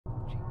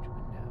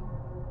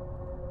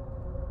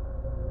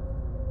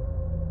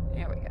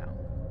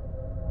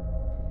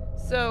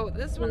So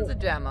this one's a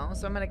demo,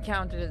 so I'm gonna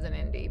count it as an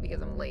indie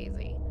because I'm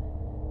lazy.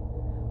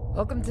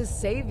 Welcome to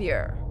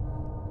Savior.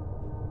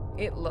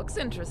 It looks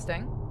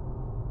interesting.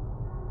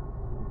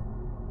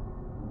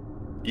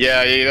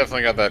 Yeah, you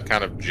definitely got that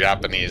kind of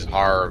Japanese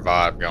horror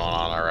vibe going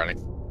on already.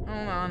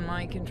 Hold on,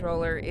 my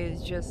controller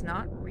is just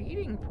not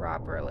reading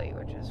properly,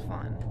 which is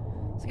fun.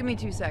 So give me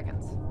 2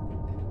 seconds.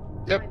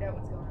 Yep. Find out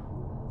what's going on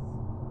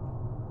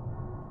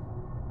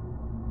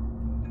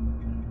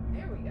with this.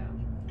 There we go.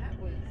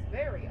 That was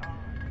very odd.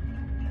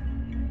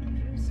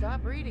 You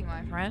stop reading,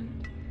 my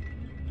friend.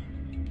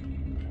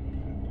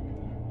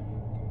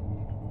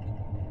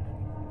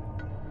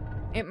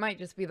 It might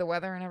just be the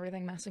weather and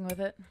everything messing with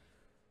it.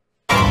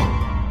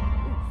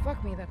 Ooh,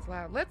 fuck me, that's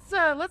loud. Let's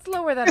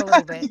lower that a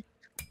little bit.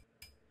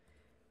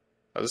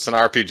 Is this an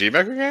RPG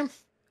maker game?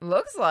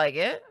 Looks like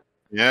it.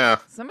 Yeah.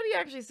 Somebody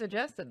actually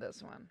suggested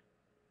this one.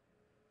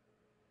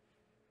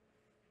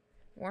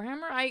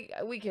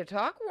 Warhammer? We could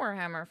talk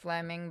Warhammer,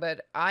 Fleming,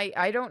 but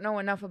I don't know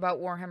enough about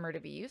Warhammer to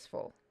be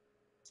useful.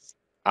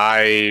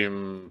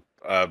 I'm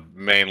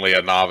mainly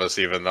a novice,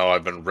 even though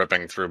I've been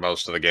ripping through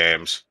most of the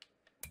games.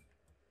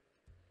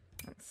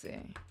 Let's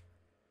see.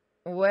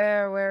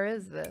 Where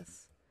is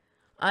this?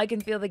 I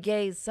can feel the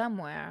gaze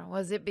somewhere.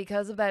 Was it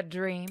because of that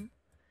dream?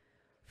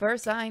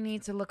 First, I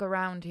need to look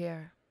around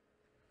here.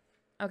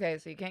 Okay,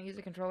 so you can't use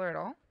a controller at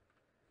all?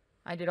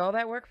 I did all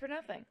that work for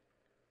nothing.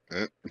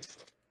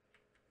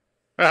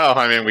 Well,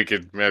 I mean, we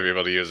could maybe be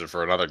able to use it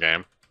for another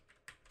game.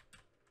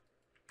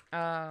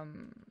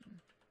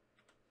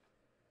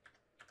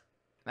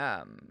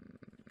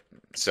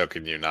 So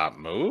can you not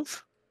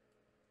move?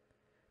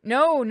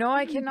 No,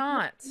 I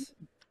cannot.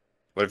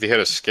 What if you hit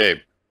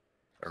escape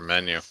or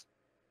menu?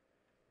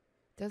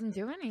 Doesn't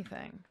do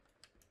anything.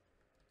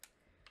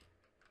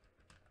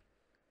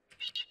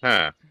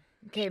 Huh.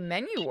 Okay,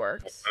 menu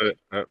works.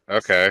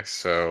 Okay,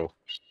 so...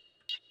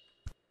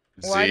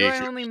 Why do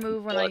I only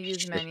move when I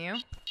use menu?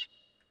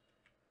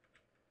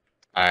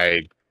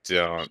 I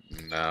don't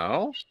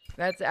know.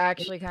 That's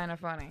actually kind of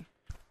funny.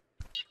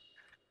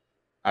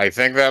 I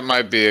think that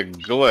might be a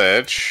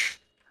glitch.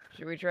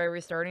 Should we try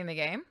restarting the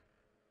game?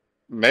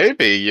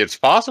 Maybe. It's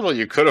possible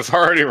you could have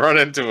already run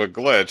into a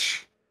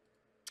glitch.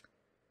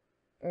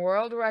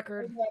 World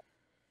record.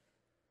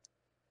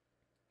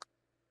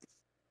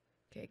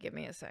 Okay, give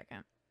me a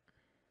second.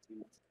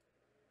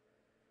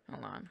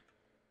 Hold on.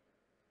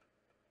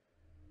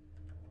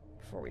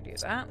 Before we do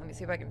that, let me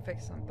see if I can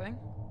fix something.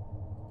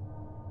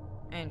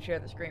 And share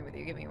the screen with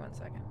you. Give me 1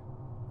 second.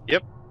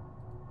 Yep.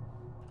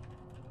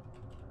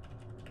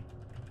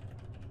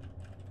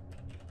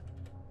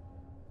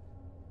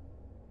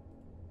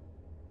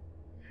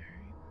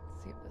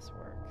 Let's see if this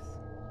works.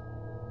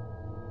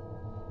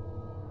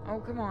 Oh,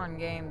 come on,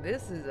 game.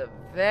 This is a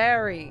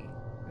very,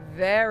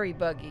 very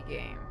buggy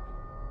game.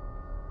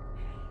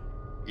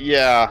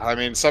 Yeah, I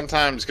mean,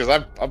 sometimes, because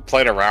I've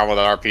played around with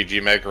an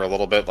RPG Maker a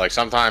little bit, like,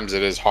 sometimes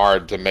it is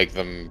hard to make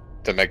the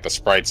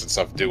sprites and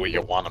stuff do what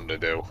you want them to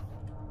do.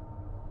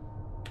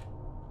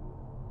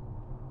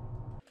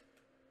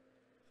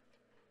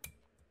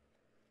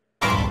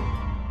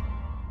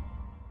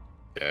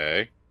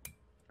 Okay.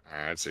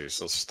 Alright, so you're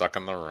still stuck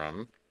in the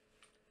room.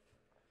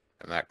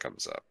 And that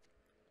comes up.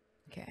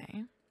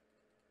 Okay.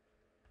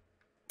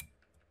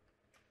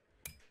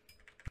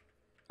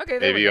 Okay, there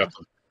Maybe we you go. have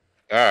to...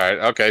 Alright,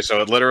 okay,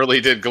 so it literally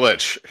did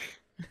glitch.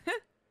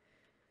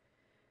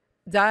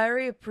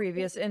 Diary of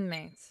previous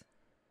inmates.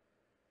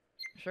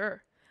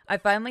 Sure. I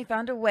finally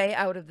found a way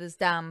out of this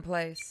damn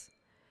place.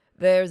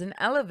 There's an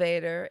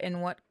elevator in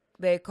what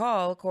they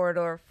call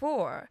Corridor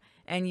 4,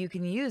 and you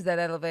can use that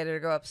elevator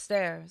to go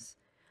upstairs.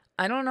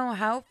 I don't know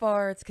how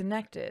far it's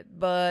connected,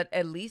 but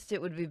at least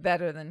it would be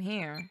better than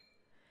here.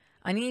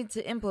 I need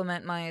to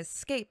implement my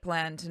escape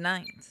plan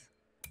tonight.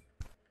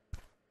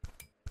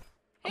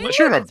 Hey, Unless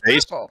you're in a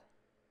it's purple.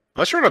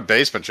 Unless you're in a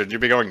basement, shouldn't you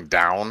be going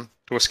down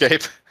to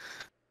escape?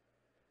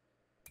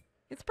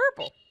 It's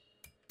purple.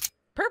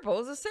 Purple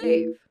is a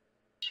save.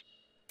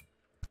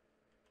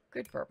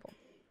 Good purple.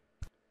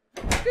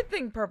 Good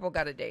thing purple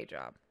got a day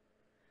job.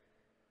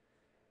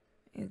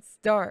 It's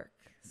dark,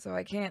 so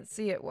I can't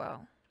see it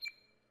well.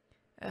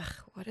 Ugh,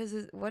 what is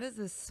it? What is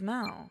this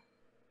smell?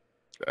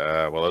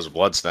 Well, there's a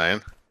blood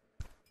stain.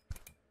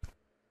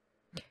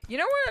 You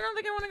know what? I don't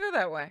think I want to go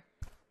that way.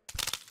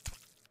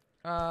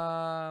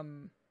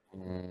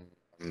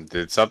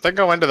 Did something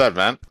go into that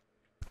vent?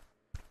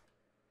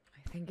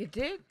 I think it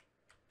did.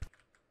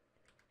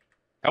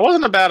 That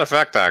wasn't a bad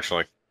effect,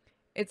 actually.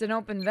 It's an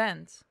open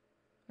vent.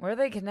 Where are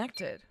they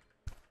connected?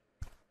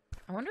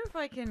 I wonder if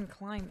I can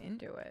climb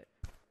into it.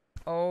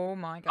 Oh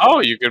my god. Oh,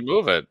 you can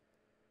move it.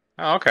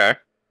 Oh, okay.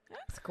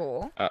 That's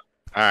cool.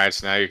 Alright,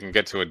 so now you can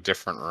get to a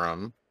different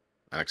room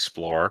and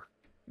explore.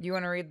 You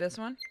want to read this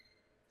one?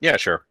 Yeah,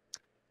 sure.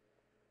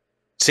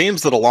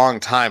 Seems that a long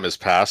time has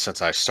passed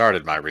since I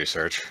started my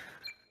research.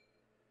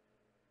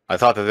 I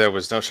thought that there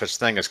was no such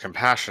thing as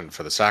compassion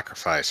for the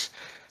sacrifice,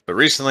 but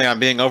recently I'm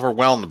being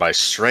overwhelmed by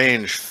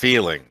strange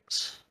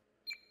feelings.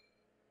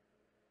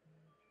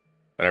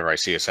 Whenever I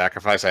see a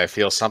sacrifice, I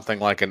feel something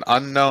like an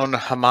unknown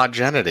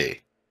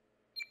homogeneity.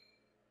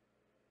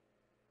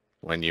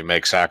 When you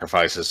make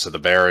sacrifices to the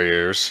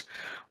barriers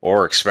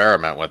or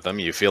experiment with them,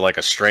 you feel like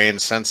a strange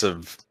sense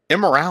of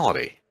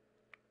immorality.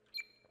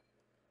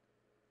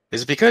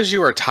 Is it because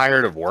you are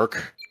tired of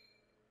work?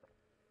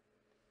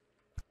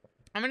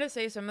 I'm going to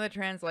say some of the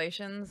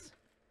translations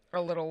are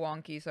a little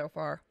wonky so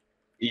far.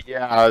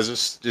 Yeah,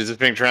 is this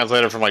being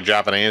translated from like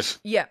Japanese?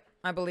 Yeah,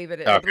 I believe it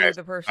is. Okay. I believe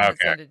the person that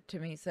Okay. sent it to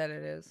me said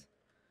it is.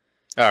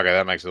 Okay,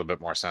 that makes a little bit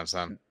more sense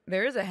then.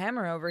 There is a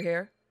hammer over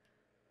here.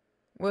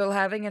 Will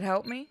having it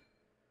help me?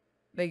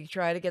 They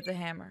try to get the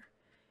hammer.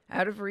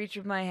 Out of reach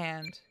of my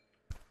hand.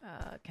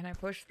 Can I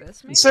push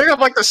this, maybe? Setting up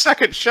like the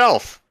second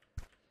shelf.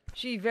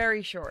 She's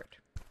very short.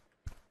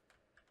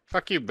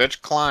 Fuck you,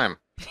 bitch. Climb.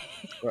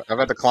 I've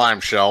had to climb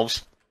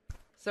shelves.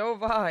 So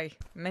have I.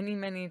 Many,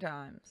 many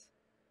times.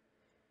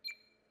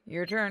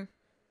 Your turn.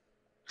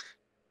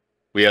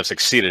 We have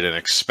succeeded in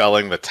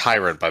expelling the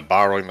tyrant by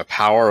borrowing the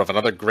power of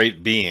another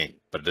great being,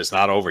 but it is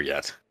not over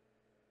yet.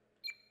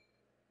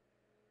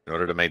 In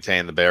order to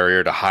maintain the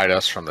barrier to hide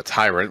us from the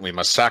tyrant, we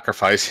must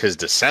sacrifice his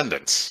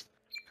descendants.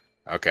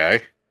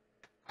 Okay.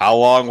 How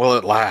long will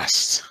it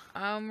last?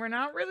 We're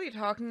not really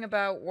talking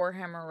about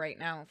Warhammer right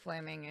now,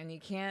 Flaming, and you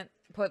can't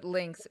put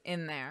links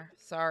in there.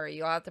 Sorry,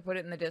 you'll have to put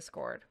it in the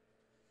Discord.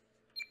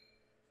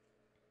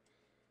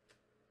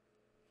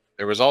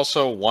 There was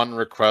also one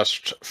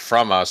request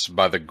from us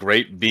by the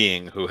great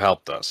being who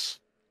helped us.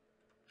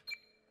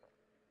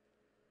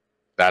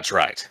 That's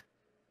right.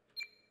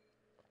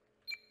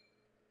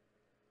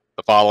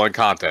 The following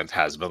content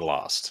has been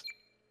lost.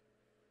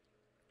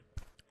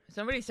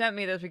 Somebody sent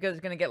me this because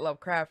it's going to get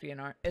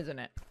Lovecraftian, isn't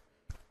it?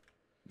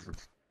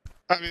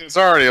 I mean, it's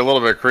already a little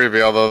bit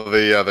creepy, although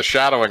the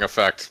shadowing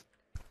effect.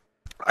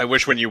 I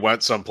wish when you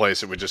went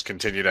someplace it would just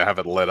continue to have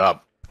it lit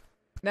up.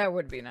 That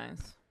would be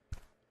nice.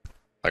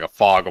 Like a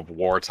fog of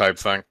war type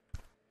thing.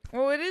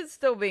 Well, it is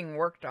still being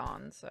worked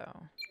on,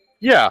 so...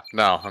 Yeah,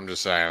 no, I'm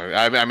just saying.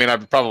 I mean,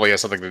 it probably has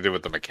something to do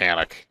with the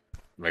mechanics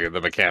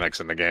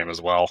in the game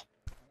as well.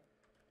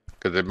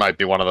 Because it might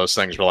be one of those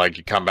things where, like,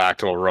 you come back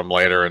to a room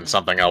later and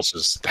something else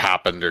has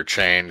happened or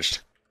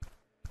changed.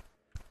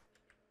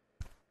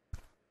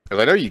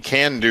 Because I know you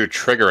can do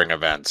triggering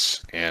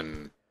events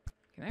in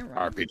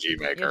RPG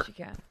Maker. Yes, you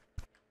can.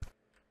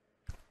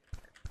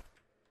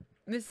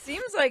 This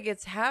seems like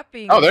it's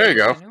happening. Oh, there you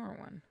go. Newer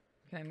one.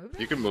 Can I move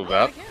that? You can move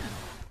that.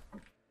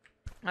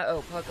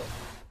 Uh-oh, puzzle.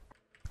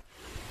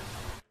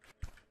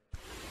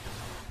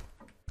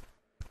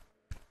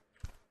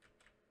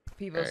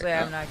 People say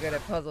I'm not good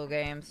at puzzle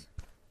games.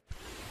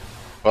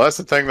 Well, that's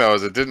the thing, though,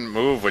 is it didn't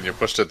move when you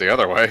pushed it the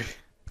other way.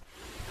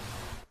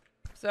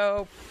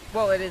 So,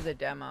 well, it is a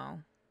demo.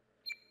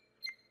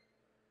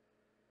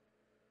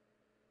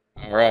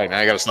 Alright,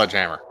 now you got a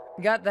sledgehammer.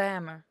 Got the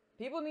hammer.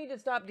 People need to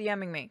stop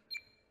DMing me.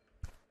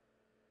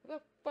 What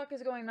the fuck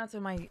is going nuts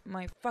in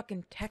my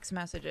fucking text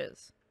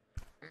messages?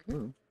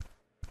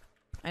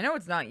 I know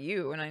it's not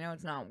you, and I know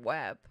it's not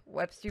Web.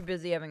 Web's too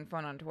busy having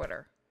fun on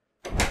Twitter.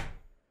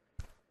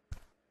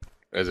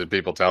 Is it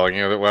people telling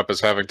you that Web is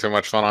having too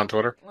much fun on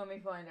Twitter? Let me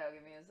find out.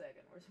 Give me a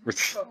second. Where's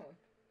my phone?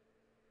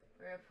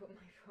 Where I put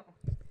my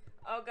phone?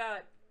 Oh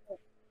god.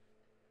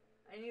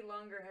 I need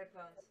longer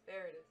headphones.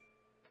 There it is.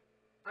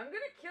 I'm gonna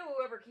kill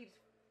whoever keeps...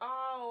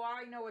 Oh,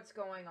 I know what's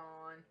going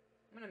on.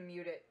 I'm gonna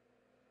mute it.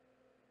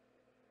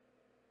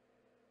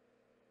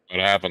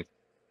 What happened?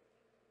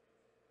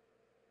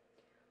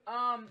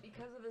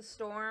 Because of the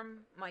storm,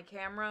 my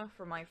camera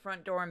for my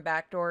front door and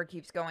back door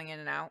keeps going in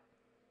and out.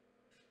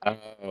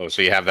 Oh,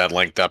 so you have that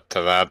linked up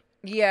to that?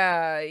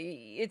 Yeah,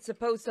 it's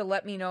supposed to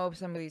let me know if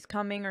somebody's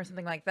coming or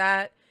something like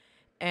that.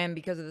 And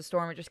because of the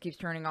storm, it just keeps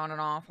turning on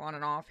and off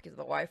because of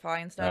the Wi-Fi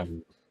and stuff.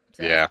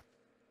 So, yeah.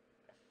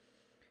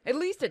 At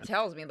least it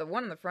tells me. The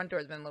one in the front door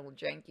has been a little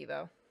janky,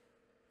 though.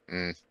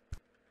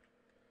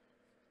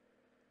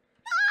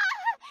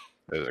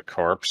 There's a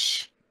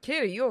corpse.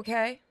 Kid, are you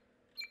okay?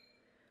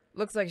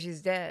 Looks like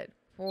she's dead.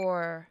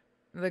 For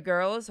the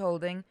girl is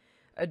holding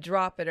a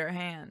drop in her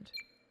hand.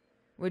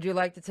 Would you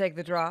like to take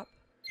the drop?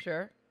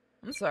 Sure.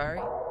 I'm sorry.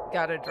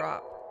 Got a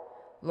drop.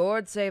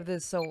 Lord save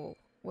this soul.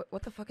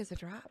 What the fuck is a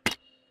drop?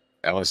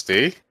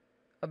 LSD?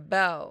 A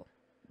bell.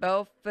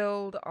 Bell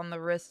filled on the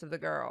wrist of the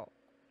girl.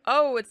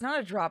 Oh, it's not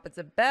a drop, it's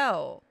a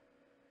bell.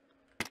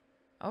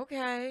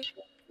 Okay.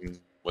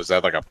 Was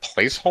that like a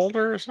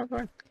placeholder or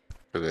something?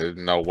 Because they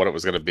didn't know what it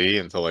was going to be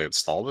until they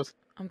installed it?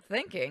 I'm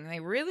thinking they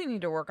really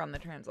need to work on the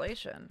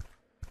translation.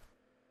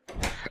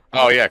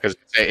 Oh, yeah, because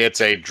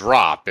it's a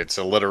drop. It's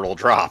a literal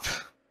drop.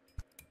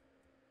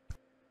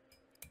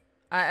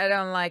 I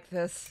don't like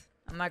this.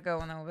 I'm not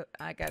going over...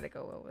 I gotta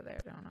go over there,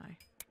 don't I?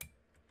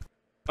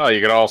 Oh,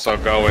 you could also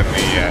go in the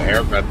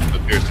air vent that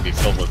appears to be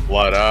filled with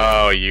blood.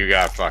 Oh, you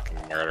got fucking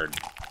murdered.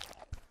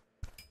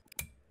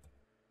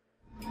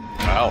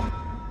 Well.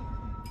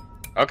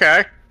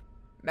 Okay.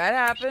 That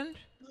happened.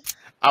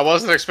 I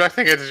wasn't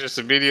expecting it to just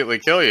immediately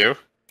kill you.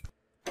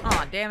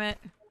 Aw, damn it.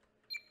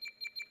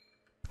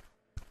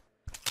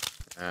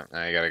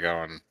 Now you gotta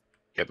go and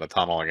get in the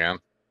tunnel again.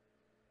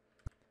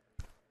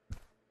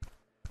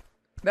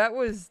 That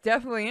was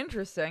definitely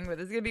interesting, but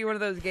this is gonna be one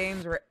of those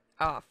games where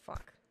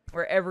fuck.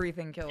 Where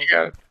everything kills You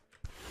got you. it.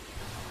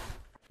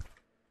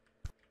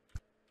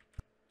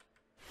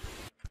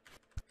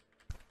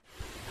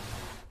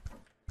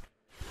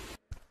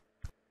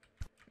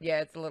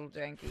 Yeah, it's a little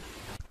janky.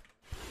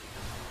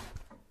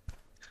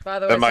 By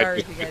the That way, might sorry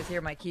be, if you guys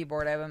hear my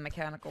keyboard. I have a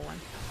mechanical one.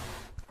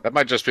 that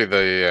might just be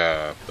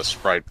the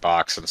sprite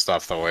box and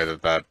stuff. The way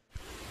that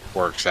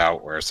works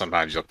out, where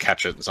sometimes you'll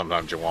catch it and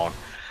sometimes you won't.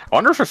 I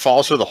wonder if it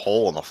falls through the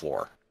hole in the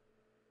floor,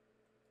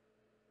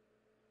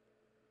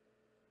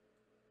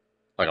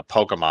 like a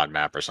Pokemon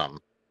map or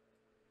something.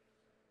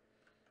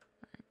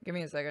 Give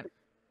me a second.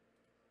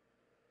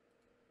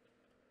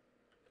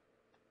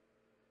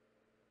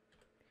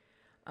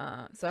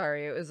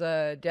 Sorry, it was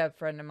a dev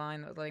friend of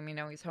mine that was letting me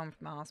know he's home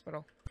from the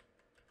hospital.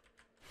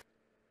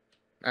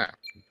 Ah,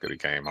 good he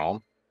came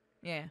home.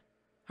 Yeah.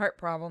 Heart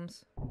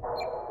problems.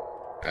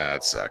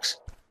 That sucks.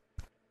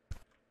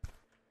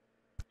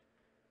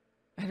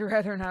 I'd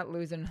rather not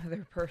lose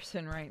another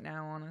person right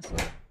now,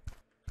 honestly.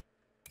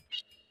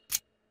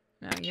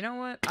 Now, you know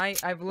what?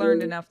 I've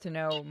learned enough to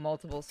know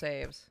multiple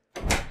saves.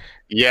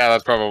 Yeah,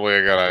 that's probably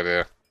a good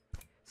idea.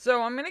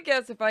 So I'm gonna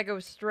guess if I go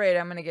straight,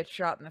 I'm gonna get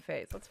shot in the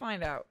face. Let's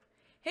find out.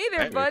 Hey there,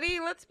 Maybe. buddy.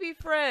 Let's be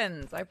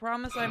friends. I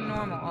promise I'm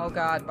normal. Oh,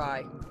 God,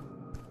 bye.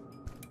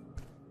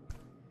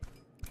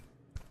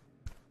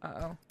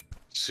 Uh-oh.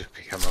 To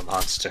become a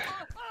monster.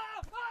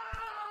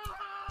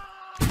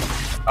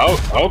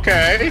 Oh,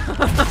 okay.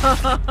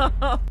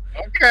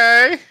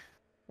 Okay.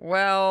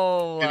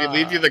 Well, Did he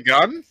leave you the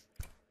gun?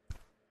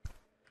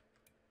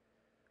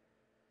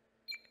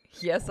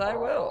 yes, I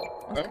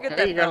will. Let's go get Okay,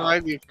 that you got an bell.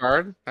 ID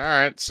card. All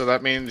right, so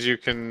that means you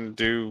can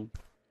do.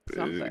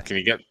 Something. Can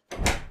you get?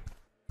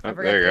 I Oh,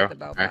 forgot there to you get go. the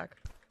bell Okay. back.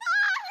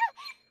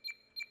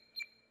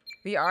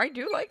 I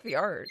do like the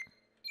art.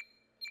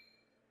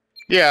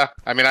 Yeah,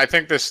 I mean, I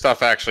think this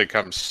stuff actually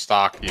comes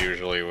stock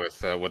usually with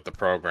the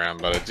program,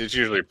 but it's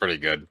usually pretty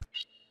good.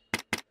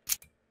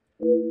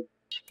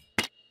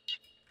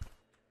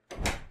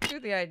 See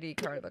what the ID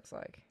card looks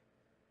like.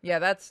 Yeah,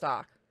 that's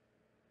stock.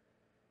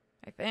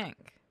 I think.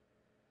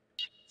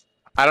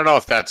 I don't know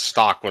if that's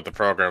stock with the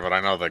program, but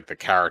I know like the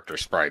character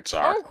sprites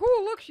are. Oh,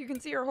 cool. Look, you can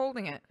see her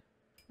holding it.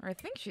 Or I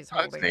think she's Oh,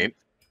 that's holding it. neat.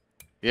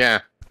 Yeah,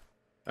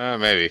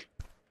 maybe.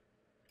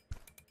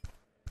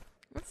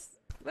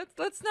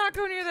 Let's not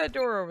go near that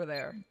door over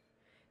there.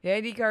 The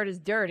ID card is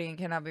dirty and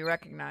cannot be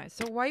recognized,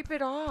 so wipe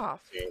it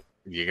off.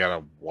 You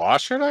gotta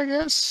wash it, I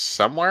guess,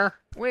 somewhere.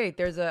 Wait,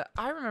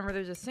 I remember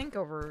there's a sink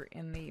over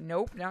in the...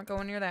 Nope, not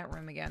going near that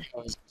room again.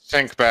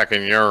 Sink back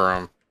in your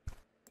room.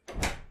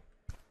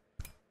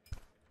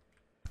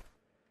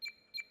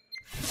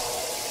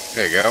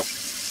 There you go.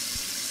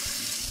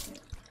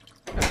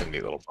 That's a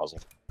neat little puzzle.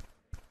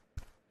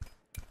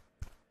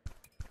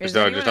 Is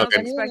There's anyone no else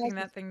thing- expecting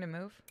that thing to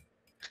move?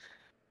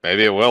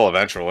 Maybe it will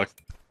eventually,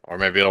 or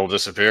maybe it'll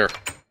disappear.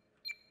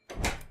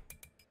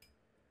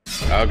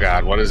 Oh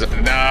God, what is it?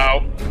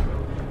 No.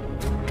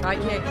 I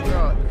can't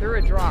control it. Through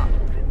a drop.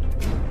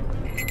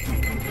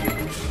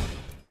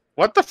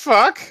 What the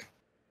fuck?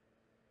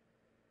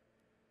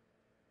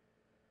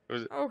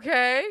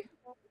 Okay.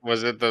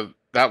 Was it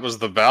that was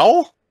the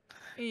bell?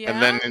 Yeah.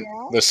 And then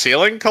the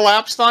ceiling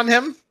collapsed on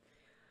him?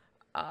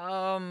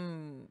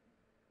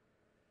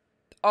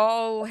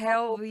 All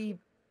hell the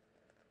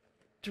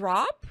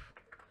drop?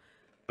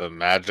 The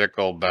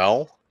magical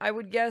bell? I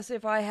would guess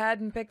if I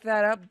hadn't picked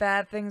that up,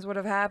 bad things would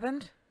have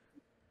happened.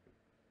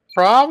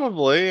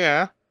 Probably,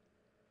 yeah.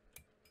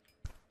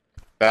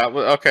 That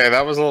was okay,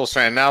 that was a little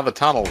strange. Now the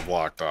tunnel's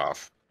blocked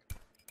off.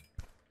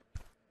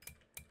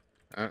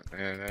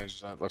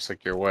 That looks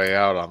like your way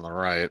out on the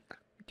right.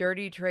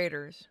 Dirty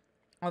traitors.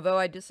 Although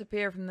I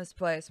disappear from this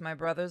place, my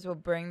brothers will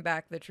bring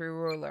back the true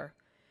ruler.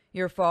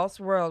 Your false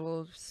world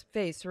will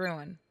face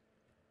ruin.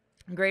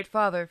 Great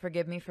Father,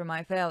 forgive me for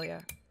my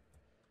failure.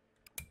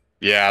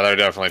 Yeah, they're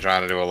definitely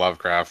trying to do a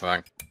Lovecraft thing.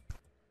 I'm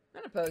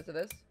not opposed to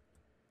this.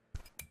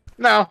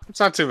 No, it's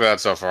not too bad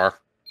so far.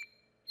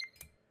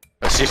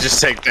 Let's you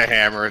just take the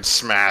hammer and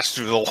smash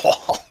through the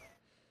wall.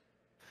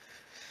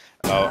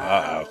 Oh,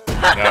 uh-oh.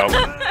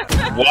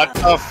 No. What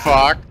the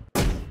fuck?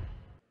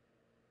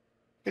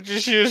 It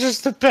just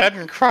uses the bed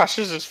and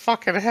crushes his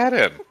fucking head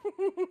in.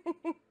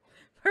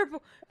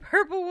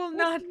 Purple will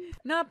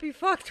not be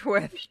fucked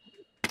with.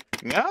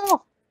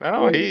 No,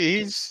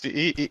 he's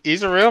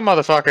a real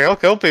motherfucker. He'll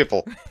kill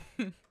people.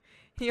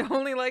 He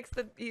only likes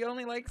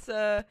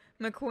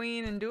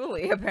McQueen and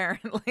Dooley,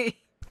 apparently.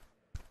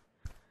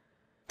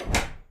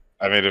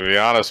 I mean, to be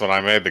honest, when I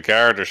made the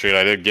character sheet,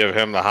 I did give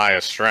him the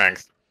highest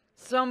strength.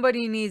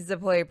 Somebody needs to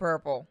play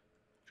Purple.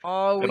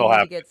 Oh, we It'll need to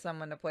happen. get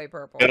someone to play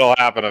Purple. It'll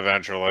happen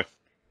eventually.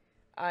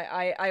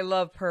 I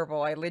love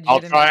Purple. I I'll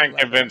legitimately try and love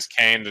it. convince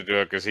Kane to do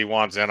it because he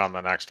wants in on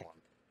the next one.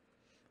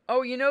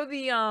 Oh, you know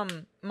the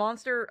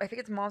monster? I think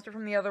it's Monster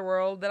from the Other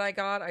World that I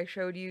got. I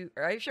showed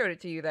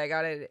it to you that I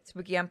got it at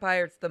Spooky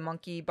Empire. It's the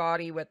monkey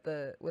body with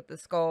the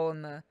skull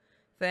and the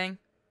thing.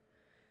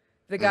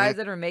 the guys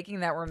that are making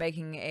that were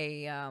making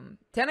a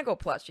tentacle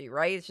plushie,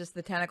 right? It's just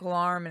the tentacle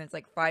arm and it's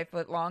like 5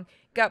 foot long.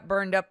 Got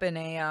burned up in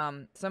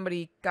a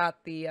somebody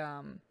got the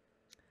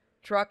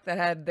truck that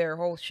had their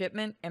whole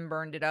shipment and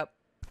burned it up.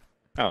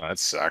 Oh, that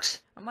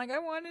sucks. I'm like, I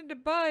wanted to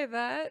buy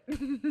that.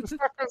 What's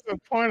the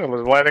point of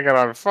lighting it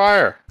on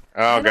fire?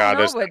 Oh I god,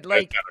 don't know, but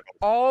like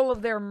all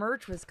of their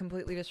merch was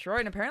completely destroyed.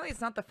 And apparently,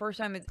 it's not the first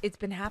time. It's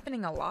been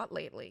happening a lot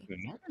lately.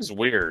 that is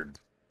weird.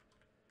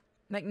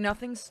 Like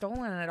nothing's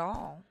stolen at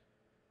all.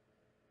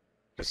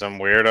 There's some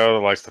weirdo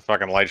that likes to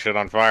fucking light shit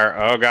on fire.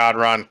 Oh god,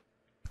 run!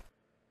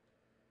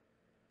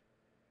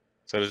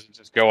 So does it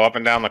just go up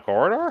and down the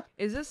corridor?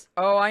 Is this?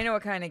 Oh, I know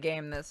what kind of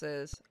game this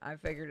is. I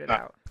figured it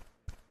out.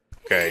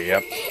 Okay,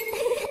 yep.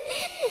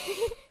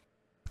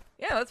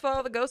 Yeah, let's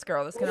follow the ghost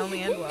girl. This can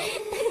only end well.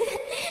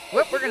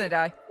 Whoop, we're gonna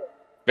die.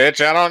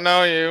 Bitch, I don't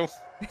know you.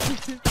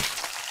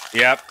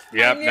 Yep,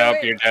 nope,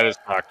 it. you're dead as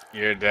fuck.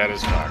 You're dead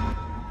as fuck.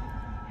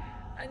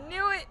 I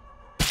knew it.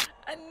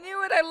 I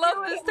knew it. I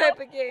love this type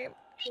of game.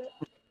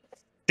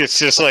 It's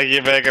just like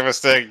you make a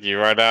mistake, you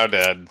are now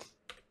dead.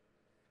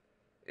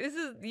 This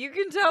is. You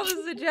can tell this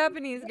is a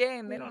Japanese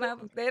game. They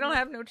don't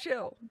have no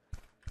chill.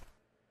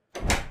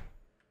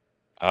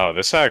 Oh,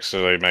 this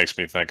actually makes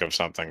me think of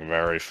something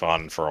very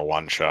fun for a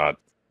one-shot.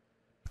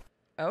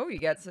 Oh,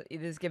 it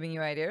is giving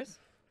you ideas?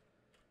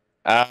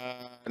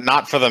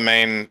 Not for the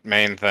main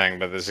thing,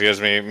 but this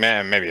gives me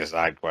maybe a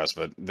side quest,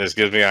 but this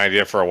gives me an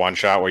idea for a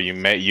one-shot where you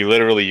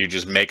literally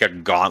just make a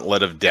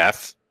gauntlet of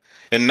death,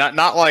 and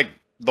not like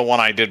the one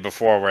I did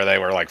before where they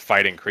were like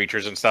fighting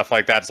creatures and stuff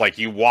like that. It's like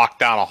you walk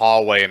down a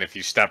hallway, and if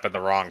you step in the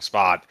wrong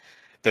spot,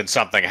 then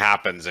something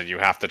happens, and you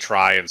have to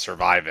try and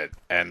survive it.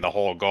 And the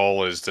whole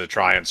goal is to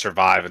try and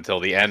survive until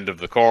the end of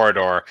the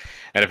corridor.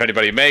 And if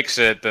anybody makes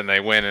it, then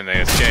they win and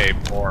they escape,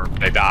 or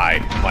they die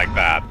like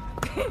that.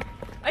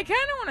 I kind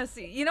of want to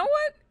see. You know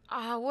what?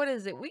 What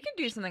is it? We could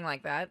do something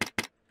like that.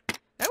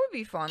 That would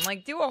be fun.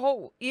 Like do a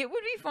whole. It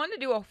would be fun to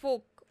do a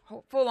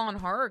full-on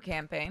horror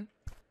campaign.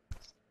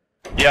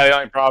 Yeah, the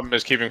only problem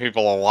is keeping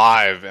people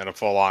alive in a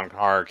full-on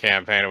horror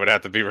campaign. It would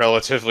have to be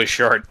relatively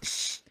short.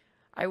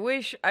 I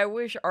wish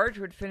Arch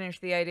would finish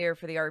the idea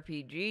for the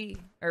RPG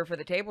or for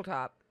the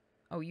tabletop.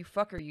 Oh, you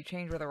fucker! You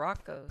changed where the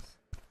rock goes.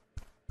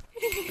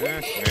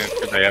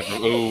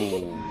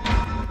 Ooh.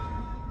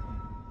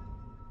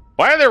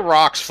 Why are there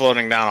rocks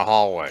floating down a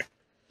hallway?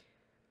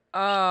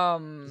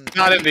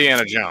 Not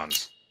Indiana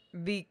Jones.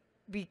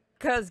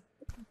 Because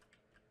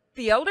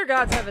the Elder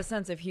Gods have a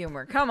sense of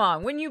humor. Come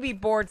on, wouldn't you be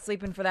bored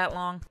sleeping for that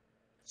long?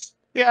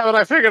 Yeah, but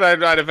I figured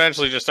I'd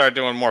eventually just start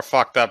doing more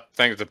fucked up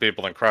things to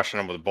people than crushing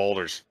them with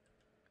boulders.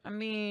 I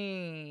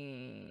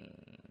mean,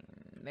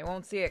 they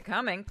won't see it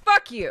coming.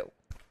 Fuck you!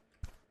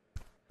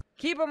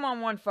 Keep them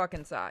on one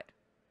fucking side.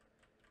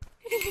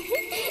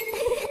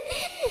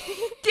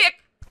 Dick!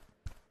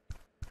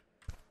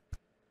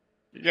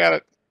 You got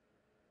it.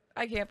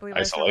 I can't believe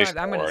I survived.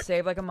 I'm gonna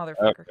save like a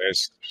motherfucker. Oh,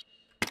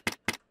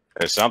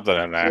 there's something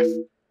in there.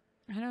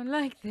 I don't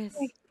like this.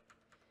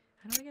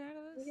 How do I get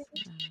out of this?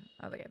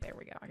 Oh, there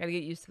we go. I gotta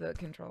get used to the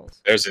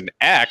controls. There's an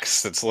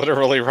X that's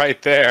literally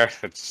right there.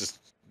 It's just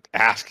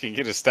asking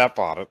you to step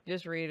on it.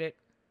 Just read it.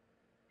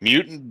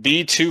 Mutant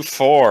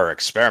B24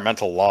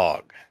 experimental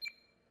log.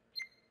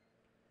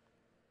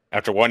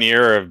 After 1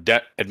 year of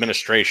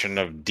administration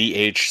of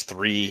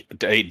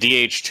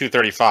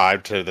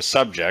DH235 to the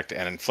subject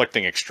and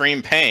inflicting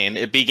extreme pain,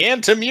 it began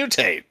to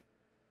mutate.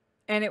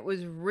 And it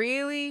was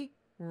really,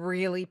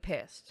 really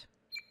pissed.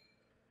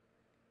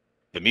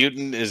 The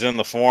mutant is in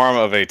the form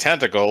of a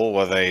tentacle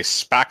with a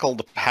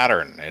spackled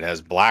pattern. It has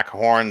black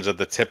horns at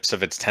the tips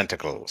of its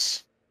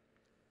tentacles.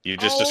 You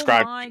just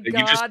described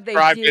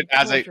it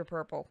as a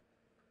purple.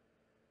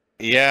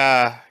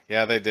 Yeah,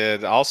 they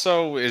did.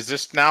 Also, is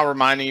this now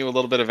reminding you a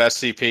little bit of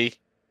SCP?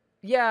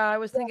 Yeah, I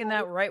was thinking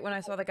that right when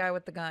I saw the guy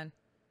with the gun.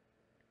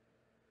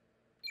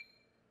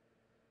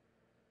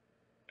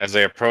 As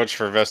they approached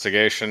for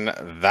investigation,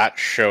 that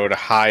showed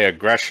high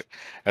aggression.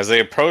 As they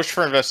approached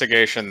for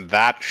investigation,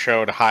 that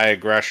showed high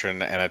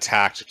aggression and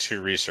attacked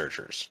 2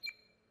 researchers.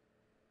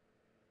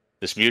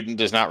 This mutant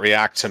does not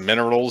react to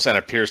minerals and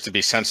appears to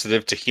be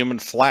sensitive to human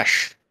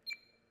flesh.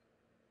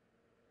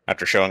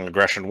 After showing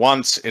aggression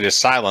once, it is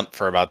silent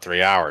for about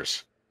 3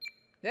 hours.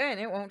 Then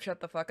it won't shut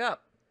the fuck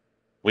up.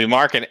 We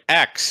mark an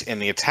X in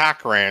the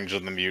attack range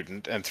of the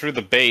mutant and threw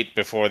the bait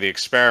before the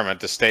experiment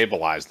to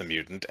stabilize the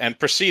mutant and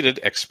proceeded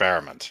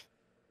experiment.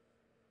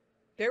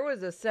 There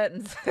was a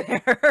sentence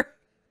there.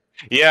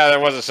 Yeah, there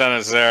was a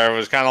sentence there. It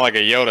was kind of like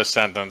a Yoda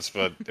sentence,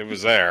 but it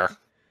was there.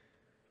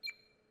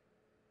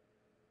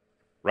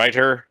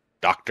 Writer,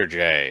 Dr.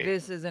 J.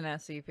 This is an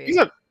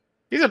SCP.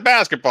 He's a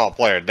basketball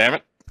player, damn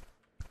it.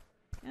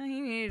 Well,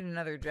 he needed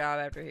another job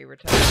after he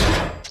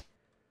retired.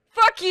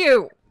 Fuck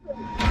you!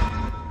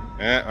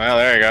 Yeah, well,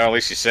 there you go. At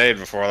least you saved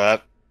before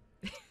that.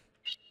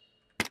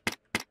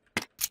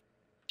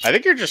 I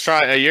think you're just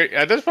trying...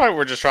 at this point,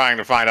 we're just trying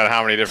to find out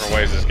how many different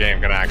ways this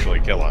game can actually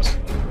kill us.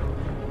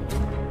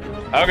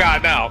 Oh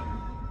god, no.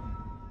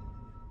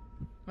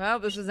 Well,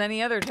 this is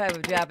any other type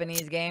of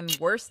Japanese game.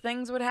 Worse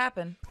things would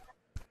happen.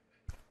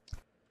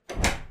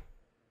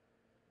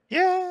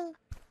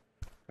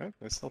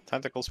 There's still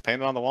tentacles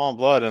painted on the wall in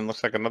blood, and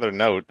looks like another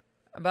note.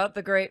 About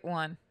the Great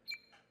One.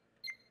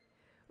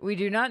 We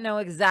do not know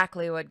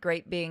exactly what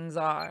great beings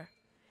are.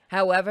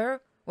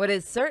 However, what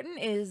is certain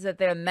is that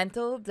their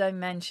mental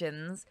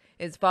dimensions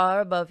is far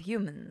above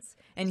humans,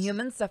 and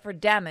humans suffer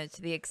damage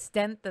to the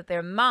extent that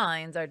their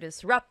minds are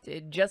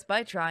disrupted just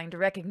by trying to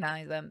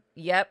recognize them.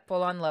 Yep,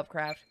 full on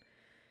Lovecraft.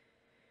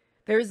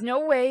 There is no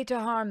way to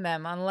harm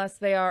them unless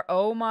they are...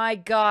 Oh my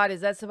god,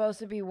 is that supposed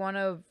to be one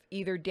of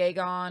either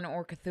Dagon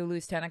or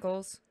Cthulhu's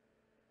tentacles?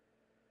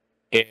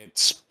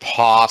 It's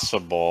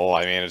possible.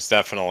 I mean, it's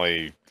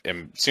definitely...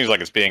 seems like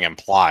it's being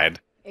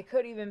implied. It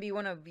could even be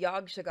one of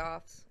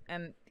Yog-Sothoth's.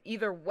 And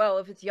either, well,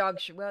 if it's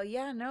well,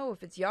 yeah, no,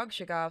 if it's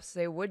Yog-Sothoth's,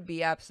 they would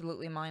be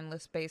absolutely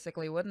mindless,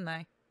 basically, wouldn't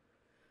they?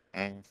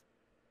 Mm.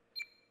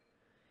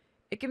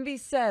 It can be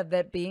said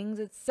that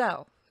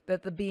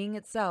the being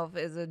itself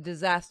is a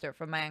disaster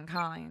for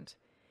mankind.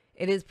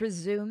 It is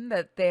presumed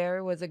that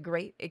there was a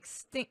great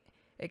existence,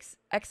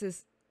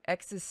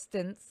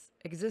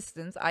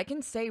 I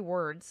can say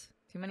words,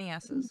 too many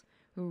S's,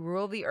 who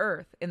ruled the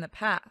earth in the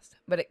past,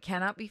 but it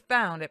cannot be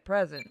found at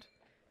present.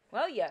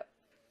 Well, yeah,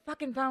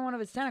 fucking found one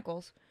of its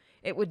tentacles.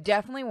 I would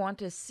definitely want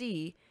to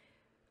see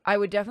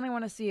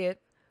it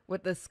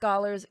with the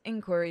scholar's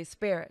inquiry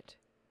spirit.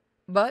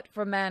 But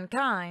for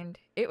mankind,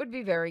 it would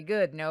be very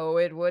good. No,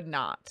 it would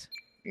not.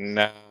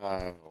 No.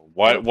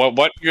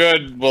 What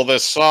good will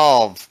this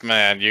solve,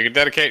 man? You can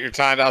dedicate your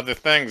time to other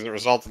things that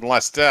result in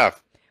less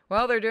death.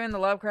 Well, they're doing the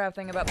Lovecraft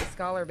thing about the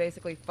scholar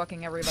basically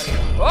fucking everybody.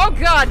 Oh,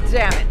 god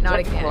damn it! Not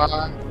again.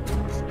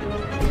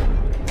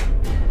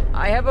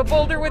 I have a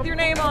boulder with your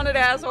name on it,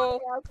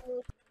 asshole.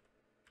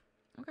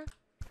 Okay.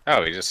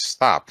 Oh, he just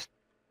stopped. Is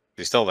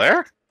he still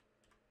there?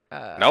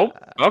 Nope.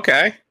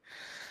 Okay.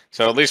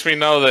 So at least we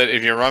know that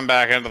if you run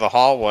back into the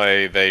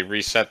hallway, they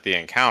reset the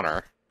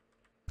encounter.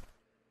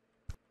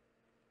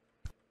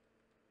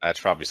 That's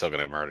probably still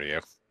going to murder you.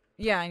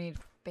 Yeah, I need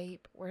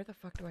bait. Where the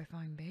fuck do I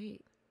find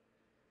bait?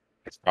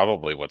 It's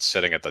probably what's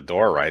sitting at the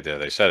door right there.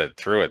 They said it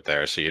threw it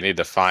there, so you need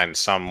to find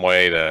some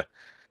way to...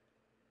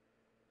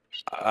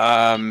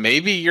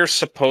 maybe you're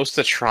supposed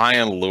to try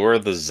and lure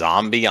the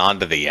zombie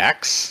onto the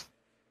X?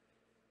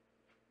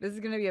 This is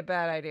going to be a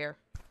bad idea.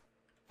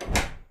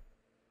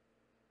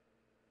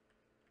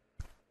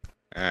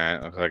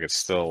 Alright, looks like it's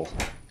still...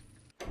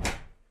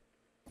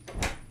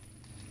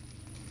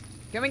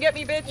 Come and get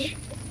me, bitch!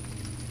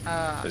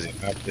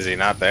 Is he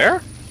not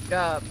there?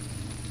 Bitch?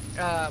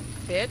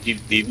 He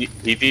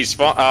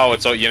despawned. Oh,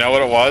 it's, you know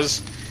what it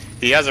was?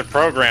 He has it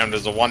programmed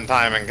as a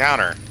one-time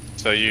encounter.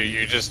 So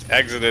you just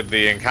exited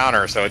the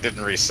encounter, so it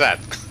didn't reset.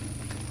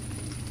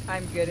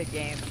 I'm good at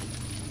games.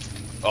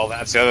 Well,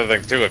 that's the other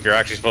thing, too. If you're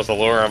actually supposed to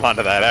lure him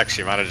onto that X,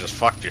 you might have just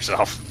fucked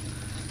yourself.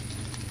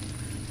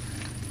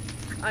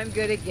 I'm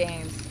good at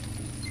games.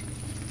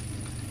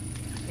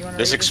 You wanna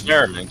This read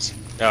experiment...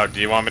 Oh, do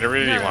you want me to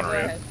read it or do you want to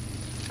read it?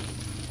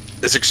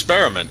 This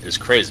experiment is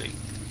crazy.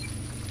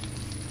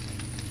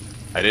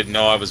 I didn't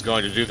know I was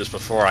going to do this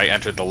before I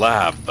entered the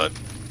lab, but...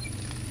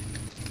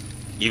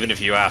 even if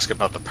you ask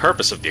about the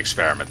purpose of the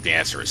experiment, the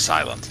answer is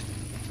silent.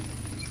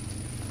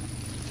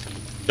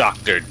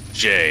 Dr.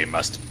 J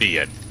must be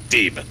a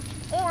demon.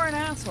 Or an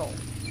asshole.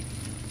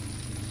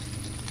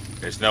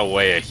 There's no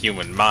way a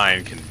human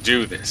mind can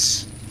do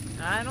this.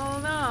 I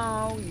don't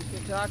know. You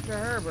could talk to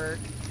Herbert.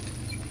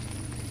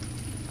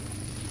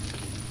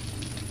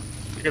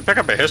 You can pick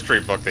up a history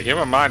book. The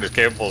human mind is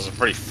capable of some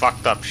pretty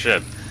fucked up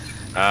shit.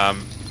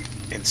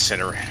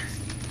 Incinerator.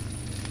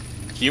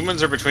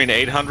 Humans are between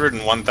 800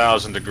 and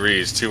 1,000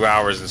 degrees, 2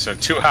 hours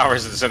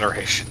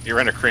incineration. You're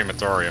in a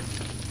crematorium.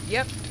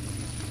 Yep.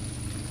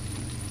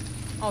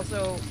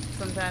 Also,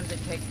 sometimes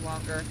it takes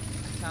longer.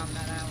 I found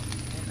that out,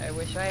 and I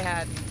wish I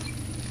hadn't.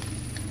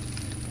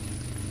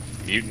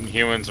 Mutant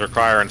humans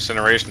require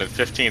incineration at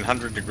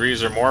 1,500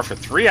 degrees or more for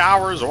 3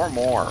 hours or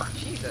more.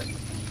 Jesus.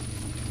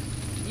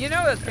 You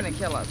know that's gonna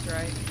kill us,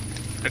 right?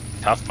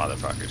 Tough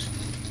motherfuckers.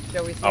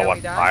 Shall we see how what,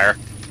 we die? fire?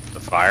 The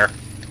fire?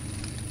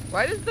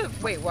 Why did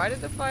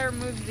the fire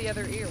move to the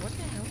other ear? What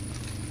the hell?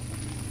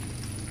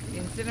 The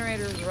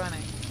incinerator is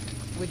running.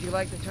 Would you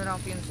like to turn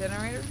off the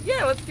incinerator?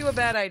 Yeah, let's do a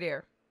bad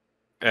idea.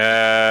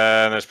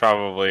 There's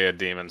probably a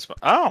demon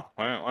Oh,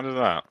 what is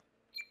that?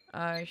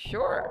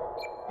 Sure.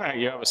 Alright,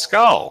 you have a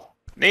skull.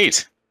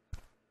 Neat.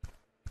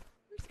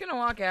 I'm just gonna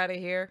walk out of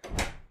here.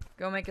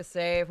 Go make a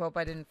save. Hope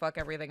I didn't fuck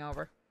everything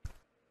over.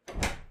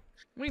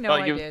 We know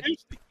I did.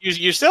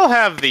 You still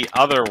have the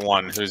other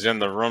one who's in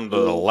the room to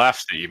the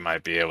left that you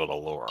might be able to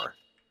lure.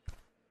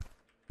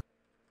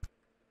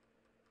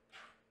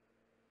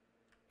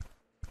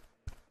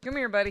 Come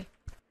here, buddy.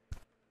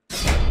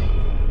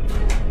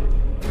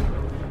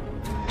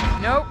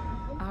 Nope.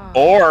 Oh.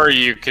 Or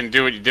you can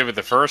do what you did with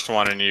the first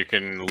one and you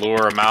can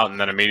lure him out and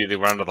then immediately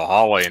run to the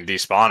hallway and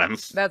despawn him.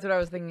 That's what I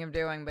was thinking of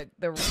doing, but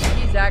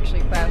he's actually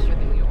faster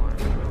than you are.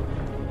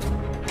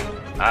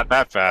 Not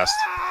that fast.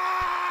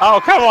 Oh,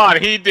 come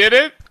on, he did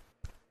it?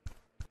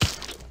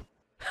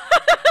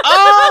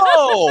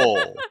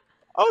 Oh!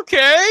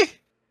 Okay!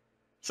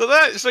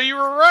 So you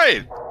were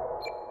right.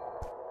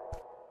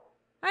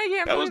 I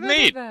can't That was believe I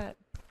did neat. that.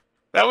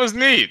 That was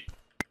neat.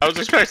 I was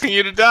expecting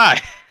you to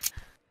die.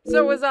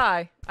 So was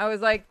I. I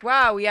was like,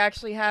 wow, we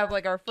actually have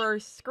like our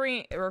first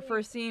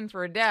scene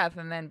for a death,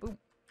 and then boom.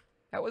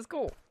 That was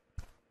cool.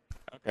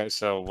 Okay,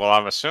 so well,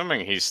 I'm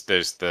assuming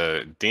there's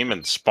the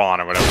demon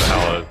spawn or whatever the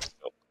hell it is.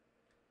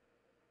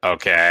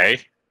 Okay.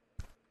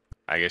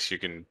 I guess you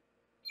can.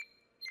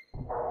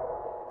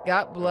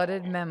 Got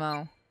blooded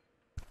memo.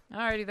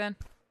 Alrighty then.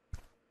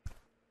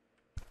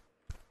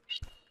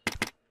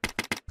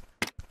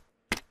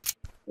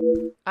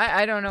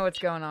 I don't know what's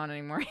going on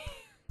anymore.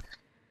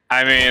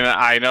 I mean,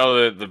 I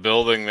know that the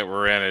building that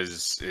we're in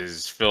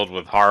is filled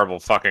with horrible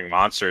fucking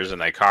monsters,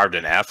 and they carved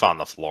an F on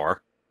the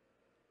floor.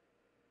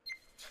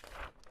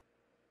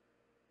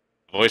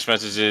 Voice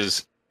message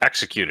is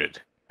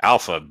executed.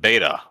 Alpha,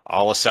 Beta,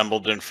 all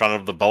assembled in front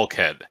of the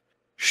bulkhead.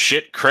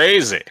 Shit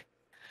crazy.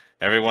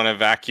 Everyone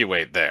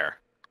evacuate there.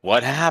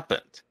 What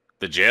happened?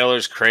 The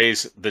jailer's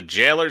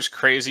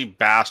crazy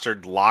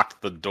bastard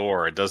locked the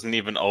door. It doesn't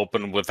even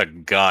open with a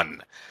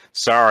gun.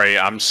 Sorry,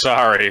 I'm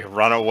sorry.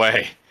 Run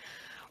away.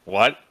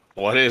 What?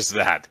 What is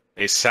that?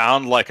 A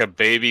sound like a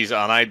baby's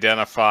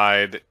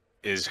unidentified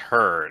is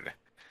heard.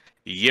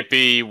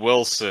 Yippee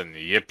Wilson.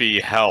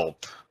 Yippee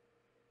help.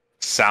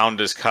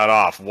 Sound is cut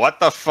off. What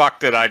the fuck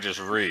did I just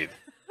read?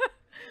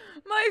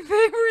 My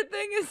favorite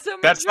thing is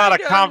someone. That's not a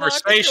trying to unlock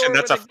conversation. door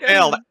That's a with gun.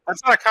 failed.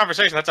 That's not a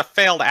conversation. That's a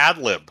failed ad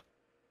lib.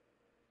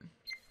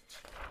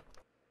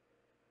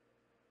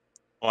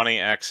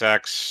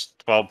 20XX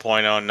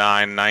 12.09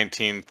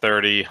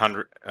 1930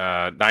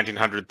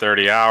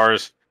 1930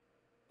 hours.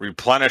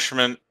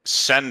 Replenishment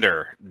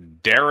sender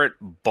Darrett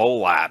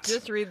Bolat.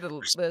 Just read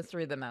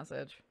the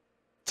message.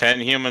 10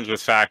 humans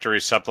with factory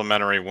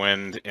supplementary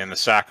wind in the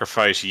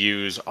sacrifice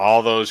use.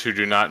 All those who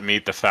do not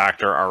meet the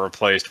factor are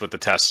replaced with the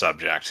test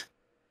subject.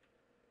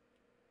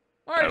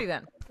 Alrighty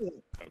then.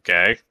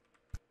 Okay.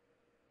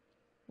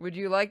 Would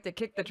you like to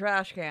kick the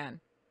trash can?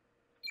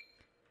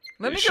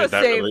 Let me go Should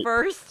that save really-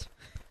 first.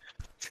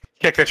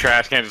 Kick the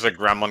trash can, just a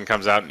gremlin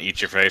comes out and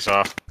eats your face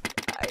off.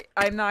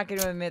 I'm not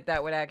going to admit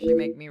that would actually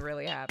make me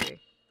really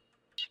happy.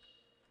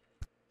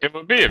 It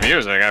would be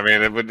amusing. I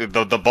mean, it would,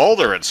 the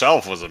boulder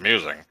itself was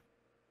amusing.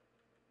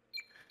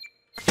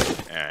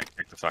 Yeah,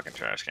 kick the fucking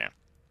trash can.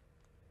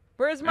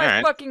 Where's my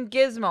Alright. fucking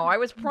gizmo? I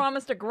was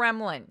promised a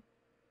gremlin.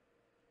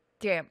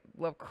 Damn,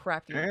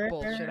 Lovecrafty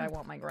bullshit. I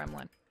want my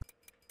gremlin.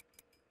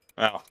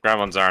 Well,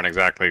 gremlins aren't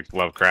exactly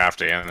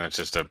Lovecrafty, and it's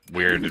just a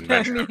weird I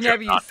invention. mean, of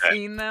have you content.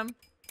 seen them?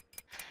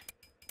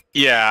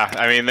 Yeah,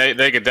 I mean,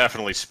 they could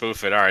definitely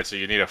spoof it. Alright, so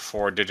you need a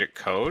 4-digit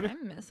code. Did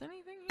I miss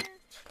anything here?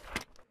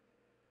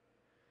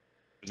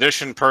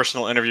 Addition,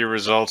 personal interview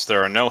results.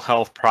 There are no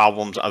health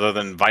problems other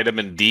than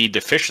vitamin D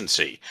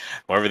deficiency.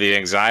 However, the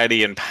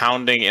anxiety and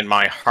pounding in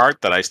my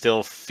heart that I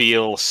still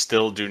feel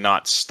still do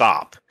not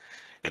stop.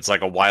 It's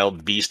like a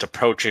wild beast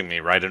approaching me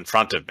right in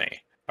front of me.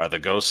 Are the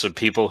ghosts of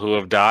people who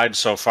have died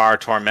so far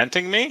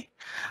tormenting me?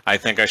 I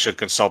think I should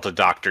consult a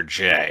Dr.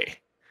 J.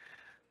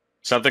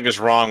 Something is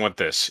wrong with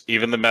this.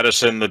 Even the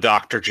medicine the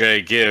Dr.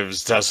 J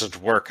gives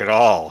doesn't work at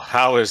all.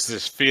 How is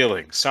this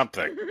feeling?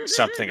 Something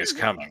is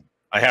coming.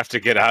 I have to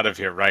get out of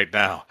here right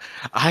now.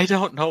 I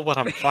don't know what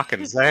I'm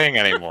fucking saying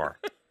anymore.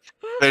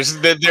 There's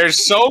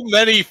so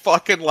many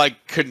fucking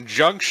like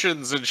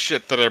conjunctions and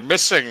shit that are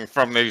missing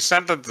from these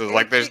sentences.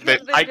 Like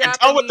I can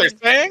tell what they're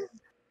saying.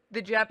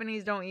 The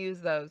Japanese don't use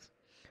those.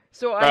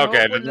 So I hope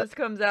when this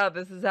comes out,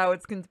 this is how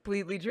it's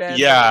completely translated.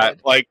 Yeah,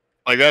 like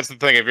that's the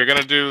thing. If you're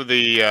gonna do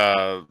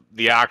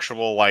the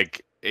actual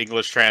like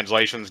English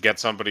translations, get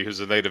somebody who's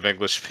a native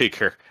English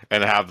speaker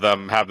and have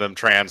them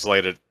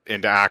translate it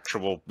into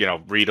actual,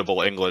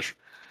 readable English.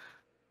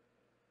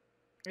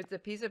 It's a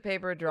piece of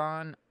paper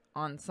drawn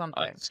on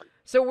something.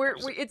 So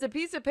it's a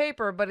piece of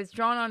paper, but it's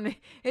drawn on.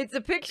 It's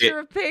a picture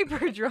of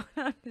paper drawn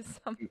onto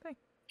something.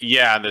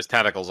 Yeah, and there's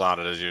tentacles on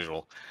it as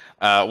usual.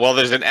 Well,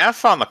 there's an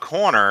F on the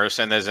corners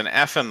and there's an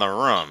F in the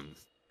room.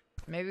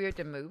 Maybe we have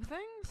to move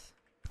things.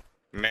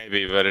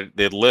 Maybe, but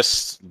it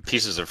lists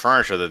pieces of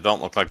furniture that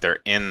don't look like they're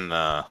in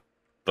the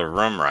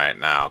room right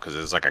now because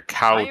there's like a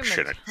couch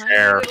and a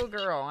chair. Little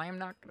girl. I am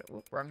not gonna.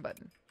 Oop, wrong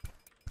button.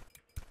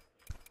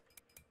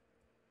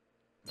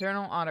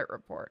 Internal audit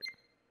report.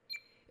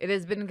 It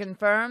has been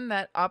confirmed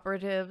that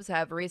operatives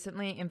have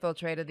recently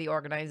infiltrated the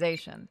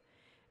organization.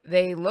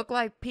 They look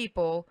like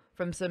people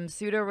from some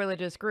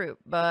pseudo-religious group,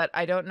 but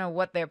I don't know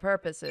what their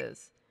purpose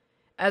is.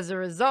 As a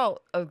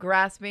result of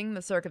grasping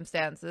the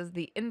circumstances,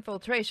 the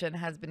infiltration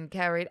has been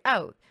carried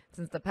out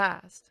since the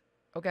past.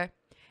 Okay?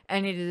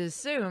 And it is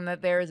assumed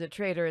that there is a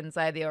traitor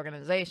inside the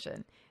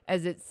organization,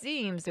 as it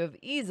seems to have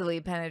easily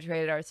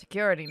penetrated our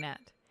security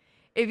net.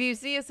 If you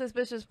see a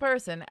suspicious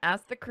person,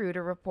 ask the crew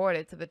to report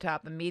it to the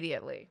top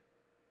immediately.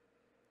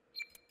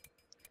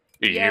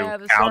 Do Yeah, you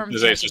the count storm's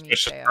as a making me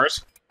suspicious fail.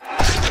 person?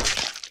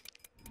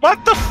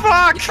 What the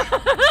fuck?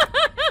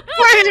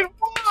 Wait,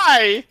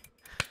 why?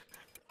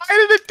 Why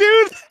did it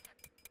do that?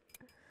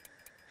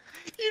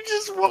 You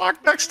just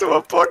walked next to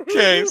a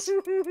bookcase.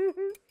 Okay,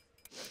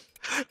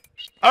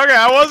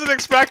 I wasn't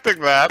expecting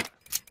that.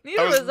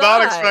 Neither I was was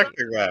not I.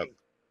 expecting that.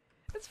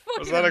 That's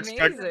Was fucking that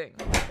expected? amazing.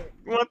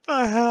 What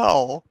the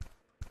hell?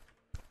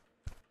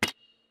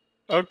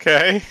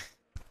 Okay.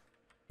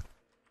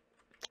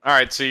 All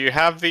right, so you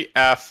have the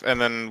F, and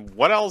then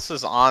what else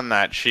is on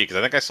that sheet? Because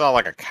I think I saw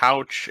like a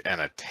couch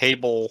and a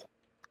table.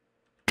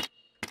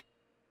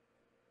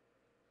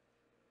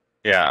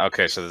 Yeah,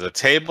 okay, so there's a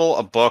table,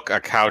 a book, a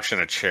couch,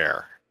 and a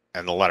chair,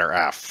 and the letter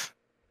F.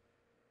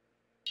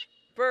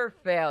 For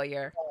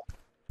failure.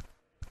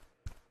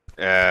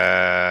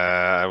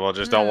 Well,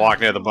 just don't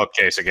walk near the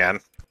bookcase again.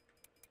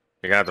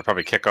 You're gonna have to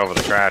probably kick over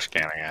the trash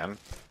can again.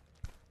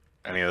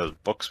 Any of those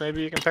books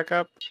maybe you can pick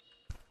up?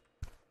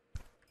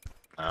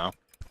 No.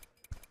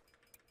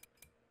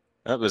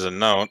 That was a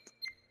note.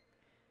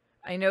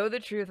 I know the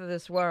truth of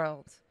this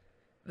world.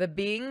 The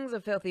beings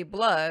of filthy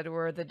blood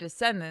were the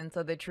descendants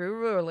of the true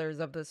rulers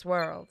of this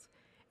world.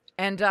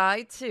 And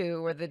I,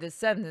 too, were the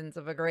descendants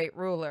of a great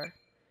ruler.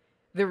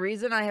 The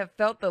reason I have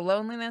felt the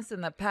loneliness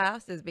in the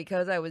past is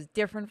because I was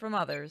different from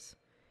others.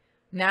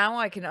 Now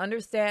I can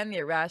understand the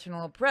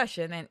irrational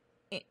oppression and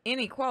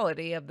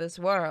inequality of this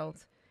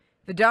world.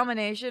 The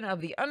domination of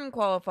the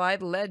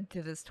unqualified led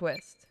to this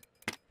twist.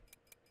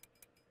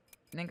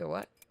 Nigga,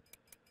 what?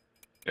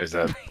 Is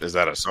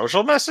that a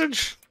social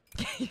message?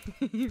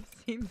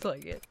 Seems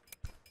like it.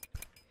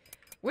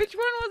 Which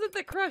one was it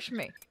that crushed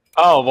me?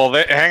 Oh, well,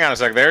 hang on a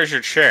sec. There's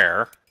your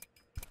chair.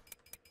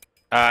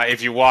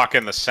 If you walk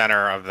in the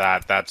center of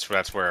that, that's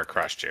where it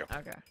crushed you.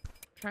 Okay.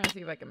 Trying to see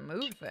if I can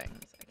move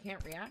things. I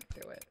can't react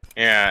to it.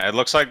 Yeah, it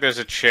looks like there's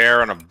a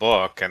chair and a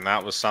book, and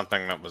that was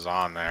something that was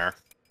on there.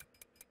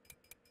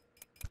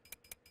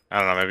 I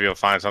don't know, maybe you'll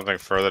find something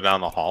further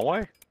down the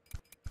hallway?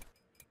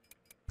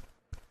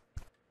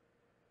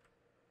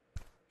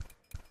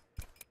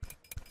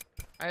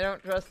 I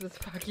don't trust this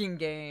fucking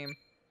game.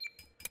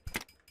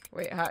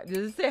 Wait,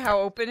 does it say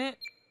how open it?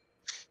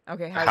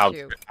 Okay, how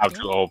to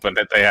open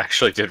it. They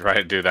actually did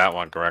do that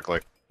one correctly.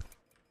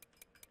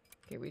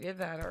 Okay, we did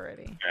that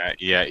already.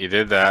 Yeah, you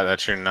did that.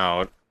 That's your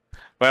note.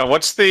 Well,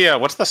 what's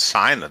the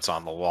sign that's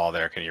on the wall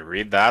there? Can you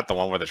read that? The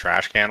one where the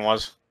trash can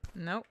was?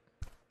 Nope.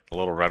 The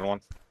little red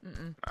one?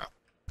 Mm-mm. Oh.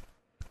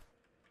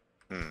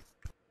 Hmm.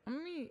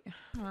 Let me...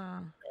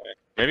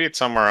 Maybe it's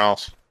somewhere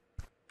else.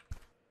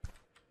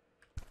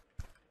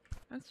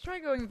 Let's try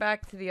going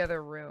back to the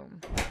other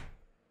room.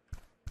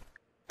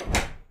 I'm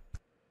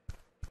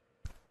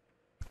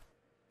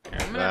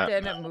gonna have to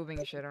end up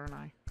moving shit, aren't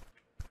I?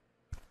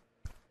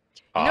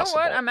 You know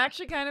what? I'm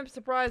actually kind of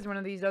surprised one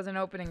of these doesn't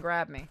open and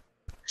grab me.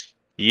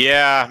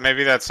 Yeah,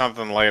 maybe that's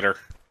something later.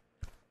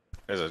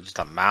 There's just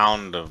a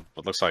mound of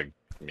what looks like,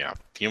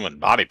 human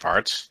body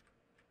parts.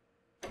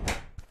 I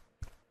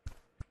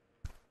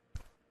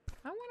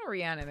want a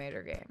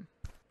reanimator game.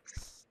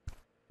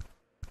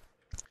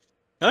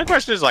 The only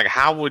question is, like,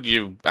 how would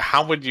you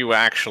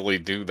actually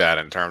do that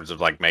in terms of,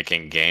 like,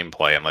 making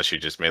gameplay unless you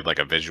just made, like,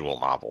 a visual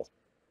novel?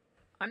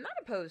 I'm not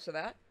opposed to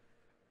that.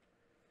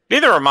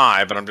 Neither am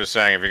I, but I'm just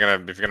saying if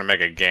you're gonna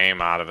make a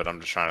game out of it, I'm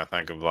just trying to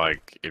think of,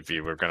 like, if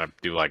you were gonna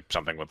do, like,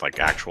 something with, like,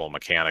 actual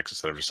mechanics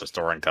instead of just a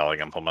storytelling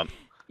implement.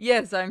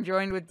 Yes, I'm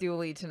joined with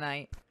Dooley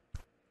tonight.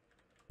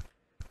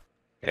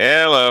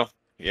 Hello.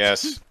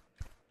 Yes.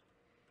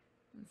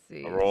 Let's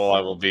see. A role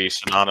I will be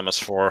synonymous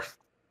for.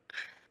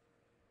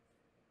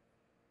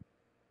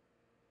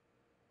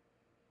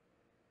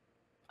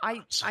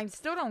 I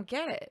still don't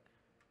get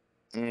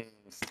it.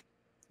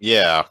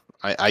 Yeah,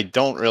 I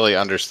don't really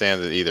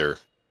understand it either.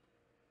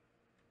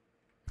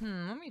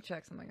 Let me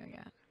check something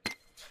again.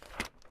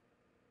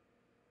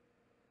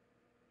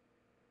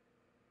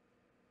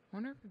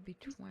 Wonder if it'd be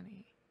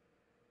 20.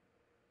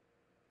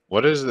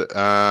 What is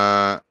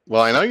the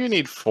well, I know you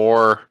need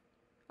 4.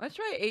 Let's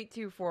try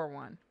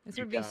 8241. This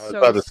would be I was so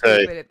about to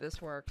say. stupid if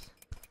this works.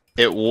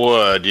 It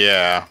would,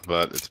 yeah,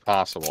 but it's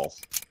possible.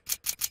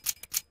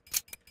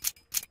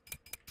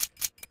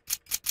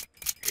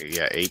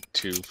 Yeah,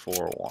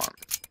 8241.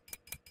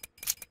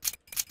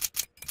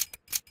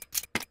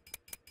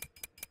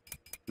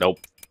 Nope.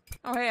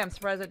 Oh, hey, I'm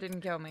surprised that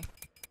didn't kill me.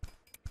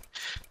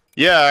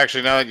 Yeah,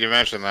 actually, now that you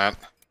mentioned that.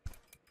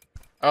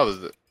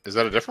 Oh, is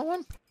that a different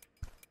one?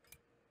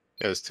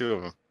 Yeah, there's 2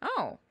 of them.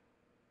 Oh.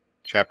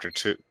 Chapter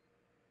 2.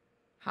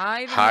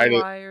 Hide in the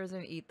wires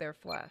and eat their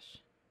flesh.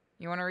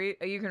 You want to read?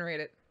 You can read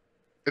it.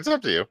 It's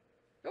up to you.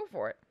 Go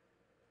for it.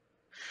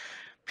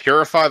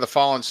 Purify the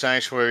fallen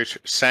sanctuary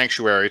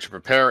to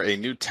prepare a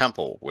new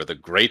temple where the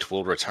great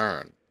will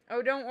return.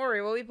 Oh, don't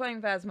worry. We'll be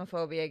playing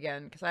Phasmophobia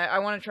again, because I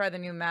want to try the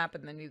new map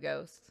and the new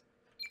ghosts.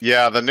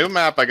 Yeah, the new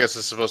map, I guess,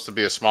 is supposed to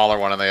be a smaller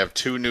one, and they have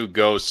 2 new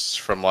ghosts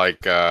from,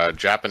 like,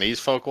 Japanese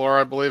folklore,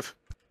 I believe.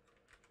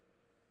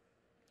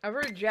 I've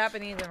heard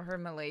Japanese, I've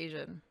heard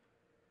Malaysian.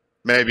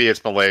 Maybe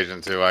it's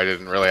Malaysian, too. I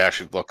didn't really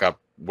actually look up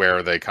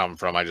where they come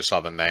from. I just saw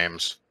the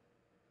names.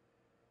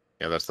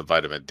 Yeah, that's the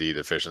vitamin D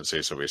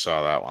deficiency, so we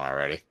saw that one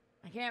already.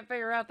 I can't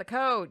figure out the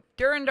code.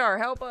 Durandar,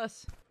 help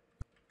us.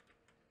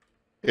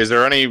 Are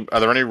there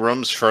any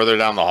rooms further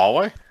down the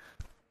hallway?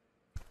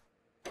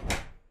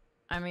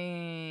 I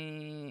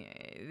mean,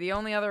 the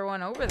only other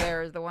one over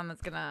there is the one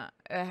that's gonna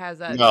it has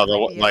that No,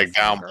 creepy like ass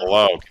little down girl.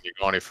 below. Can you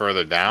go any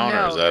further down,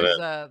 or is No, that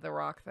there's it? the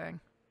rock thing.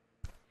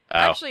 Oh,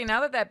 Actually,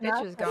 now that that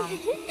bitch is gone,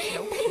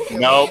 nope, she's still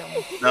nope, gonna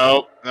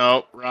kill me.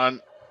 nope.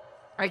 Run.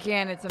 I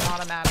can. It's an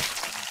automatic.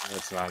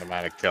 It's an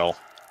automatic kill.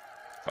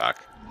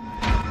 Fuck.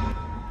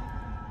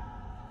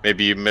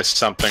 Maybe you missed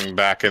something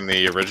back in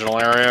the original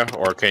area,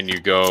 or can you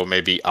go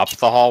maybe up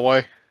the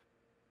hallway?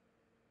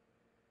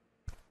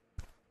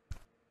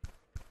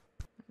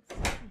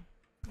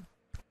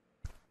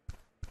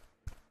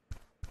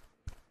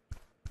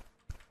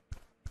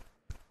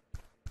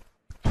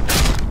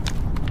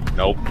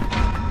 Nope.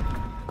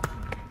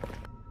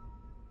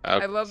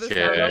 Okay. I love this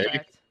sound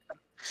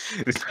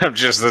effect.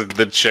 Just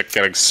the chick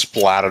getting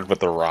splattered with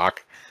the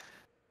rock.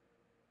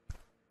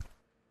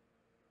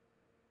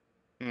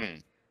 Hmm.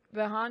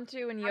 The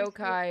Hantu and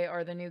Yokai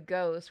are the new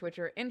ghosts, which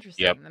are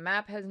interesting. Yep. The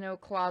map has no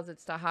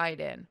closets to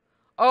hide in.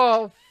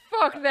 Oh,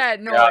 fuck that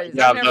Yeah, noise.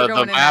 I'm never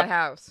going in that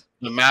house.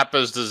 The map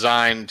is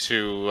designed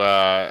to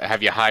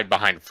have you hide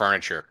behind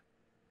furniture.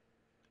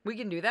 We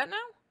can do that now?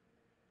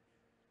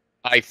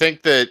 I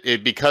think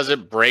that because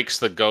it breaks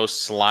the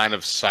ghost's line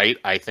of sight,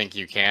 I think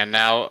you can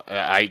now.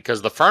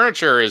 Because the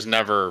furniture is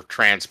never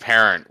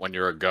transparent when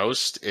you're a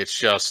ghost. It's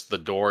just the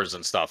doors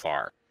and stuff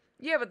are.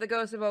 Yeah, but the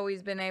ghosts have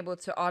always been able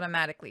to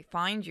automatically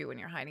find you when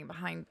you're hiding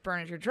behind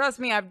furniture. Trust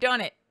me, I've done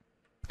it.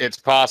 It's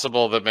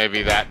possible that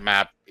maybe that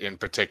map in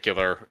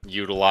particular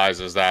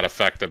utilizes that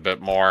effect a bit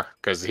more,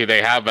 because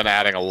they have been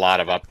adding a lot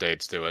of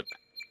updates to it.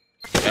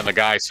 And the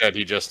guy said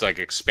he just like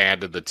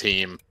expanded the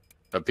team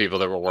of people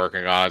that were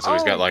working on it, so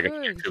he's got like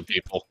a few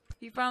people.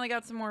 He finally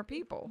got some more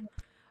people.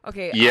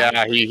 Okay.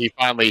 Yeah, he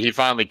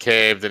finally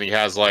caved, and he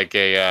has like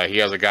he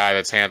has a guy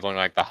that's handling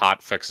like the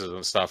hot fixes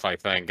and stuff, I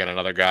think, and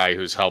another guy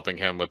who's helping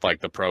him with like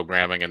the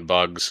programming and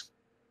bugs.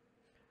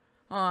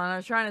 Oh, and I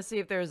was trying to see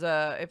if there's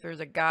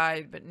a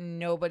guide, but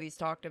nobody's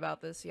talked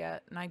about this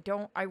yet. And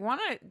I want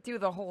to do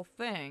the whole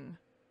thing.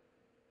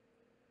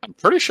 I'm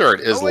pretty sure it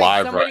is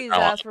live right now. Somebody's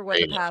asked for what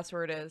the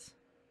password is.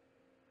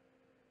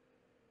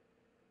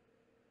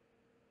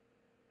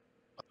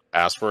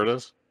 Password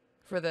is?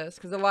 For this,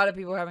 because a lot of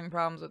people are having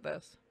problems with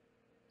this.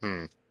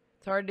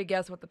 It's hard to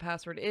guess what the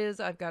password is.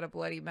 I've got a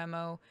bloody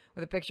memo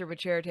with a picture of a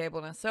chair table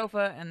and a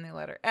sofa and the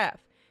letter F.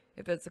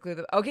 If that's the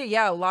clue. Okay,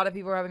 yeah, a lot of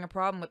people are having a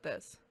problem with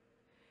this.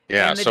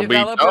 Yeah, and the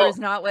developer is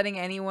not letting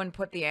anyone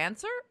put the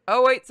answer?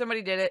 Oh, wait,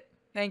 somebody did it.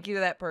 Thank you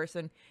to that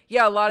person.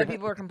 Yeah, a lot of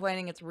people are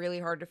complaining it's really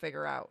hard to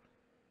figure out.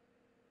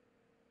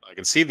 I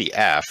can see the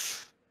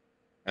F,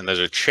 and there's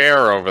a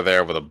chair over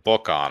there with a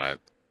book on it.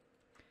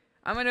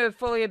 I'm going to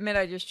fully admit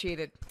I just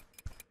cheated.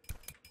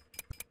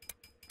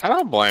 I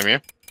don't blame you.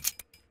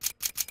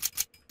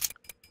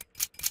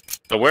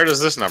 So where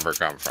does this number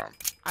come from?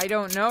 I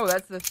don't know.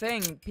 That's the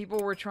thing. People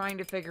were trying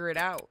to figure it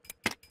out.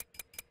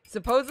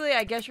 Supposedly,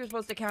 I guess you're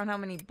supposed to count how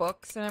many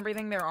books and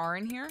everything there are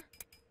in here.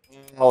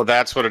 Oh,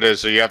 that's what it is.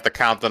 So you have to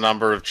count the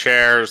number of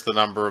chairs, the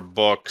number of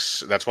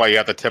books. That's why you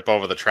have to tip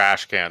over the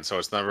trash can. So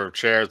it's the number of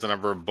chairs, the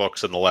number of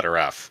books, and the letter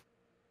F.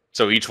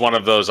 So each one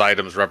of those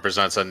items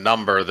represents a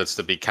number that's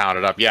to be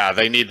counted up. Yeah,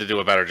 they need to do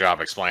a better job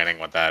explaining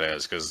what that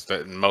is, because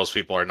most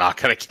people are not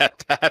going to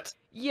get that.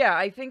 Yeah,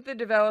 I think the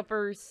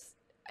developers,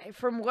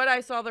 from what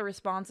I saw the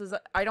responses,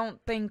 I don't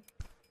think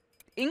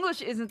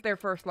English isn't their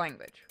first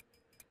language.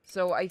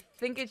 So I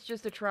think it's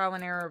just a trial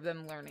and error of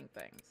them learning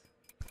things.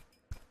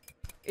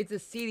 It's a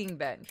seating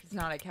bench. It's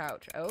not a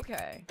couch.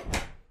 Okay.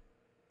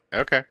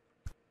 Okay.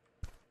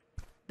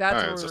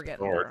 That's where we're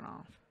getting thrown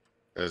off.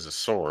 There's a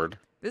sword.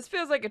 This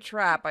feels like a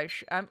trap.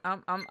 I'm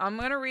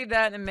gonna read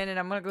that in a minute.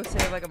 I'm gonna go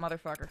save like a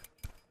motherfucker.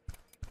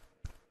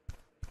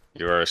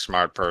 You are a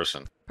smart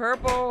person.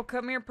 Purple,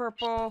 come here,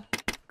 purple.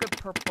 Good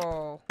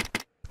purple.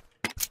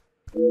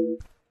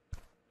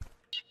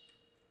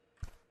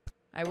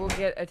 I will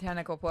get a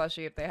tentacle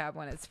plushie if they have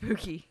one. It's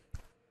spooky.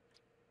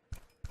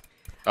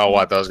 Oh,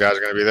 what? Those guys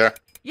are gonna be there?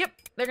 Yep,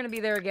 they're gonna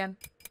be there again.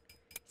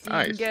 So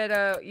nice. You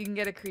can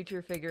get a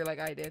creature figure like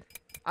I did.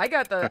 I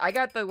got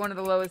the one of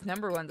the lowest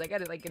number ones. I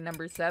got it like a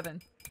number 7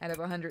 out of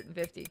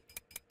 150.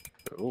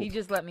 Ooh. He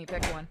just let me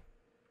pick one.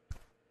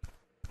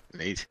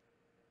 Neat.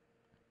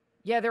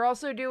 Yeah, they're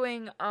also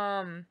doing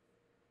what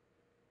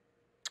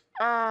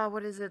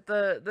is it?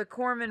 The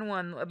Corman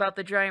one about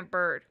the giant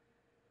bird.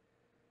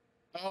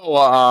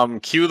 Oh,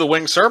 Q the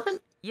Winged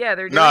Serpent? Yeah,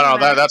 they're doing No,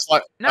 that's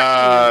like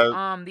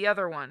not Q, the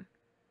other one.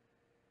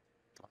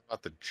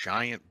 About the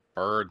giant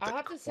bird. I'll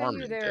have to send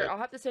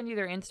you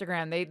their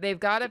Instagram. They've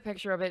got a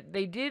picture of it.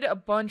 They did a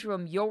bunch of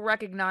them. You'll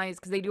recognize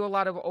because they do a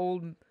lot of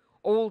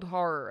old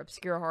horror,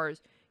 obscure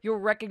horrors. You'll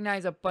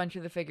recognize a bunch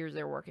of the figures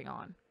they're working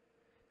on.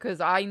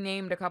 Because I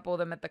named a couple of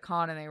them at the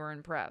con and they were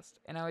impressed.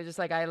 And I was just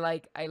like, I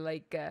like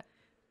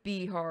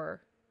B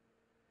horror.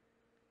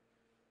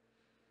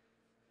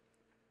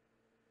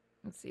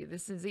 Let's see.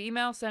 This is the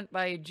email sent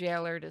by a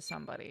jailer to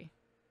somebody.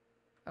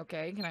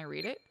 Okay, can I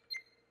read it?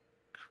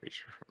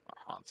 Creature from the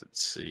Haunted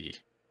Sea.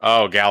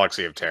 Oh,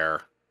 Galaxy of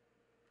Terror.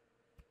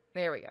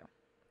 There we go.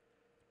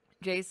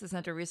 Jace, the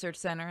Center Research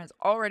Center, has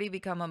already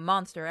become a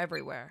monster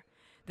everywhere.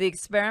 The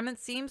experiment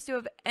seems to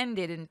have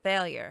ended in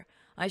failure.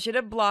 I should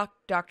have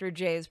blocked Dr.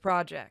 J's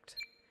project.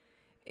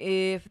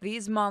 If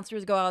these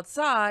monsters go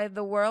outside,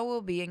 the world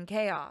will be in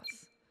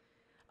chaos.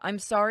 I'm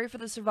sorry for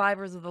the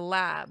survivors of the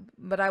lab,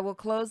 but I will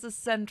close the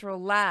central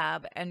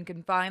lab and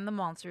confine the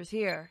monsters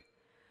here.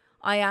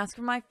 I ask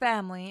for my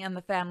family and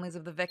the families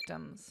of the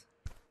victims.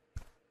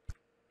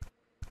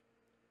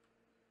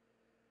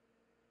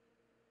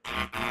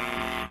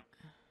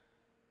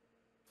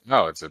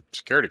 Oh, it's a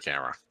security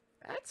camera.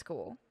 That's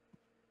cool.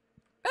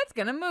 That's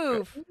gonna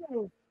move.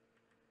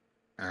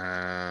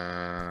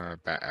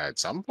 At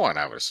some point,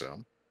 I would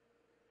assume.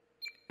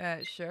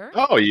 Sure.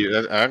 Oh,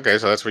 okay?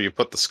 So that's where you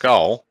put the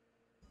skull.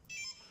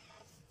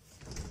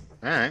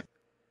 All right.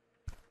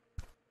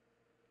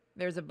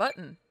 There's a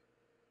button.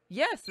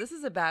 Yes, this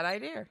is a bad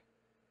idea.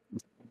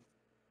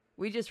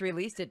 We just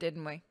released it,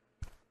 didn't we?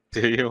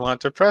 Do you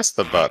want to press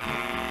the button?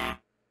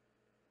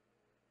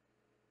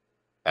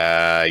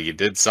 You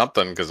did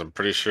something because I'm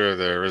pretty sure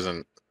there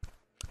isn't.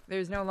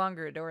 There's no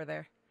longer a door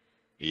there.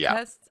 Yeah.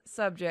 Test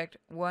subject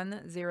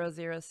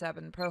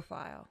 1007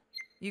 profile.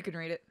 You can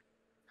read it.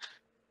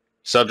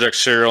 Subject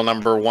serial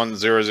number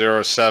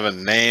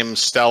 1007. Name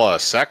Stella.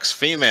 Sex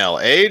female.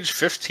 Age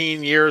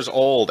 15 years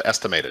old.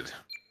 Estimated.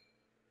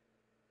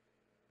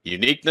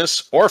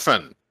 Uniqueness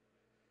orphan.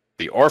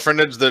 The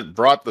orphanage that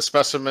brought the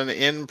specimen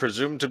in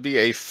presumed to be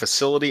a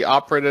facility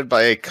operated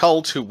by a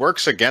cult who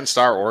works against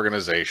our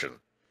organization.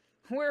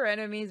 We're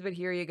enemies, but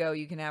here you go.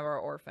 You can have our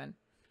orphan.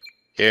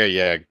 Here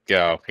you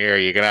go. Here,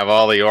 you can have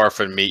all the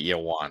orphan meat you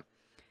want.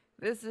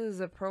 This is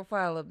a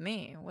profile of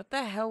me. What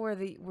the hell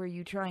were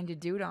you trying to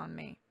do on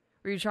me?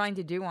 Were you trying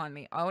to do on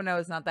me? Oh no,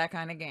 it's not that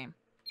kind of game.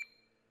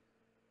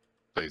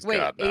 Please Wait,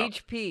 God, no.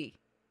 HP.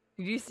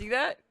 Did you see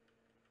that?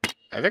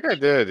 I think I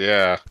did,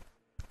 yeah.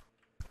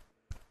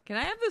 Can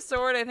I have the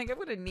sword? I think I'm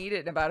gonna need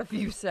it in about a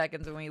few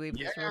seconds when we leave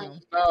this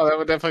room. No, that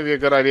would definitely be a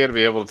good idea to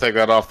be able to take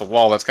that off the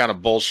wall. That's kind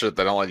of bullshit.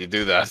 They don't let you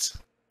do that.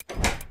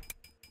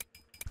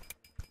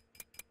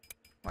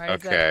 Why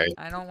is Okay. that?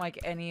 I don't like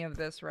any of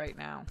this right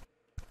now.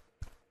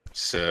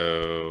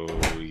 So,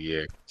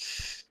 yeah.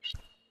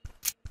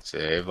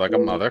 Save like a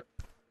mother.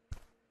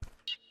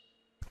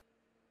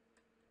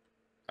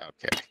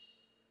 Okay.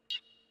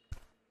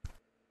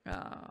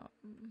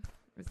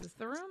 Is this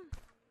the room?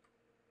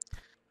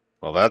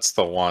 Well, that's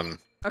the one.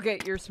 Okay,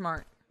 you're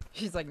smart.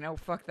 She's like, no,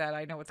 fuck that.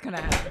 I know what's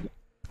gonna happen.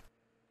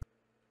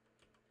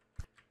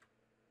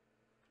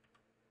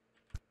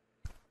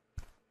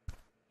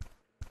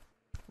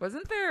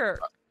 Wasn't there...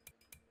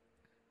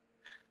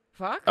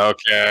 Fuck?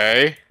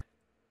 Okay.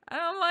 I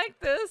don't like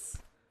this.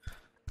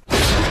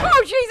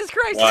 Oh, Jesus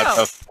Christ,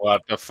 no!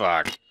 What the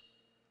fuck?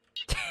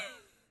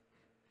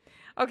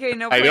 Okay,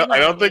 no. I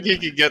don't think he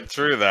could get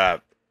through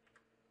that.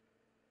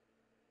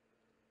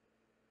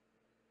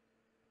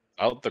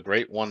 Out the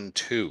Great One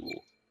 2.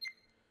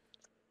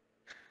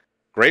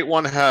 Great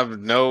One have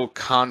no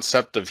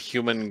concept of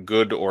human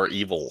good or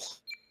evil.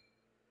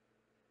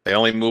 They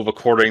only move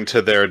according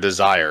to their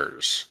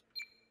desires.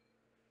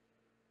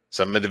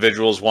 Some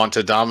individuals want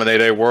to dominate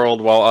a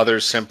world while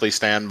others simply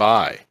stand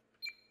by.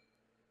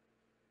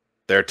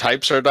 Their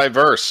types are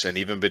diverse, and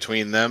even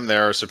between them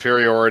there are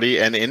superiority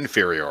and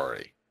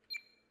inferiority.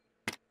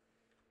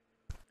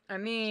 I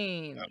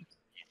mean...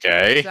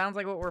 Okay. Sounds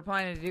like what we're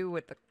planning to do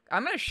with the...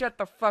 I'm gonna shut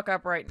the fuck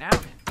up right now.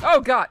 Oh,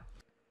 God!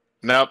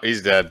 Nope,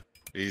 he's dead.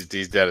 He's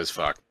dead as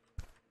fuck.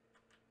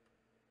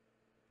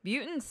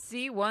 Mutant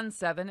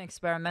C17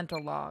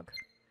 experimental log.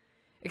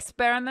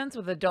 Experiments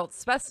with adult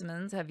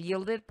specimens have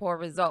yielded poor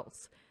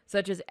results,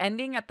 such as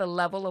ending at the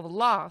level of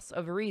loss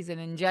of reason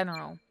in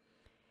general.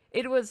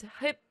 It was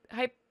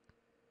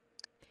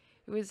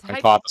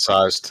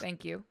hypothesized.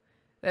 Thank you.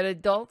 That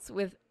adults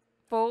with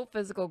full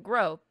physical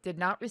growth did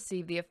not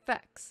receive the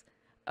effects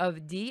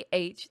of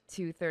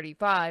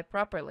DH235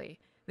 properly.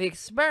 The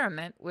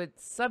experiment with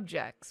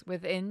subjects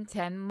within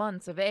 10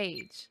 months of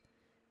age.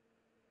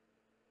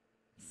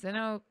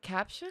 Sino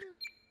caption?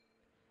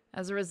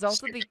 As a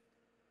result of the...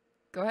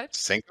 Go ahead.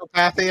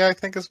 Syncopathy, I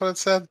think is what it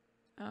said.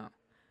 Oh.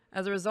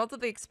 As a result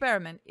of the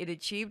experiment, it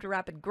achieved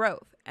rapid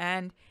growth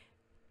and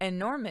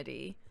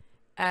enormity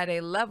at a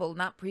level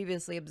not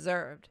previously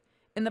observed.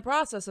 In the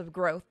process of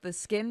growth, the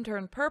skin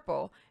turned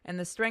purple, and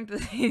the strength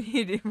of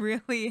it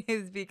really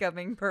is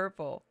becoming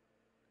purple.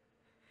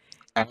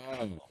 Oh.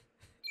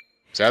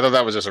 See, I thought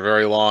that was just a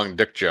very long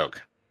dick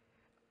joke.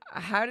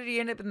 How did he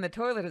end up in the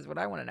toilet is what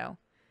I want to know.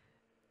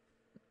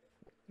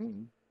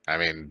 I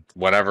mean,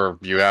 whenever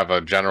you have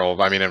a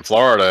general... I mean, in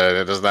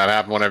Florida, doesn't that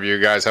happen whenever you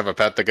guys have a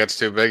pet that gets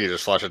too big? You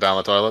just flush it down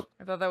the toilet?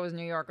 I thought that was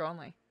New York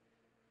only.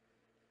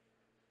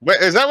 Wait,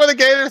 is that what the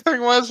gator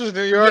thing was? Was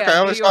New York? Yeah, I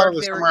always thought it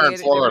was somewhere in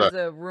Florida.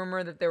 There was a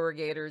rumor that there were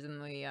gators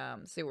in the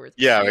sewers.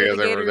 Yeah, Here, because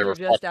the gators they were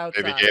just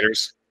fucking baby outside.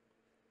 gators.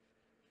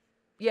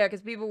 Yeah,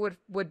 because people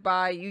would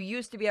buy... You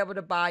used to be able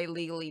to buy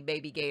legally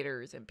baby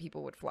gators, and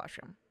people would flush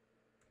them.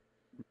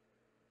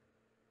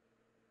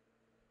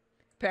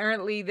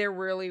 Apparently, there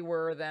really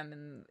were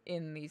them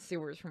in these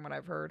sewers, from what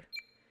I've heard.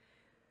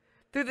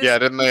 Yeah,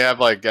 didn't they have,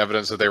 like,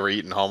 evidence that they were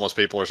eating homeless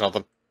people or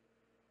something?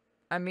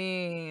 I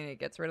mean, it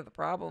gets rid of the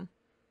problem.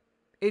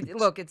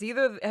 Look, it's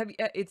either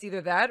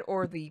that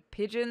or the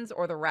pigeons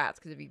or the rats.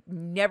 Because if you've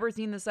never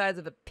seen the size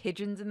of the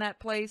pigeons in that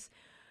place,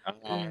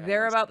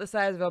 they're about the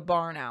size of a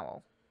barn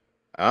owl.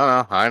 I don't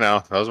know. I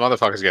know. Those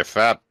motherfuckers get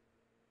fat.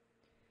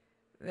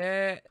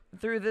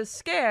 Through this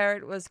scare,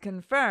 it was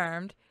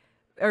confirmed,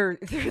 or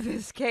through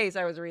this case,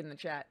 I was reading the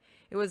chat.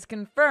 It was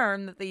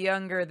confirmed that the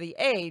younger the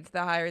age,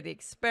 the higher the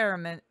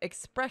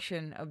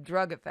expression of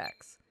drug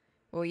effects.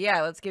 Well,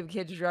 yeah, let's give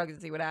kids drugs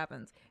and see what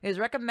happens. It is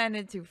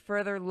recommended to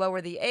further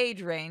lower the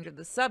age range of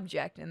the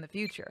subject in the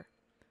future.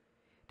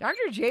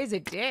 Dr. J's a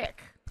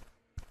dick.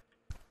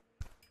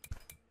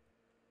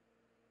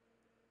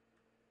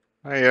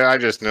 I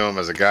just knew him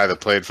as a guy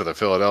that played for the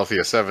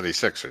Philadelphia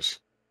 76ers.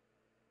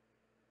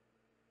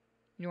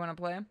 You want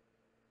to play him?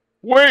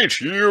 Wait,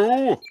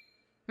 you!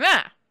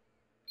 Yeah.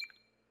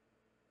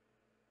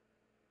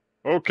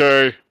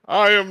 Okay,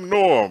 I am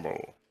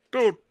normal.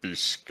 Don't be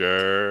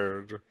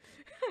scared.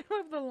 I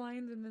love the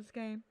lines in this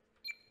game.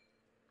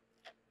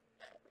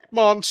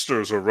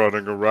 Monsters are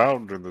running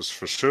around in this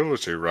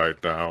facility right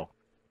now.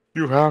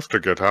 You have to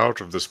get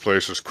out of this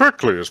place as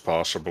quickly as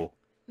possible.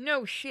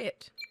 No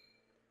shit.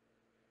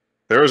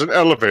 There is an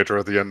elevator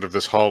at the end of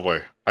this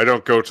hallway. I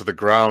don't go to the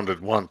ground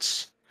at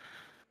once.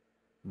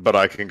 But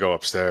I can go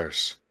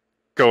upstairs.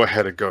 Go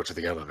ahead and go to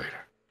the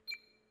elevator.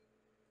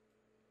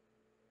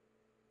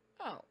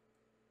 Oh.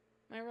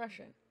 My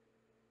Russian.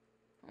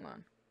 Hold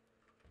on.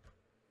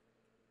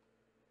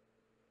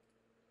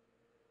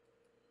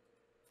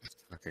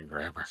 Fucking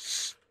grammar.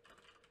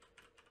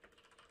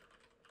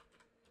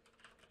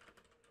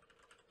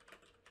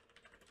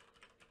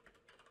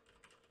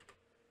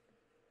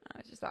 Oh,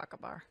 it's just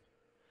Akbar.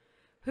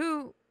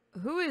 Who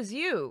is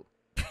you?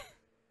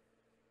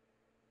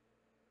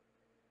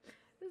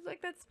 It's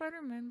like that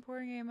Spider-Man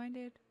porn game I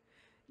did.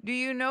 Do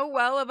you know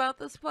well about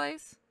this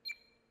place?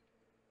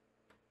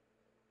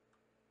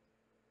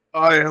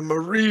 I am a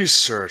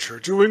researcher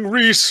doing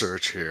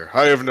research here.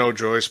 I have no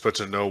choice but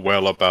to know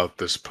well about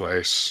this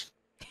place.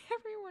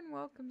 Everyone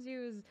welcomes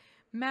you as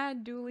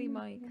Mad Dooley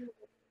Mike.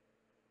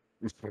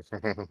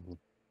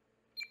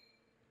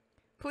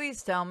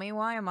 Please tell me,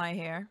 why am I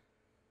here?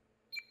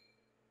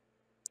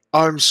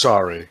 I'm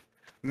sorry.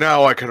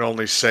 Now I can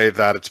only say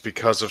that it's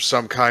because of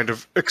some kind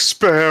of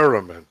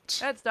experiment.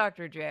 That's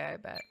Dr. J, I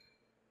bet.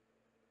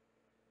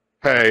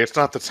 Hey, it's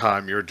not the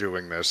time you're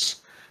doing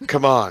this.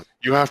 Come on,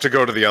 you have to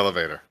go to the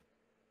elevator.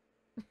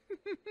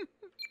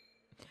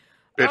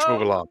 Bitch,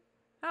 move along.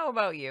 How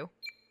about you?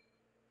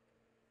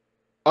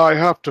 I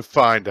have to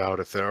find out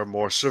if there are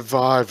more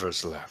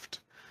survivors left.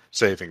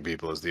 Saving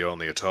people is the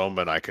only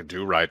atonement I can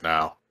do right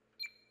now.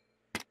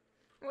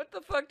 What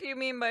the fuck do you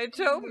mean by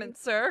atonement,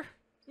 sir?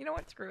 You know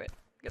what? Screw it.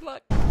 Good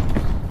luck.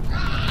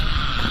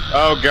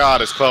 Oh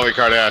god, it's Khloe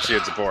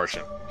Kardashian's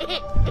abortion.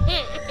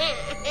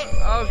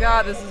 Oh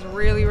god, this is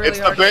really hard.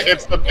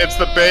 It's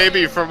the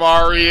baby from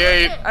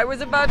RE8. I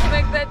was about to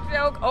make that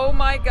joke. Oh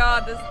my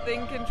god, this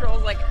thing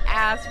controls like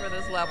ass for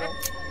this level.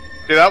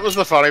 See, that was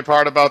the funny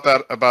part about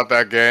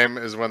that game,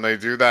 is when they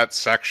do that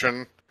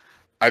section.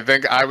 I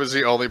think I was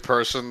the only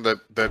person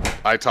that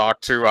I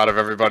talked to out of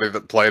everybody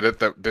that played it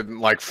that didn't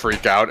like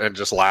freak out and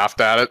just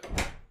laughed at it.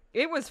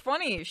 It was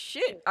funny as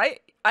shit.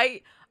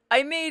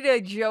 I made a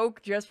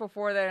joke just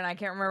before that, and I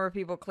can't remember if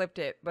people clipped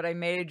it, but I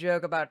made a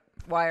joke about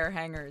wire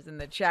hangers, and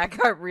the chat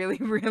got really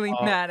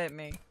mad at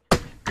me.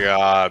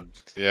 God,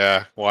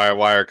 yeah,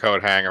 wire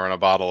coat hanger and a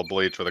bottle of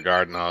bleach with a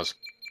garden hose.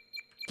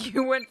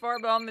 You went far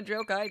beyond the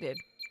joke I did.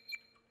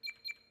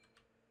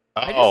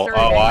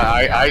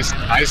 I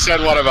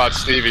said one about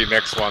Stevie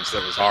Nicks once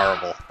that was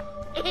horrible.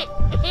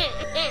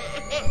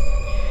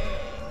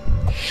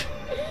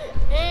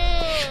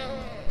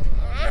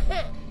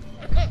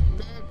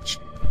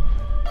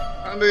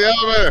 On the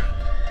elevator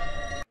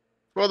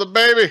for the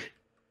baby.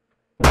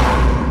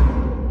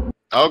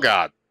 Oh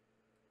god.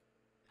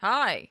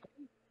 Hi.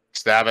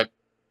 Stab it.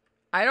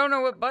 I don't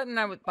know what button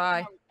I would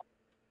buy.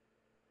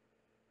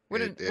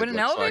 Would an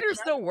elevator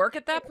still work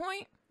at that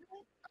point?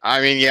 I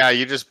mean, yeah,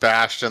 you just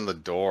bashed in the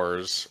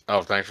doors.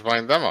 Oh, thanks for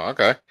playing the demo.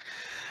 Okay.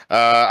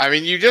 I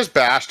mean, you just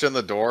bashed in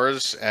the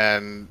doors,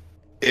 and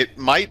it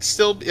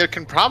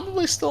can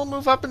probably still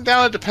move up and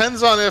down. It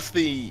depends on if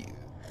the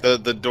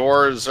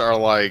doors are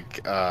like,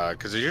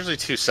 because there's usually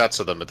two sets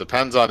of them. It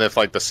depends on if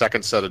like the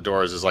second set of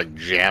doors is like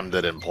jammed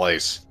it in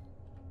place.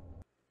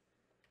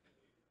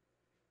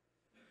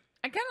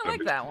 I kind of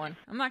like that one.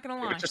 I'm not gonna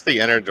lie. Just the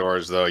inner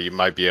doors, though, you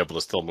might be able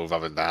to still move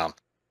up and down.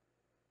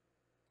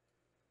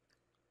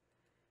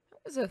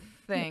 Is a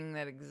thing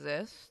that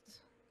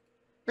exists.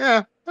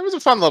 Yeah, that was a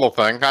fun little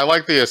thing. I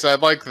like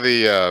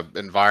the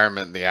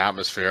environment and the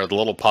atmosphere. The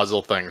little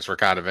puzzle things were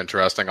kind of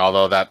interesting.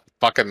 Although that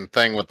fucking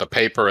thing with the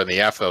paper and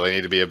the F, though, they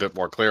need to be a bit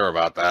more clear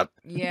about that.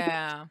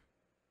 Yeah.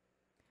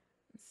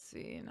 Let's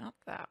see, not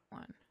that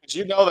one. Did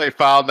you know they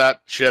found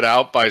that shit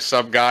out by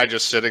some guy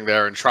just sitting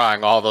there and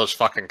trying all those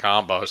fucking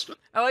combos?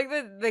 I like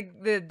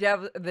the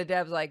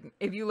devs like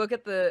if you look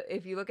at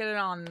it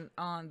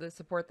on the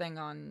support thing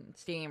on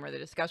Steam or the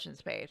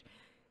discussions page,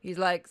 He's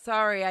like,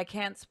 sorry, I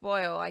can't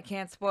spoil. I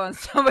can't spoil. And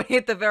somebody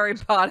at the very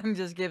bottom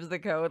just gives the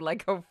code,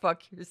 like, go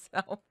fuck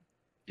yourself.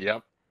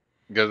 Yep.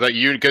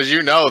 Because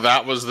you know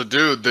that was the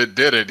dude that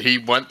did it. He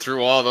went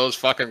through all those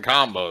fucking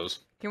combos.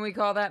 Can we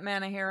call that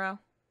man a hero?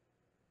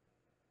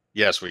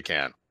 Yes, we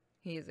can.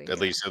 He is a At hero.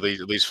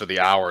 least for the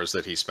hours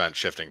that he spent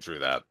shifting through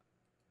that.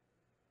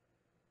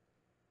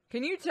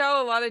 Can you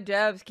tell a lot of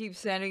devs keep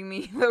sending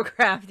me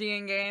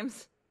Lovecraftian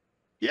games?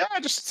 Yeah,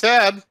 I just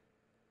said.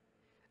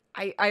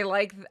 I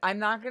like, I'm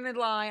not gonna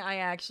lie, I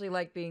actually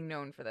like being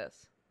known for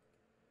this.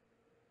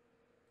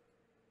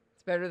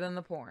 It's better than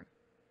the porn.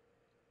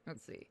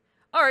 Let's see.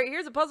 Alright,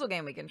 here's a puzzle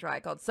game we can try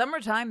called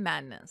Summertime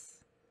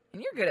Madness.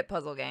 And you're good at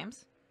puzzle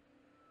games.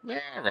 Yeah,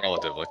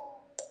 relatively.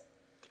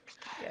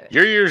 Get it.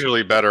 You're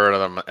usually better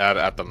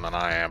at them than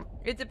I am.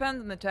 It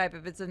depends on the type.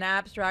 If it's an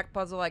abstract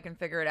puzzle, I can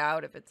figure it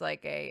out. If it's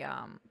like a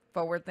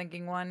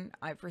forward-thinking one,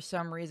 for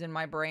some reason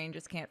my brain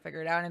just can't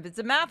figure it out. And if it's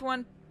a math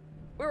one,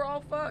 we're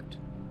all fucked.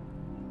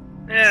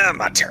 Yeah, I'm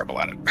not terrible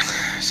at it.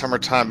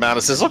 Summertime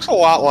Madness. This looks a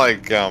lot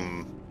like.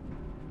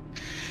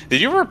 Did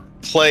you ever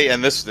play?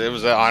 And this, it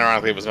was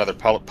ironically, it was another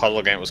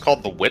puzzle game. It was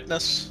called The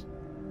Witness.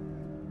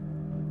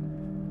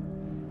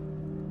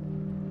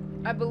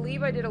 I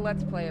believe I did a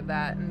Let's Play of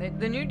that, and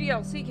the new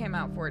DLC came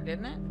out for it,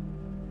 didn't it?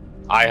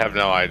 I have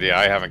no idea.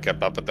 I haven't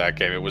kept up with that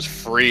game. It was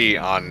free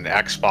on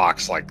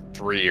Xbox like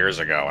 3 years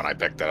ago, and I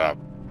picked it up.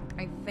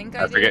 I think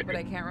I did, but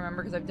I can't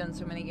remember because I've done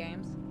so many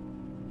games.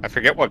 I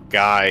forget what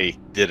guy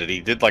did it. He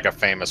did like a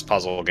famous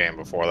puzzle game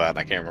before that, and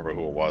I can't remember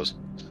who it was.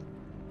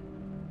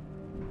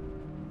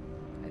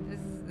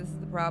 This is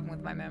the problem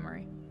with my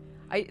memory.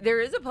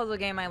 There is a puzzle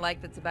game I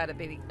like that's about a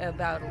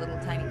little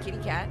tiny kitty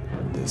cat.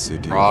 The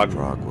city Prague, of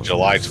Prague was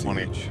July under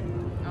 20. siege,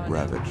 Oh,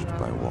 ravaged no.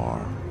 by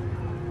war.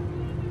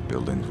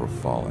 Buildings were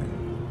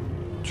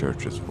falling,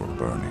 churches were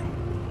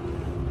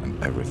burning,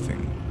 and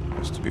everything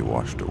was to be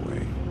washed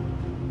away.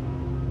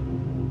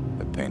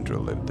 A painter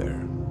lived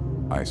there,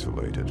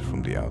 isolated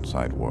from the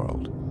outside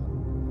world.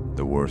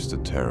 The worse the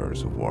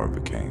terrors of war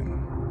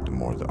became, the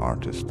more the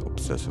artist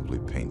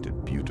obsessively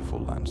painted beautiful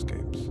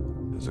landscapes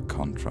as a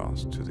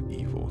contrast to the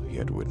evil he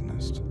had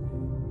witnessed.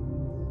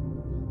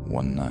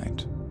 One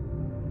night,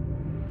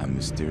 a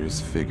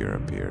mysterious figure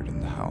appeared in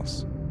the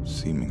house,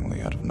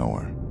 seemingly out of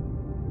nowhere.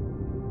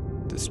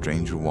 The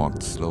stranger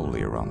walked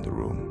slowly around the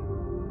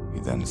room.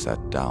 He then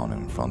sat down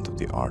in front of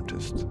the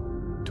artist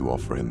to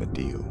offer him a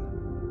deal.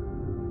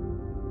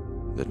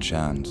 The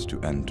chance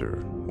to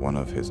enter one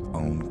of his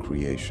own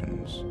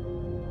creations,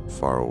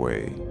 far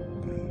away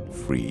and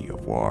free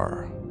of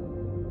war.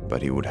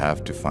 But he would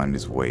have to find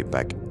his way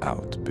back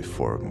out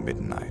before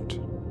midnight,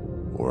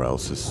 or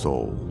else his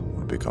soul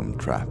would become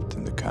trapped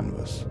in the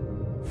canvas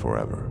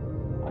forever.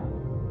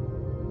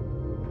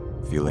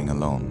 Feeling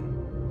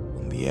alone,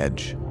 on the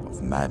edge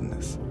of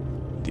madness,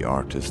 the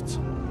artist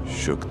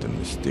shook the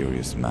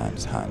mysterious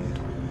man's hand,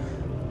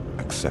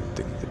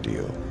 accepting the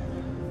deal.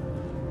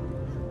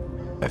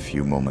 A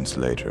few moments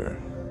later,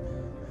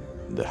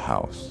 the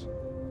house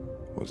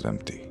was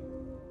empty.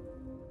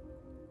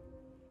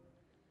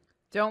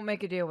 Don't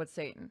make a deal with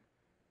Satan.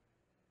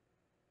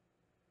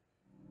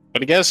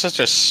 But he has such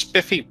a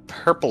spiffy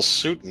purple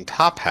suit and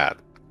top hat.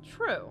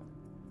 True.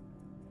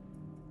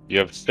 You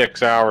have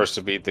 6 hours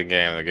to beat the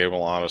game. The game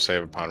will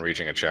autosave upon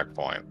reaching a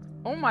checkpoint.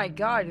 Oh my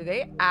god, do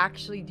they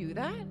actually do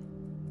that?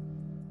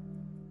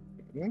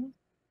 Hmm?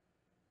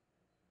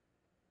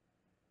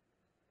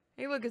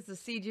 Hey, look, it's the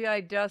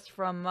CGI dust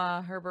from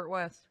Herbert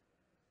West.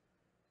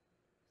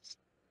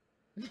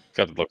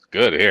 Except it looks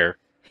good here.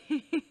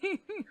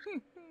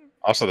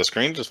 Also, the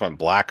screen just went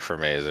black for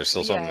me. Is there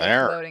still something Yeah,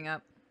 there? it's loading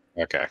up.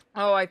 Okay.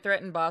 Oh, I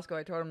threatened Bosco.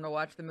 I told him to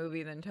watch the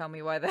movie, then tell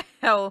me why the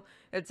hell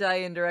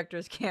Italian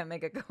directors can't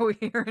make a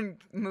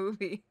coherent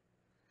movie.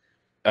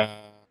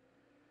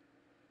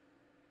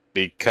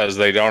 Because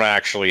they don't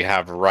actually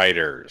have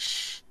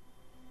writers.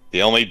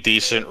 The only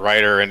decent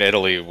writer in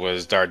Italy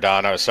was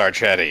Dardano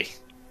Sarcetti.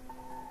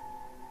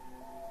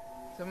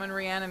 Someone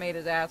reanimate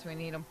his ass. We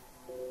need him.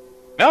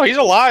 No, he's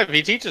alive.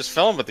 He teaches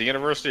film at the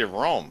University of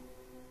Rome.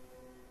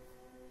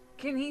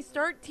 Can he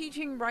start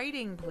teaching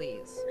writing,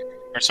 please?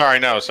 Or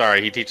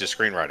sorry, he teaches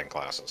screenwriting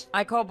classes.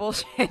 I call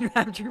bullshit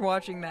after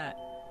watching that.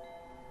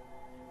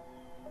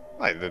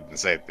 I didn't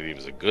say that he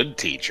was a good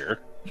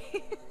teacher.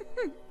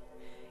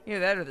 Either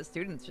that or the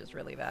student's just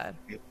really bad.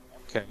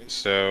 Okay,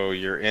 so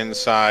you're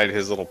inside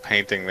his little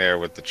painting there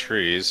with the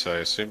trees, so I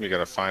assume you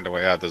gotta find a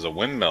way out. There's a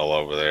windmill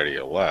over there to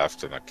your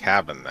left and a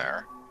cabin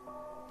there.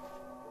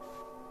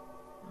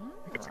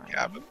 It's a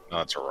cabin. No,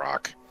 it's a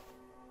rock.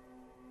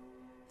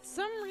 For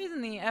some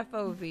reason the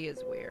FOV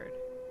is weird.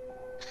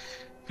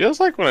 Feels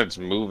like when it's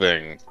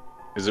moving,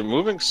 is it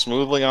moving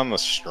smoothly on the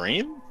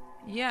stream?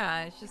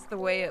 Yeah, it's just the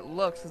way it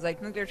looks, because I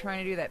think they're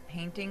trying to do that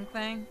painting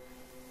thing.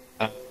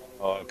 Oh,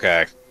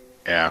 okay.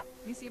 Yeah.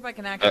 Let me see if I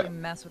can actually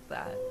mess with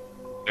that.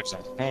 There's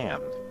a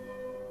hand.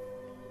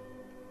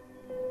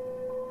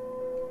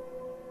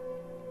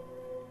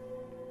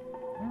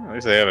 Oh, at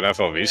least they have an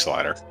FOV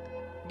slider.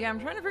 Yeah, I'm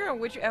trying to figure out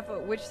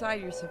which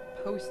side you're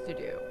supposed to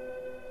do.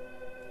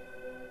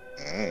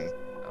 Mm.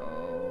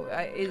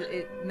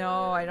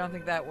 No, I don't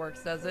think that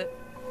works, does it?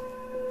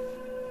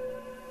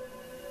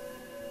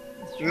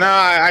 Let's try No,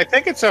 it. I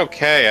think it's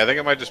okay. I think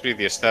it might just be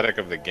the aesthetic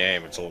of the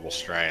game. It's a little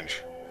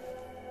strange.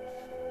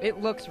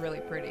 It looks really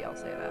pretty, I'll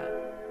say that.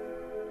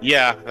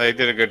 Yeah, they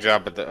did a good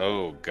job, but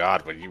oh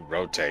god, when you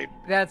rotate.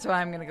 That's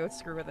why I'm gonna go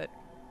screw with it.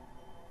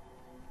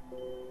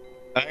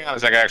 Hang on a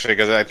second, actually,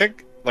 because I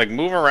think like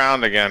move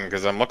around again,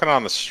 because I'm looking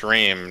on the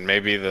stream.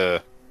 Maybe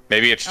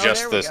it's Oh,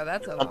 just there we this. go.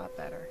 That's a lot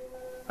better.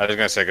 I was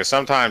gonna say because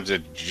sometimes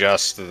it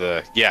just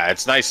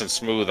it's nice and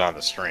smooth on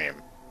the stream.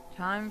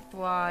 Time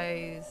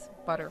flies,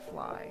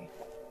 butterfly.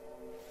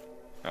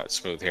 Oh, it's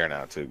smooth here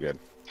now too. Good.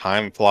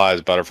 Time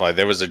flies, butterfly.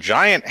 There was a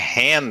giant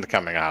hand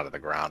coming out of the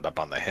ground up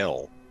on the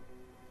hill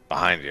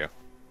behind you.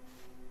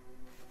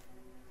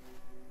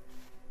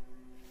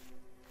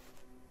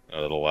 A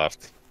little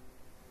left.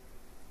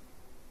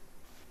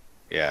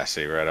 Yeah,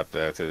 see right up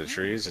there through the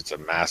trees. It's a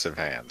massive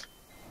hand.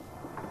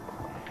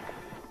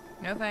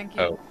 No, thank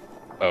you.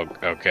 Oh,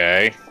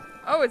 okay.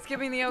 Oh, it's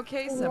giving the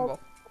OK symbol.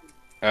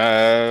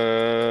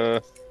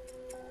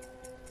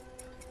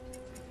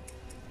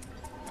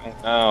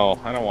 No,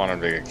 I don't want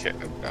him to get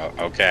killed.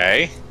 Oh,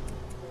 okay.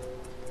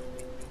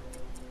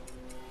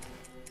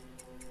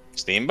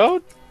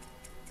 Steamboat?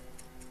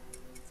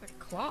 It's a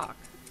clock.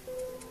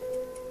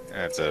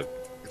 It's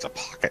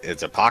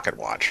a pocket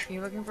watch. If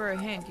you're looking for a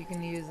hint, you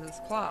can use this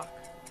clock.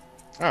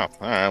 Oh, all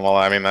right. Well,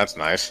 I mean that's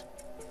nice.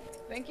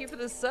 Thank you for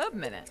the sub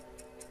minute.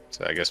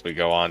 So I guess we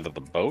go on to the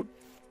boat.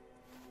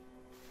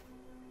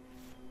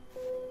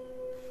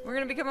 We're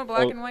gonna become a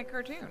black and white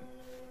cartoon.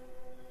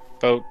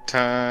 Boat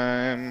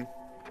time.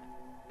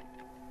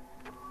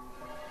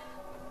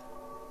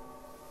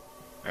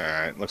 All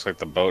right. Looks like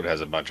the boat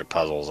has a bunch of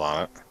puzzles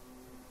on it.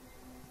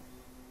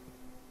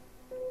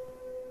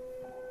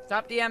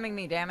 Stop DMing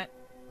me, damn it.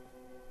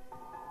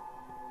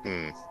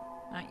 Hmm.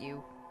 Not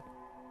you.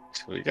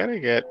 So we gotta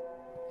get.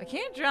 I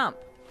can't jump.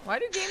 Why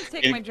do games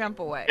take Can- my jump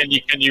away?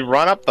 Can you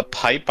run up the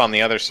pipe on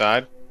the other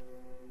side?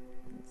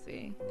 Let's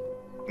see.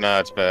 No,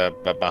 it's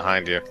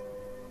behind you.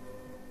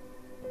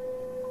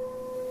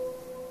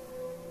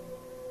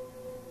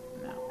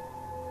 No.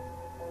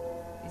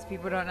 These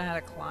people don't know how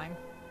to climb.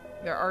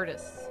 They're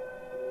artists.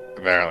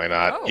 Apparently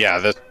not. Oh. Yeah,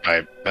 this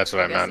pipe. That's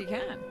what I Yes, meant. you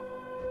can.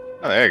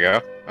 Oh, there you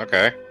go.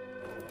 Okay.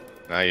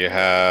 Now you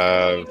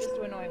have. Just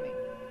to annoy me.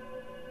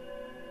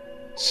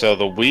 So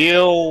the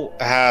wheel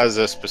has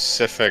a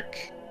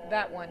specific.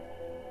 That one.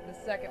 The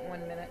second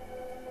 1 minute.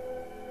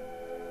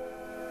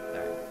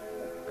 Sorry.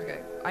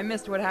 Okay. I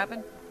missed what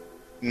happened.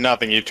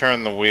 Nothing. You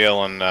turn the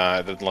wheel and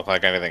it didn't look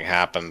like anything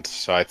happened.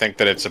 So I think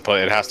that it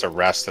has to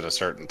rest at a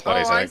certain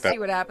place. Oh, I think see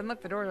what happened.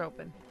 Look, the door's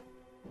open.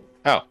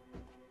 Oh.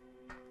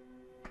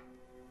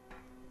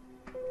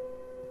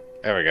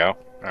 There we go.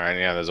 All right.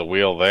 Yeah, there's a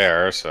wheel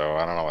there. So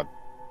I don't know what.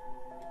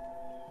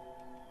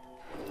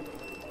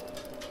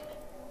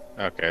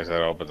 Okay, so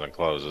that opens and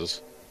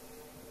closes.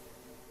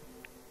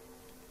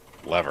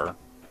 Lever.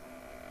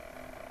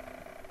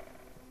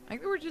 I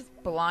think we're just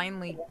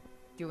blindly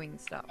doing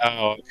stuff.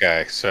 Oh,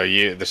 okay. So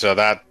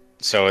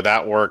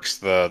that works.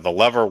 The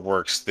lever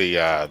works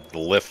the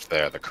lift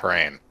there, the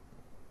crane.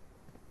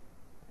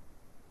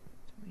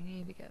 We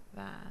need to get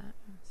that.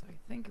 So I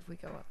think if we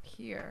go up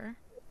here.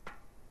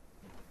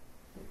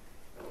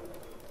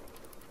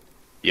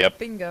 Yep.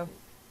 Bingo.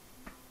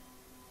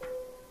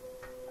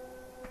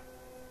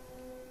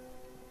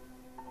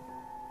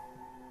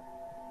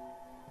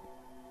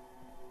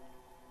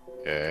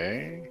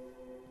 Okay.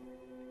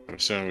 I'm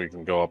assuming we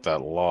can go up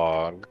that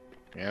log.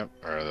 Yep.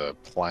 Or the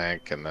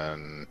plank and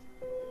then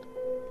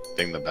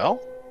ding the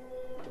bell.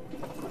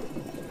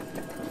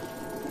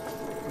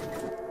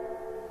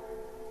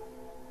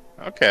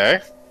 Okay.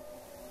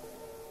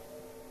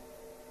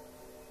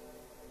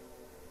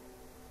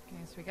 Okay,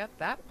 so we got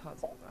that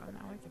puzzle done.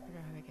 Now we have to figure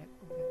out how to get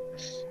over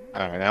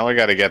there. All right. Now we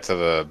got to get to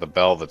the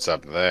bell that's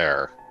up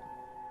there.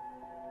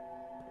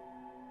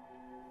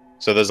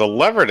 So there's a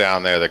lever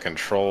down there that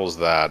controls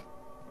that.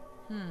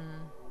 Let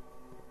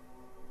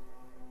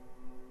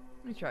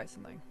me try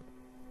something.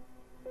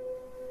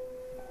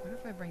 What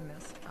if I bring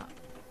this up?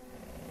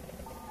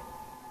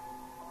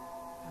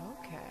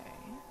 Okay.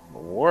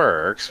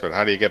 Works, but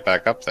how do you get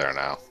back up there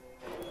now?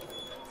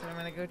 So I'm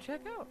gonna go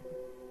check out.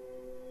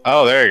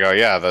 Oh, there you go.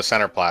 Yeah, the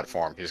center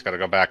platform. You just got to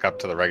go back up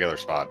to the regular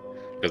spot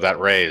because that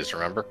raised.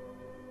 Remember?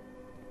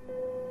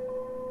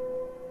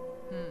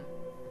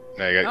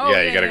 No, you got, Oh,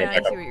 you got to go I back see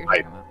up. what you're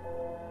Right. talking about.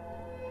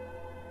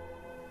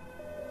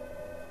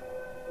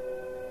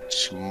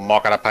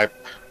 Smoke on a pipe.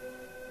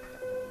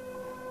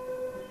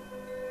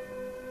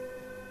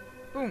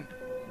 Boom.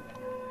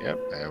 Yep,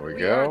 there we We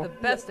go. are the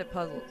best at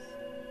puzzles.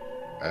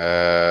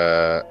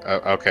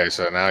 Okay,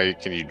 so now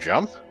can you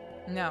jump?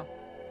 No,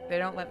 they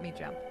don't let me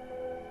jump.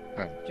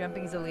 Huh.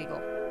 Jumping's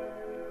illegal.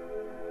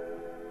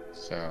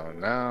 So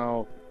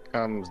now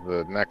comes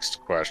the next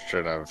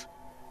question of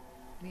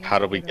We how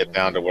have do we go get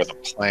down to where the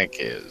this. plank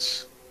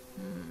is?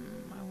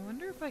 I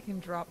wonder if I can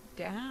drop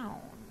down.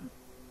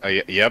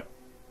 Yep.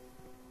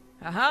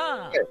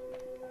 Aha!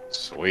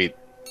 Sweet.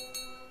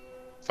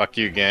 Fuck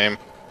you, game.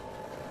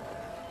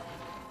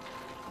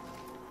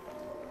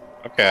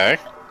 Okay.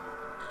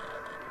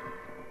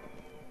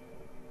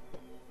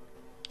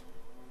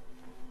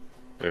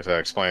 If that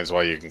explains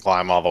why you can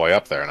climb all the way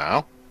up there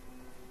now.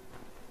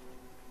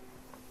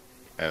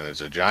 And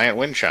there's a giant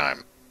wind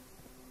chime.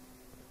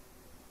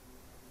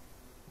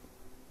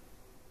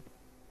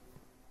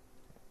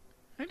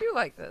 I do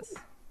like this.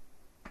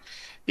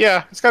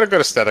 Yeah, it's got a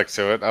good aesthetic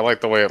to it. I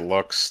like the way it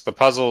looks. The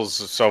puzzles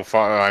so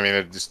far, I mean,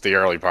 it's the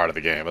early part of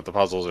the game, but the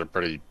puzzles are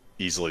pretty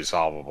easily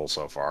solvable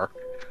so far.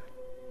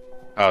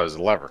 Oh, there's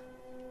a lever.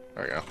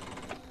 There we go.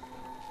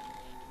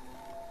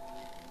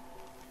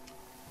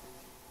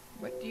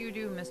 What do you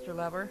do, Mr.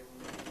 Lever?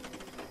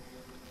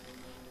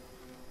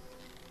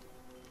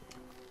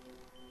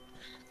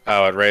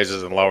 Oh, it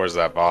raises and lowers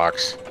that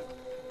box.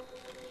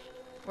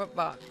 What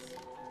box?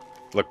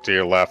 Look to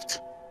your left.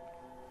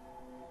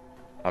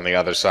 On the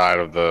other side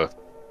of the...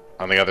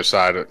 On the other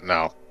side of...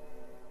 No.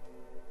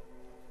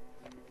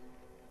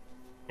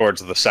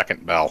 Towards the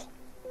second bell.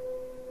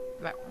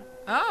 That one.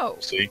 Oh,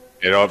 See?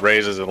 It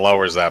raises and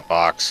lowers that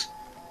box.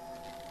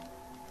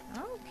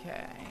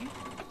 okay.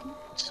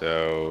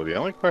 So, the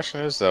only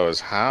question is, though, is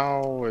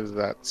how is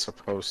that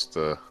supposed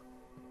to...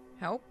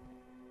 Help?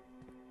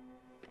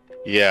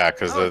 Yeah,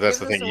 because Oh, it that's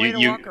gives the us thing. a way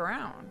to walk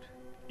around.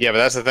 Yeah, but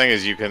that's the thing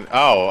is you can...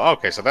 Oh,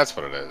 okay, so that's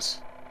what it is.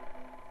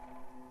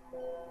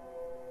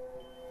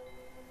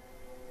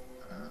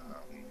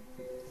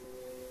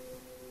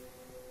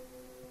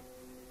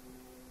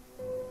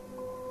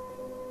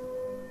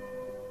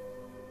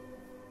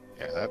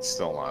 Yeah, that's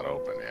still not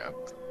open yet.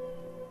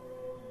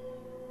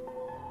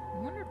 I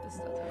wonder if this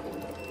does it.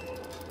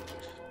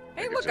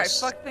 Hey, could look,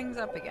 just- I fucked things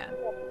up again.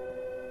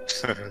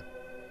 I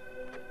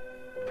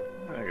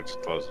think it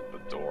just closes the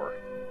door.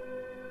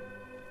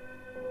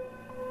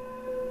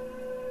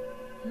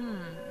 Hmm.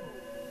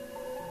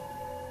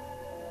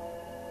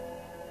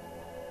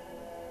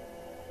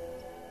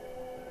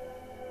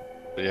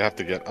 But you have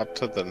to get up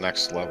to the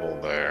next level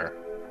there.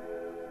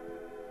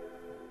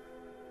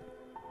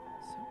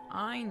 So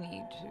I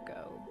need to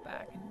go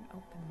back and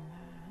open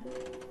that.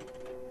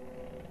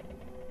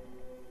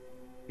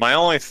 My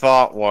only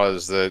thought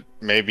was that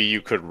maybe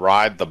you could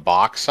ride the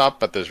box up,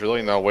 but there's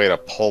really no way to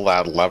pull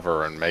that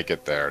lever and make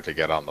it there to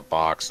get on the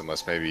box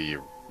unless maybe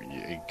you...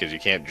 Because you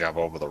can't jump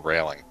over the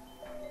railing.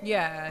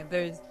 Yeah,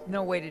 there's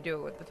no way to do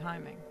it with the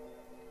timing.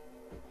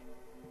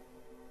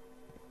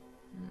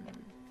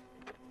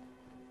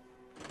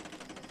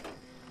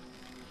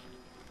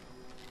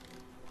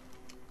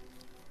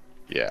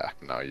 Yeah,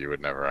 no, you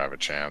would never have a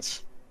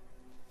chance.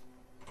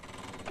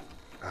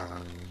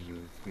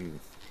 Hmm.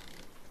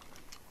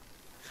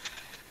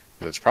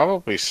 It's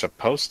probably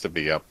supposed to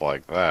be up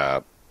like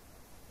that.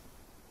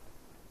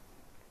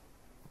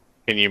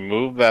 Can you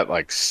move that,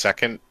 like,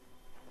 second?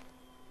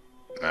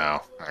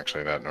 No,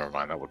 actually, never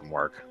mind, that wouldn't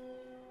work.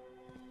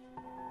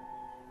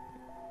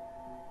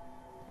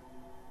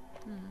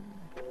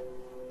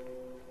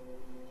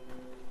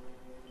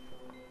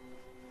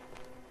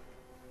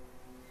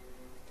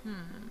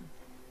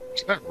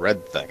 What's that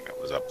red thing that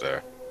was up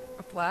there?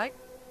 A flag?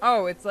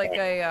 Oh, it's like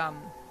a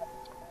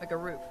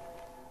roof.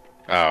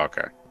 Oh,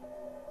 okay.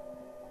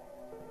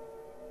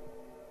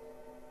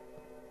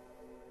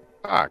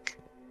 Fuck.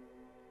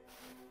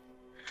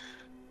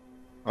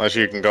 Unless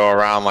you can go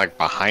around, like,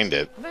 behind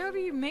it. How do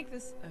you make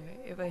this?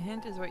 Okay, if a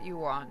hint is what you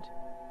want.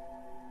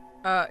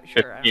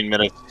 Sure. 15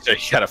 minutes, so you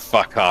gotta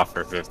fuck off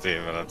for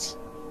 15 minutes.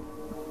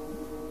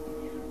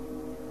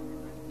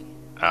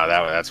 Oh,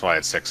 that's why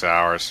it's 6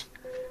 hours.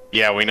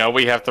 Yeah, we know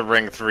we have to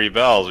ring 3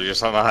 bells, we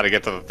just don't know how to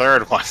get to the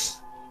third one.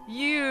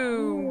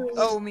 You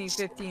owe me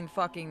 15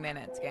 fucking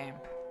minutes, game.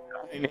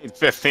 I need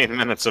 15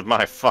 minutes of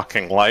my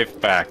fucking life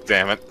back,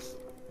 damn it.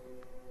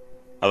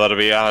 Although, to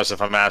be honest,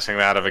 if I'm asking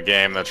that of a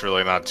game, that's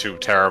really not too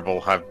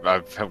terrible.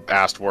 I've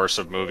asked worse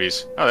of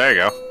movies. Oh, there you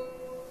go.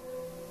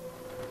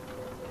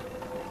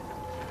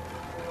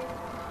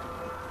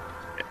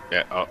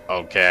 Yeah,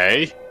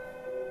 okay.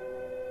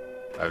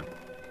 A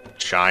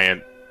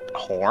giant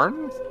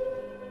horn?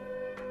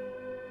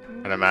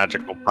 And a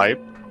magical pipe?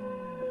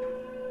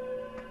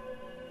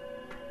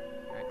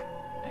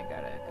 I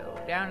gotta go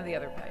down to the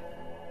other pipe.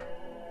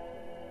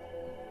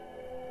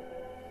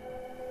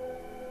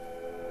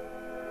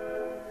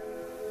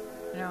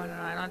 No,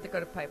 I don't have to go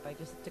to pipe. I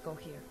just have to go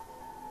here.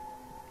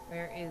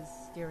 Where is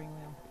steering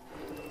wheel?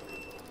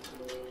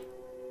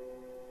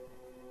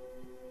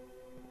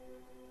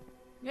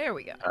 There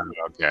we go.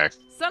 Okay.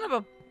 Son of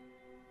a...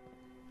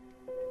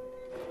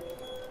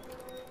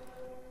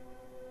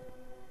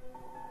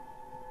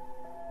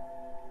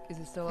 Is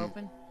it still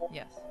open?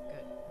 Yes,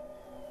 good.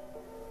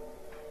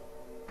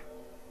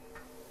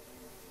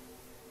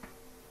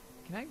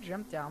 Can I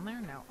jump down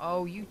there? No.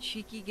 Oh, you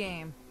cheeky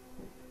game.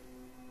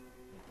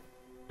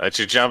 Let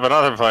you jump in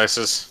other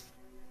places.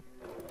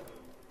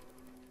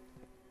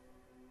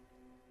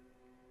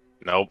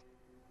 Nope.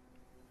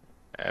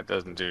 That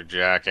doesn't do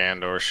jack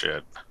and or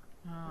shit.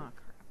 Oh,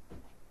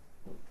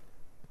 crap.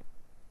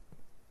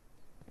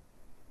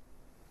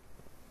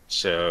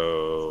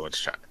 So, let's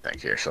try to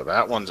think here. So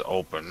that one's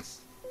open.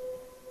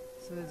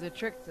 So there's a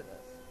trick to this.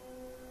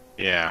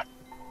 Yeah.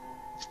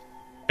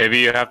 Maybe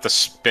you have to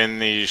spin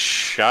these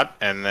shut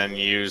and then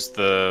use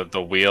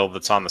the wheel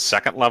that's on the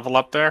second level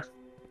up there.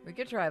 We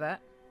could try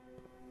that.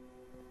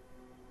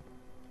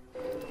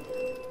 Are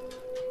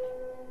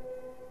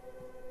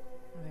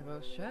they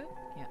both shut?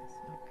 Yes.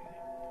 Okay.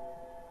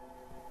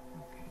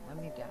 Okay. Let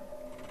me down.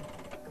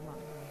 Come on.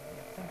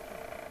 Thank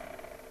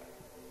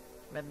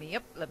you. Let me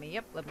up. Let me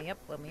up. Let me up.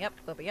 Let me up.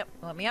 Let me up.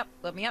 Let me up.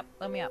 Let me up.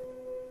 Let me up.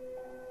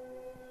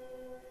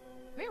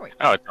 There we go.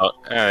 Oh,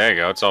 yeah, there you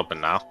go. It's open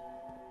now.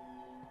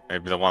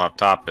 Maybe the one up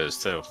top is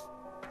too.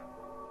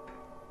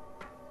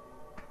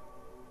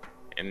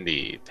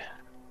 Indeed.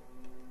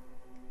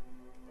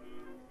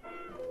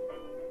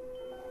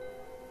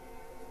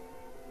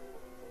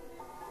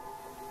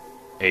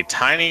 A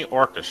tiny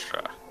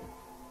orchestra.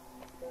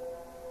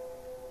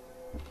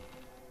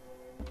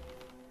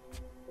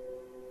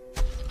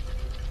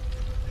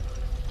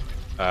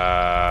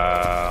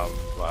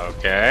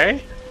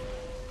 Okay.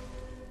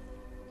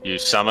 You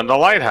summoned a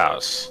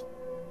lighthouse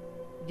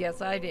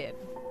Yes, I did.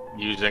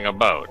 using a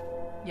boat.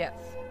 Yes.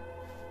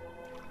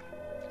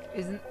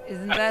 Isn't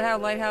that how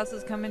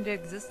lighthouses come into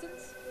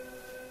existence?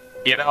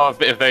 You know,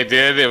 if they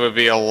did, it would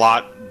be a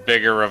lot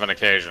bigger of an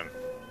occasion.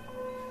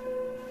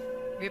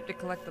 We have to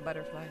collect the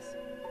butterflies.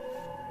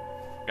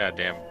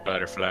 Goddamn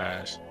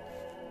butterflies.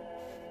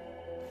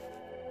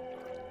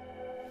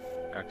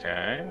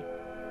 Okay.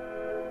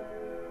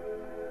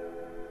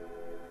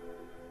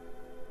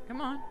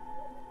 Come on.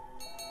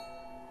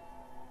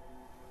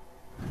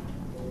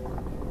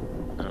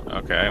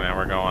 Okay, now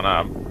we're going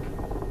up.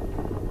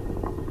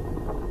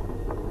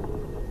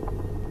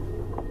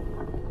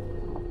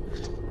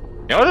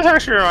 You know what this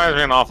actually reminds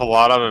me an awful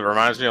lot of? It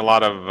reminds me a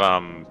lot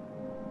of,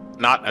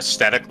 not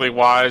aesthetically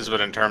wise,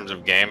 but in terms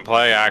of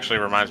gameplay, it actually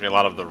reminds me a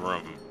lot of The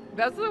Room.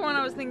 That's the one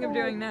I was thinking of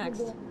doing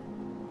next.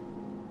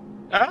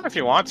 I don't know if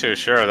you want to,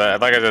 sure.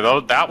 Like I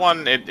said, that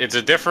one, it's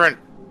a different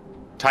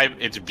type.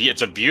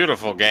 It's a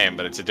beautiful game,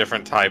 but it's a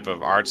different type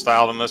of art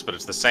style than this. But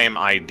it's the same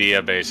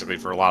idea basically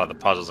for a lot of the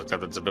puzzles,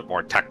 except it's a bit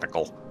more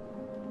technical.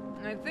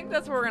 I think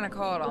that's what we're gonna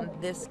call it on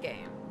this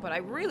game. But I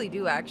really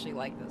do actually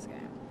like this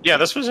game. Yeah,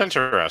 this was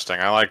interesting.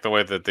 I like the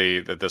way that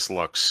this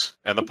looks,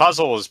 and the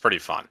puzzle is pretty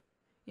fun.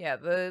 Yeah,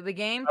 the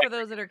game, for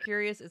those that are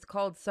curious, is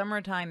called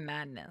Summertime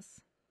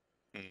Madness.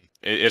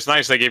 It's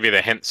nice they give you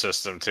the hint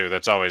system too.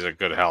 That's always a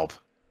good help.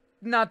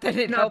 Not that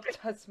it helped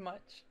us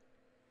much.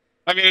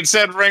 I mean, it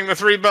said ring the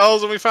 3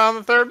 bells, and we found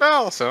the 3rd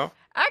bell. So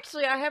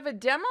Actually, I have a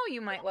demo you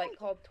might like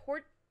called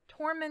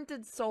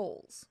Tormented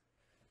Souls.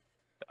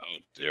 oh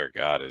dear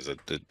God, is it?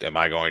 Am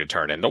I going to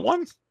turn into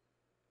one?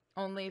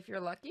 Only if you're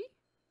lucky.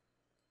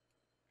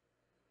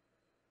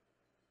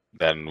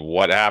 Then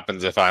what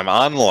happens if I'm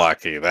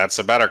unlucky? That's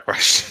a better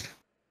question.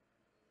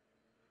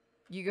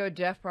 You go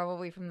deaf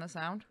probably from the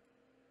sound.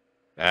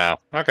 Yeah,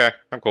 okay.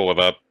 I'm cool with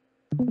that.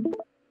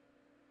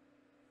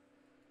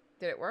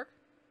 Did it work?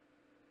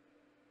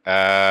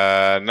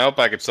 Nope,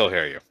 I can still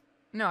hear you.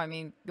 No, I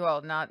mean,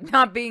 well,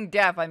 not being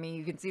deaf. I mean,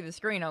 you can see the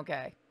screen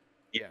okay.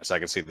 Yes, I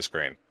can see the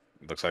screen.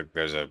 It looks like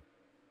there's a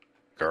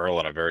girl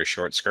in a very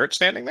short skirt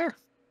standing there.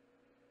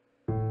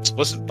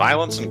 Explicit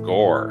violence and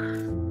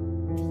gore.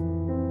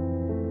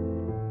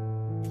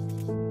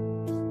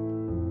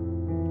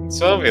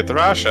 Soviet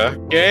Russia,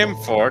 Game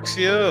Forks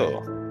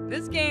you.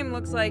 This game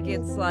looks like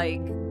it's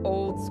like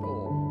old school.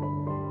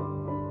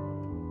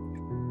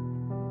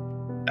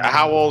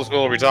 How old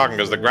school are we talking?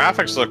 Because the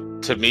graphics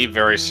look to me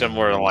very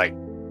similar to like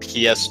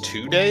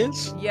PS2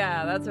 days.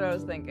 Yeah, that's what I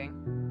was thinking.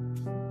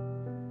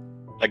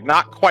 Like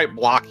not quite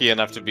blocky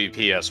enough to be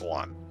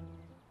PS1.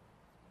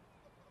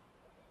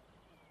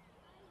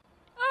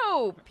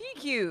 Oh,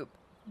 P-Cube.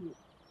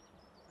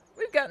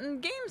 We've gotten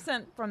games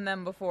sent from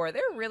them before.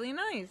 They're really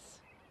nice.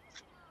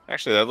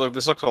 Actually,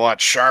 this looks a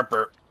lot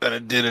sharper than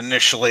it did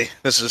initially.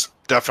 This is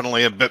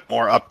definitely a bit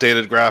more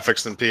updated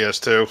graphics than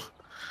PS2.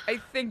 I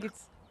think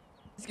it's,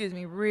 excuse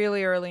me,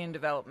 really early in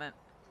development.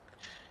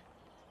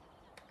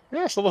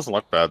 Yeah, still doesn't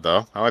look bad,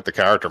 though. I like the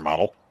character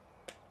model.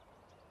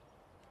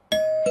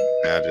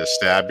 Yeah, just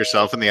stab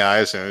yourself in the eye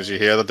as soon as you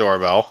hear the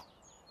doorbell.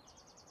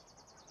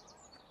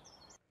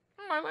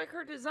 Oh, I like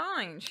her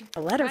design. She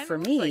A letter kinda for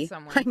looks me? like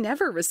someone. I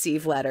never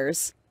receive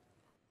letters.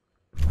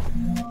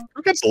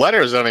 Who gets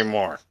letters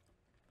anymore?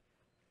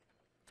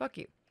 Fuck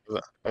you.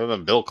 Other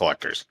than bill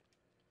collectors.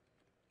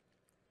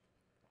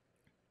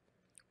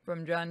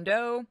 From John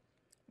Doe,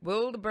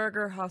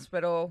 Wildberger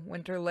Hospital,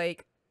 Winter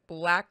Lake,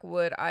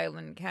 Blackwood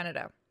Island,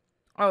 Canada.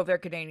 Oh, they're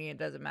Canadian, it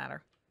doesn't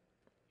matter.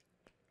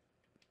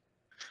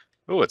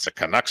 Ooh, it's a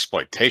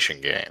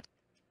Canucksploitation game.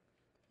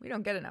 We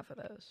don't get enough of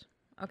those.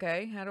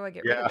 Okay, how do I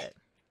get rid Yeah. of it?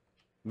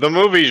 The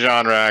movie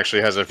genre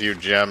actually has a few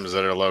gems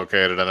that are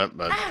located in it,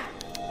 but...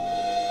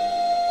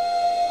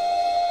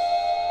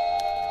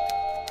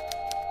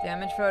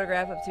 Damaged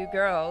photograph of two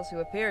girls who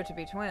appear to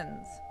be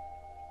twins.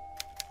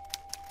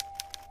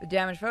 The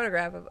damaged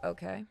photograph of...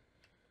 Okay.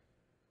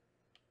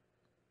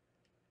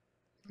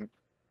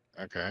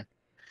 Okay.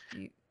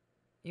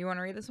 You want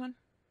to read this one?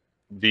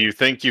 Do you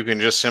think you can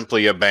just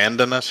simply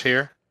abandon us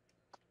here?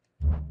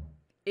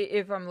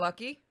 If I'm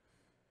lucky.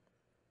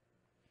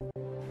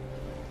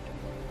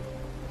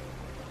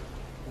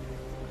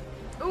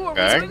 Ooh, are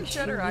we Okay. doing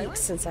Shutter 2 Island?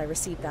 weeks since I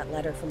received that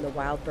letter from the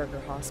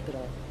Wildberger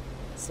Hospital.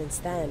 Since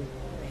then,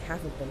 I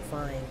haven't been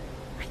fine.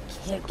 I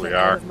can't We get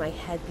out are. of my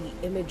head the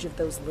image of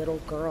those little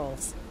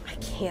girls. I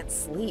can't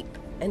sleep.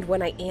 And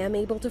when I am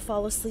able to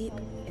fall asleep,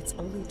 it's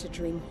only to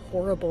dream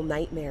horrible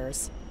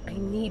nightmares. I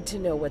need to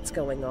know what's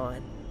going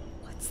on.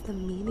 What's the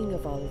meaning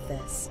of all of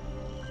this?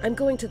 I'm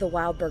going to the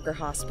Wildberger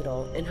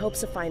Hospital in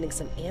hopes of finding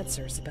some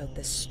answers about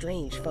this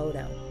strange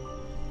photo.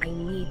 I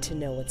need to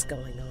know what's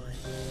going on.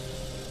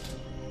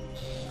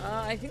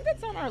 I think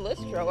that's on our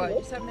list, Joe. I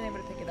just haven't been able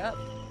to pick it up.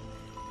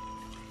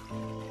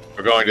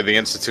 We're going to the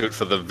Institute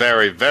for the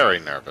very, very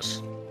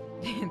nervous.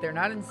 They're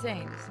not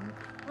insane. Just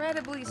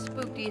incredibly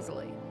spooked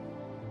easily.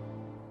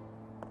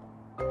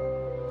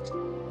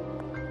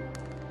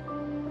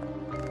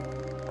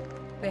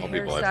 The Well,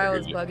 people, I hairstyle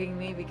is figured bugging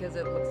me because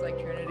it looks like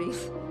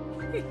Trinity's.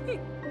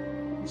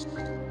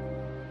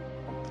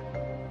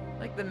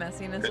 Like the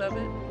messiness of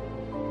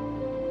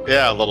it.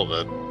 Yeah, a little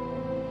bit.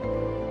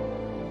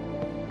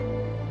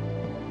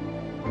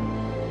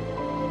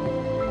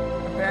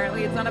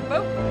 Apparently it's on a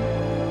boat.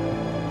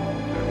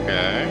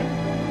 Okay.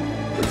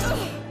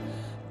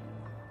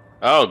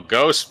 Oh,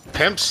 Ghost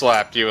pimp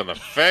slapped you in the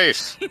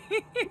face.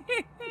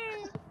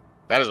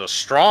 That is a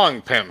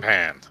strong pimp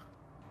hand.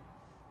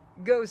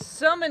 Ghost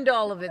summoned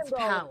all of its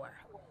power.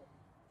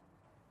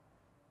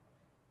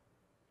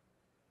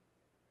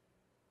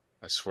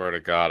 I swear to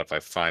God, if I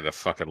find a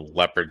fucking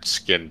leopard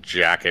skin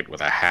jacket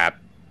with a hat.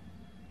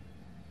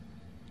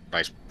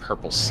 Nice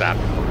purple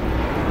satin.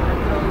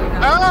 Totally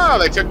not. Oh,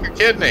 they took your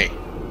kidney.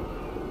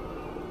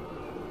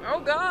 Oh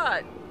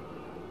God!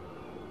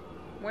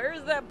 Where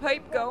is that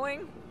pipe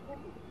going?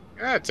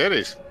 Yeah,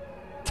 titties.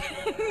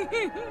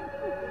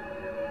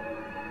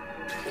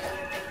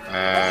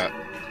 I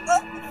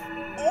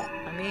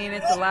mean,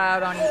 it's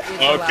allowed on. It's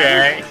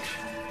Okay. allowed.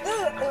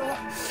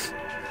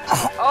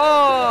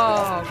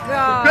 Oh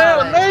God!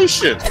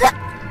 Animation.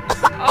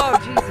 Oh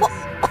Jesus!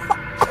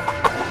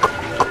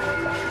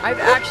 I've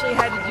actually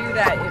had to do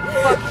that. It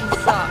fucking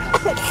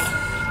sucks.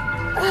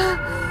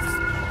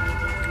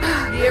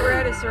 Have you ever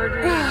had a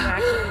surgery and you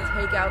actually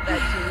take out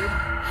that tube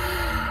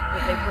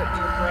that they put in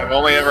your throat? I've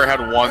only ever had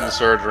one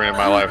surgery in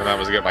my life, and that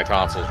was to get my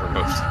tonsils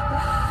removed. See,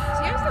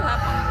 I still have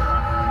one.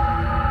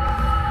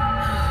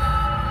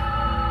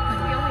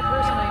 I'm the only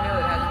person I know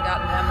that hasn't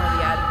gotten them or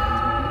the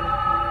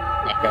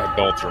adenoids. I've got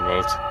both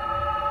removed.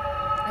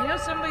 I know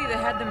somebody that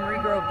had them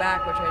regrow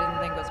back, which I didn't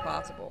think was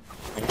possible.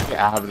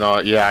 Yeah, I have no.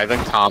 Yeah, I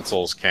think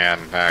tonsils can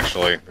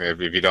actually, if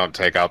you don't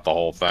take out the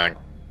whole thing.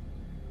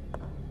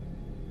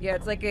 Yeah,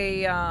 it's like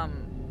a, I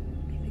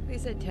think they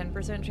said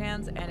 10%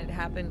 chance, and it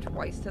happened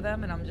twice to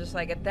them, and I'm just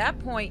like, at that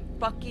point,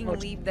 fucking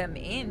leave them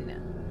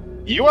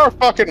in. You are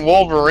fucking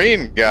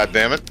Wolverine,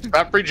 goddammit.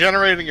 Stop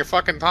regenerating your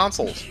fucking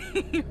tonsils.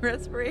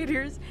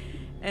 Respirators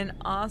and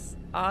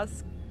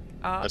Oscilloscopes.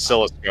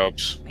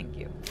 Thank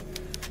you.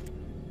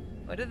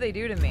 What did they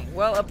do to me?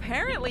 Well,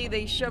 apparently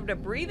they shoved a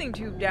breathing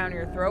tube down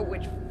your throat,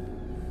 which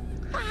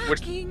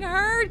fucking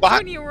hurts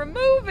What? when you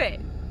remove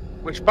it.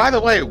 Which, by the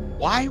way,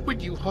 why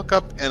would you hook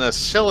up an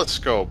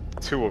oscilloscope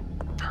to a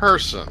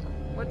person?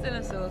 What's an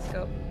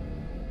oscilloscope?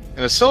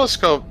 An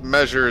oscilloscope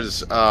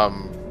measures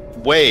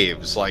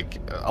waves, like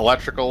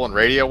electrical and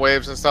radio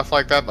waves and stuff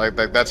like that. Like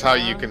that's how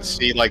you can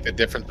see like the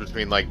difference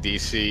between like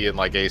DC and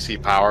like AC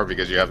power,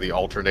 because you have the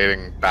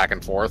alternating back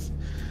and forth.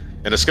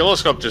 An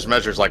oscilloscope just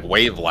measures like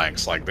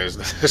wavelengths. Like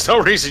there's no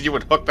reason you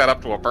would hook that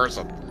up to a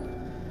person.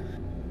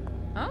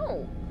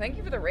 Oh, thank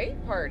you for the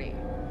raid party.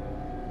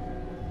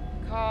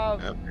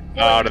 Cobb.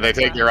 Oh, did they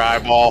take your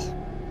eyeball?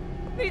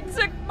 They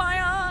took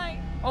my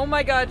eye. Oh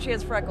my God, she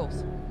has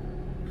freckles.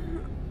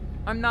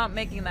 I'm not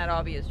making that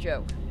obvious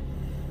joke.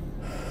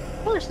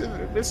 Of course,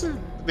 this is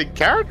the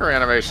character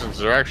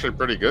animations are actually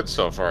pretty good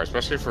so far,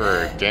 especially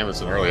for a game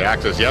that's in early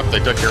access. Yep, they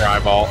took your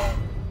eyeball.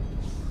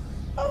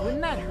 Wouldn't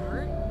that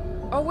hurt?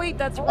 Oh wait,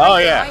 that's right. Oh,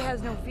 The yeah. eye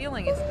has no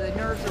feeling. It's the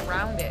nerves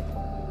around it.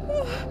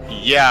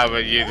 Yeah,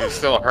 but you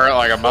still hurt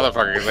like a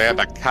motherfucker because they had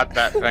to cut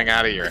that thing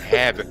out of your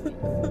head.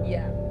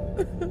 Yeah.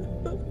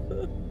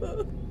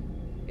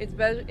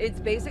 It's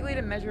basically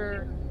to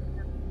measure.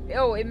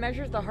 Oh, it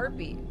measures the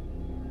heartbeat.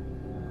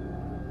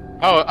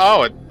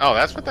 Oh,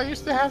 that's what they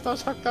used to have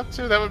those hooked up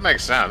to? That would make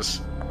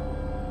sense.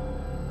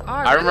 Oh,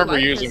 I really remember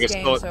like using this a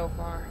game so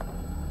far.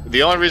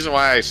 The only reason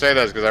why I say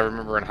that is because I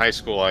remember in high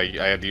school I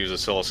had to use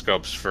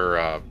oscilloscopes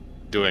for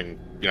doing,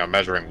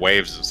 measuring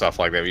waves and stuff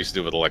like that. We used to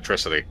do with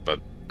electricity,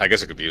 but I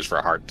guess it could be used for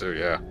a heart too,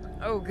 yeah.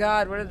 Oh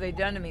God, what have they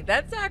done to me?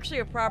 That's actually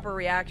a proper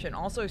reaction.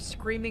 Also,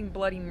 screaming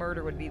bloody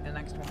murder would be the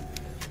next one.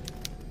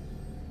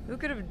 Who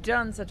could have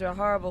done such a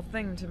horrible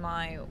thing to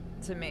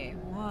me?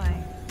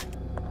 Why?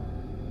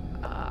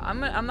 I'm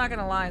not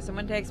gonna lie.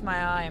 Someone takes my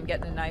eye, I'm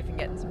getting a knife and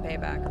getting some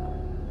payback.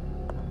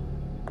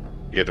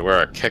 You had to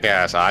wear a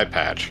kick-ass eye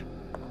patch.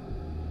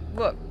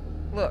 Look.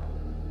 I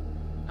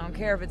don't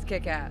care if it's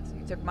kick-ass.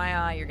 You took my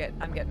eye,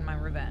 I'm getting my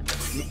revenge.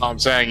 I'm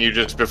saying you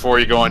just, before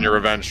you go on your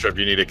revenge trip,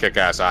 you need a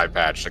kick-ass eye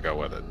patch to go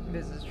with it.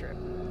 This is true.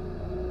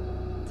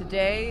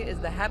 Today is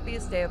the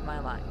happiest day of my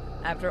life.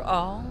 After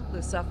all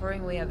the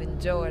suffering we have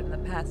endured in the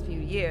past few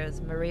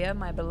years, Maria,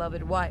 my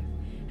beloved wife,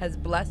 has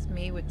blessed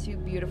me with 2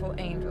 beautiful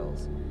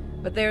angels.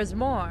 But there's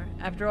more.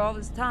 After all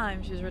this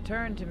time, she's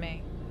returned to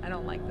me. I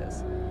don't like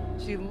this.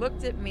 She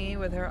looked at me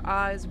with her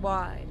eyes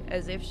wide,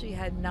 as if she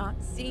had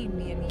not seen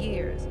me in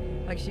years,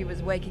 like she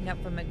was waking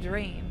up from a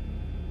dream.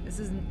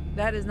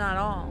 That is not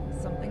all.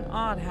 Something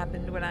odd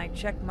happened when I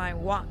checked my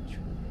watch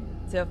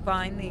to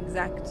find the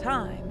exact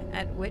time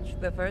at which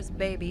the first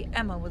baby,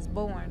 Emma, was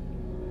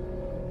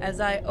born. As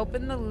I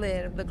opened the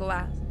lid of the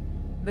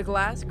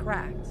glass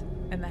cracked,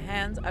 and the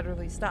hands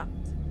utterly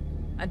stopped.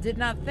 I did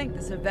not think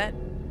this event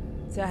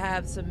to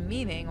have some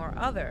meaning or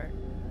other,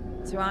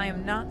 so I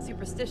am not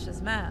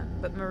superstitious man,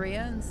 but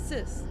Maria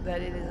insists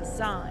that it is a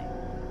sign.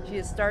 She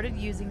has started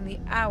using the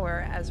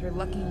hour as her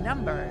lucky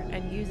number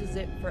and uses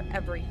it for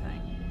everything.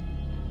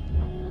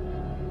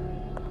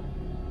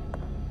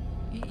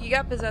 You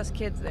got possessed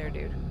kids there,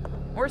 dude.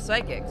 Or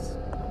psychics.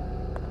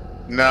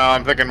 No,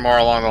 I'm thinking more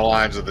along the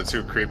lines of the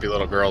 2 creepy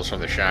little girls from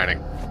The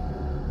Shining.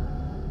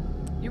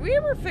 Did we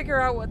ever figure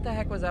out what the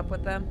heck was up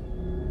with them?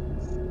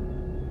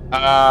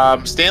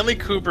 Stanley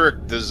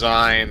Kubrick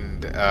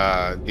designed,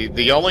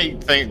 the only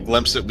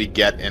glimpse that we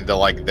get into,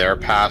 like, their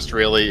past,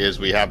 really, is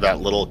we have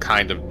that little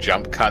kind of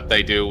jump cut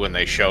they do when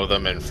they show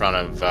them in front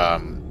of,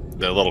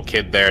 the little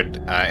kid there,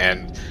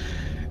 and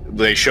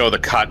they show the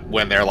cut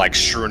when they're, like,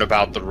 strewn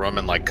about the room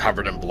and, like,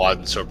 covered in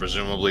blood, so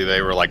presumably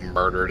they were, like,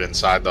 murdered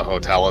inside the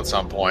hotel at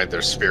some point.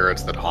 They're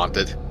spirits that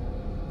haunted.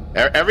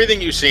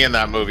 Everything you see in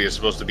that movie is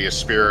supposed to be a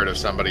spirit of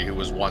somebody who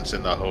was once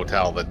in the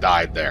hotel that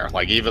died there.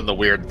 Like, even the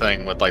weird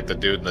thing with, like, the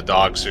dude in the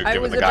dog suit I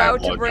giving was the guy a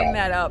about to bring blowjob.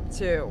 that up,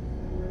 too.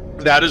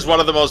 That is one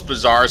of the most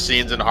bizarre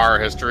scenes in horror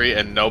history,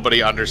 and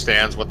nobody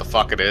understands what the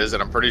fuck it is,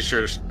 and I'm pretty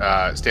sure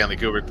Stanley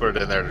Kubrick put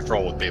it in there to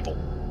troll with people.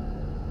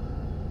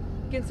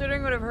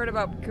 Considering what I've heard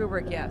about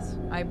Kubrick, yes,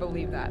 I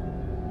believe that.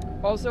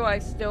 Also, I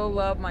still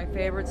love my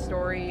favorite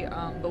story,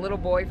 the little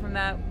boy from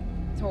that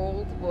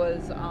told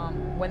was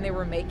when they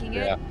were making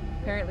it. Yeah.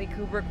 Apparently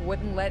Kubrick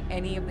wouldn't let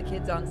any of the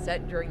kids on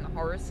set during the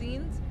horror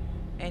scenes,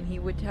 and he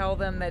would tell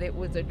them that it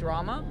was a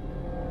drama,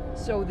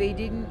 so they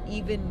didn't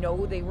even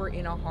know they were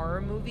in a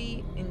horror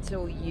movie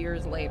until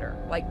years later.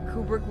 Like,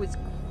 Kubrick was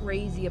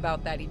crazy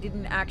about that. He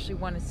didn't actually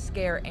want to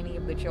scare any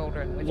of the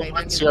children, which I think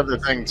That's is the other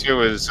thing,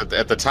 too, is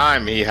at the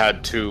time he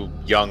had 2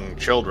 young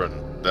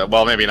children.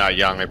 Well, maybe not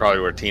young, they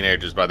probably were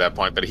teenagers by that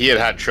point, but he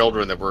had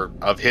children that were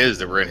of his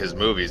that were in his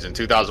movies. In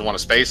 2001: A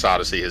Space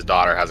Odyssey, his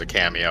daughter has a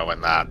cameo in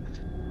that.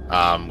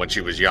 When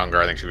she was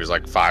younger, I think she was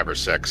like 5 or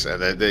 6,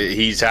 and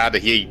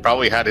he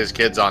probably had his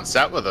kids on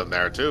set with him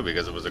there too,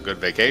 because it was a good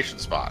vacation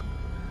spot.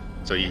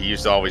 So he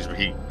used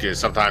to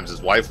sometimes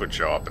his wife would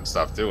show up and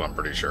stuff too, I'm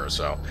pretty sure.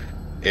 So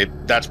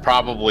that's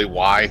probably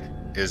why,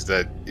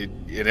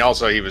 and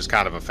also he was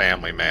kind of a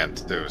family man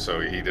too, so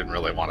he didn't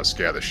really want to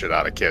scare the shit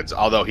out of kids.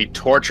 Although he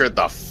tortured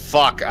the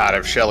fuck out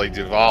of Shelley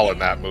Duvall in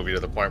that movie to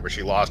the point where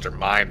she lost her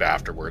mind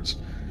afterwards.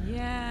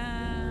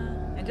 Yeah,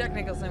 and Jack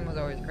Nicholson was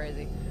always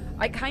crazy.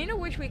 I kind of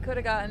wish we could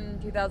have gotten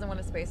 2001: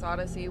 A Space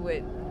Odyssey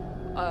with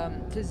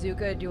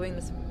Tezuka doing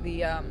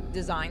the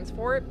designs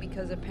for it,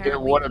 because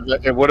apparently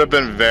it would have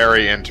been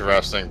very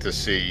interesting to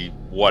see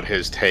what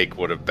his take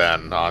would have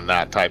been on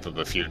that type of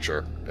a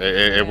future.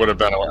 It would have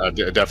been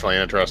definitely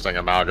an interesting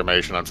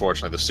amalgamation.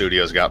 Unfortunately, the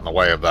studios got in the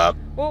way of that.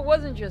 Well, it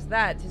wasn't just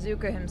that.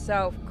 Tezuka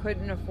himself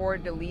couldn't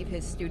afford to leave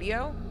his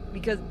studio,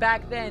 because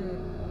back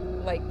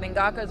then, like,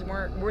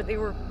 mangakas they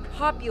were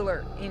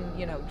popular in,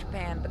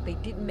 Japan, but they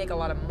didn't make a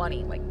lot of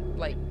money like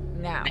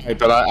now.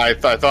 But I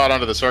thought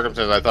under the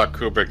circumstances, I thought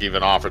Kubrick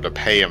even offered to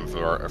pay him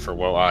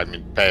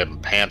pay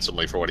him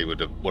handsomely for what he would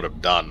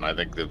have done. I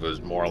think it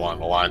was more along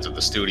the lines of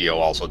the studio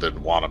also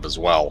didn't want him as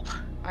well.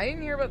 I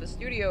didn't hear about the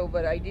studio,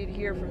 but I did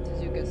hear from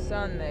Tezuka's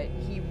son that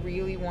he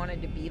really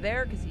wanted to be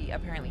there, because he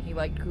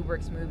liked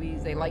Kubrick's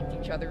movies, they liked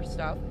each other's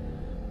stuff,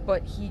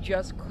 but he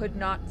just could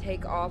not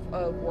take off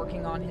of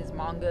working on his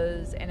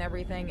mangas and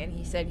everything, and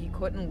he said he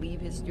couldn't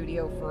leave his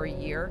studio for a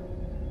year.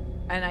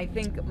 And I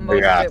think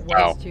most of it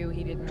was, too,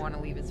 he didn't want to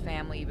leave his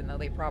family, even though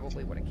they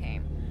probably would have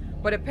came.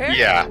 But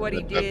apparently what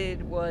he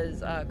did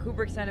was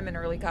Kubrick sent him an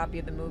early copy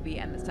of the movie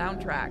and the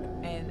soundtrack,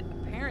 and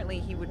apparently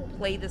he would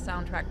play the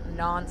soundtrack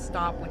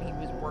non-stop when he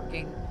was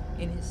working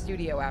in his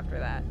studio after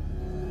that.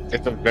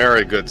 It's a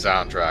very good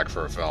soundtrack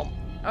for a film.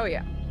 Oh,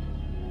 yeah.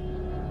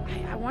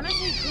 I want to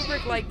say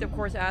Kubrick liked, of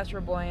course,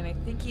 Astro Boy, and I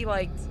think he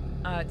liked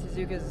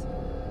Tezuka's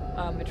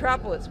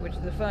Metropolis, which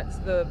is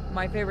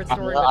my favorite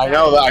story. I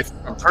know that.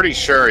 I'm pretty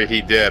sure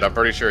he did. I'm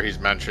pretty sure he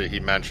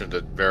mentioned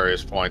at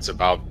various points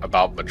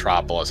about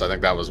Metropolis. I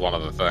think that was one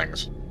of the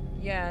things.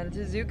 Yeah, and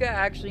Tezuka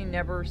actually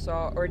never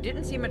saw or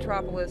didn't see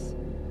Metropolis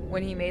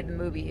when he made the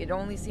movie. He'd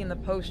only seen the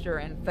poster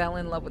and fell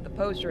in love with the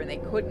poster, and they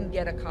couldn't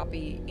get a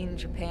copy in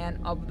Japan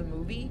of the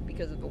movie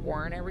because of the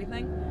war and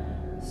everything.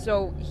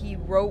 So he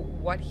wrote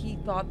what he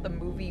thought the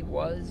movie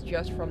was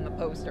just from the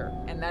poster,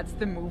 and that's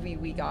the movie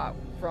we got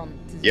from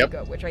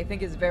Tezuka, which I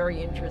think is very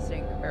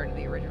interesting compared to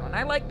the original. And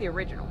I like the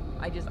original.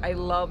 I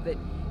love that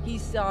he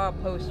saw a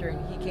poster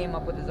and he came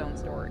up with his own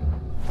story.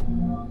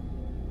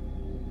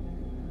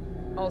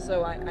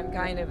 Also, I'm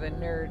kind of a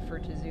nerd for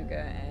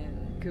Tezuka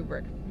and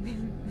Kubrick.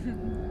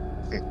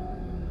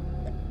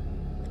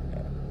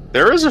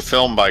 There is a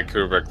film by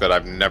Kubrick that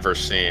I've never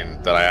seen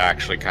that I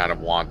actually kind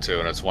of want to,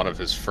 and it's one of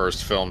his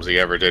first films he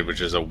ever did, which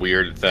is a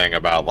weird thing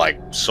about like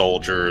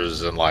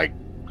soldiers and like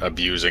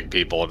abusing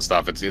people and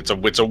stuff.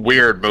 It's a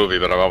weird movie,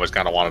 but I've always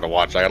kind of wanted to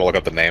watch. I got to look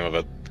up the name of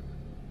it.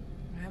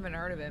 I haven't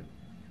heard of it.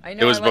 I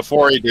know It was I like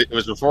before to, he did. It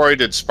was before he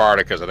did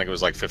Spartacus. I think it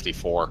was like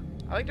 54.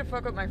 I like to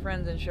fuck with my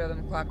friends and show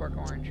them Clockwork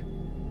Orange.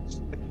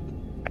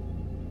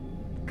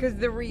 Because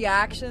the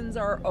reactions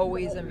are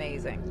always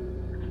amazing.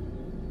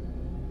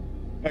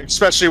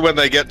 Especially when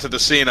they get to the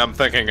scene I'm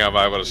thinking of,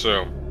 I would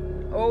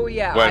assume. Oh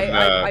yeah, When,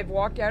 I've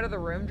walked out of the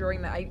room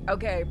during the. I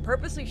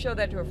purposely showed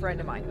that to a friend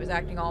of mine who was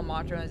acting all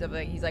macho and stuff.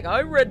 Like he's like,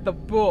 I read the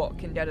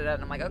book and da da da.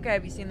 And I'm like, okay,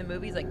 have you seen the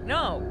movie? He's like,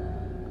 no.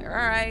 I'm like, all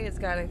right, it's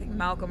got I think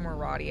Malcolm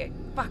Murati.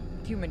 Fuck,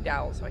 Hugh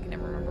McDowell, so I can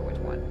never remember which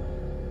one.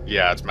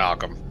 Yeah, it's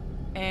Malcolm.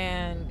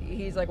 And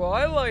he's like, well,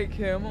 I like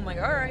him. I'm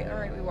like, all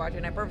right, we watch it.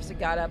 And I purposely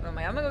got up and I'm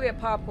like, I'm gonna go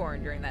get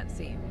popcorn during that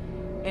scene.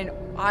 And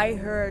I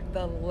heard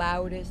the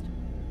loudest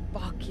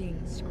fucking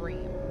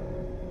scream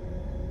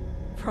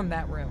from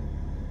that room.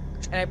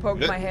 And I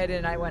poked my head in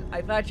and I went,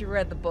 I thought you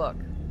read the book.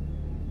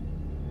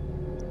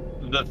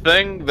 The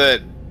thing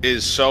that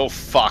is so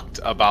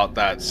fucked about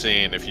that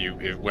scene,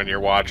 when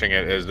you're watching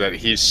it, is that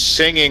he's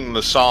singing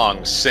the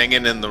song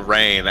 "Singing in the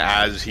Rain"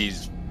 as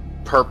he's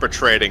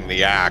perpetrating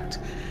the act.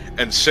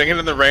 And "Singing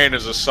in the Rain"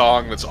 is a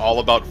song that's all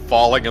about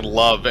falling in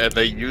love, and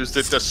they used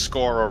it to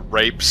score a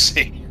rape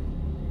scene.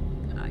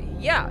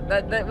 Yeah,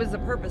 that was the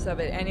purpose of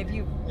it. And if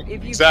you've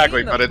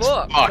Exactly, seen the but it's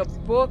book, fucked. the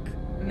book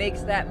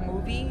makes that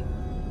movie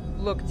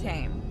look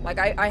tame. Like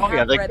I Oh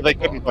have yeah, read they the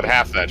couldn't book. put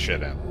half that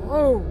shit in.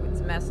 Oh, it's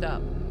messed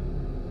up.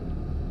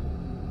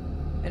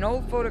 An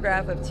old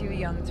photograph of two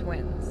young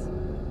twins.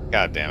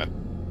 God damn it.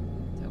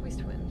 It's always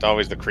twins. It's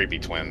always the creepy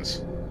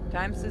twins.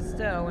 Time stood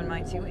still when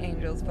my two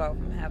angels fell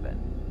from heaven.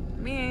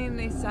 I mean,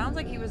 it sounds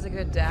like he was a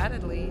good dad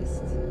at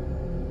least.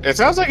 It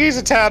sounds like he's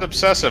a tad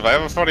obsessive. I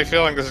have a funny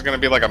feeling this is going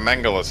to be like a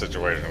Mengele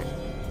situation.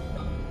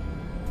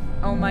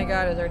 Oh my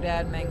god, is our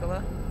dad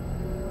Mengele?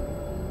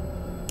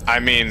 I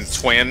mean,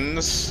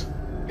 twins.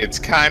 It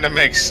kind of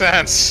makes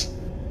sense.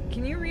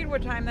 Can you read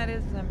what time that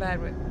is? 'Cause I'm bad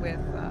with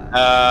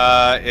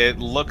It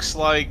looks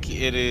like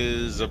it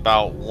is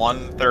about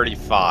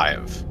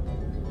 1:35.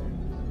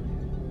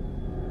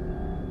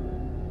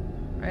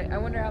 I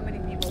wonder how many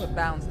people have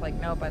bounced like,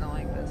 nope, I don't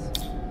like this.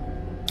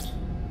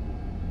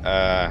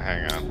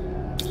 Hang on.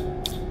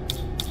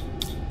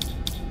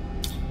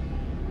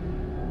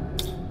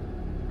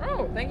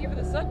 Oh, thank you for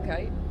the sub,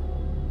 Kite.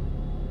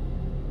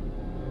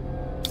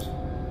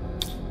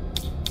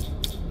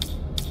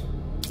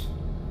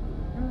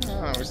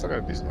 Oh, we still got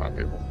a decent amount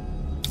of people.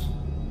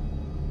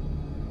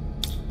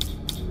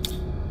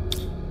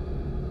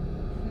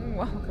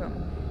 Welcome.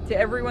 To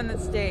everyone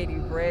that stayed, you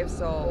brave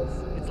souls.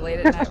 It's late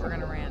at night, we're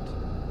gonna rant.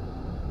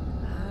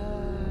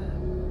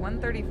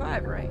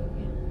 1:35, right?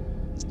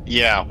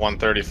 Yeah,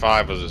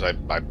 1:35 was,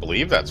 I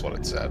believe that's what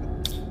it said.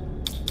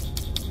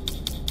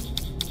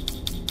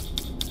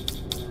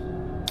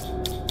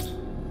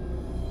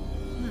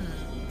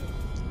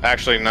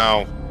 Actually,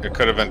 no. It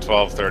could have been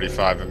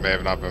 12:35. It may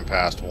have not been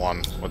past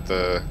 1. With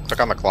the... Click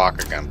on the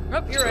clock again.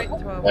 Oh, you're right.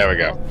 12. There we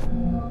go.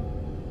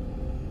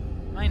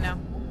 I know.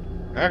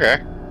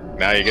 Okay.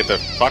 Now you get to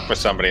fuck with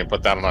somebody and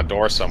put that on a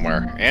door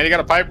somewhere. And you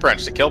got a pipe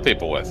wrench to kill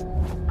people with.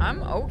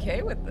 I'm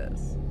okay with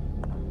this.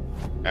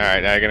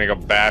 Alright, now you're gonna go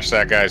bash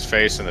that guy's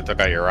face and it took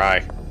out your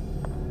eye.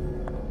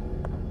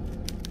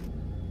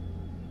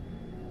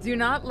 Do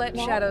not let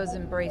shadows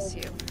embrace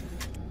you.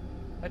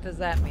 What does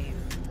that mean?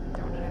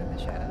 Don't hide in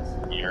the shadows.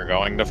 You're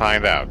going to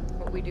find out.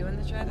 What we do in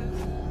the shadows?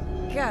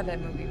 God, that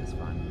movie was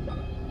fun.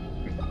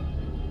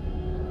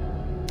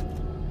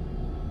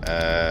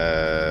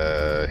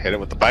 Hit it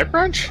with the pipe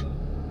wrench?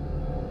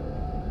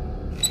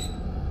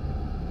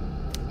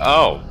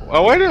 Oh,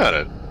 wait a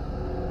minute.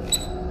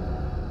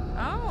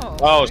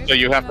 Oh, so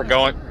you have to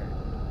go in...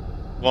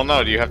 Well,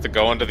 no, do you have to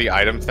go into the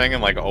item thing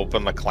and, like,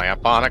 open the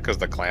clamp on it because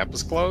the clamp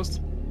is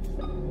closed?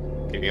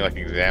 Can you, like,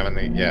 examine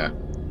the... Yeah.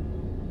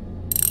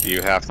 Do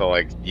you have to,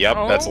 like... Yep,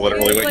 that's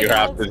literally what you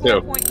have to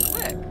do. Point and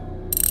click.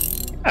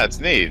 That's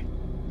neat.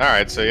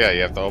 Alright, so yeah,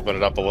 you have to open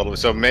it up a little bit.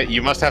 So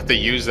you must have to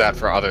use that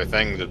for other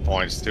things at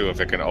points, too, if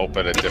it can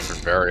open at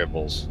different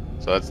variables.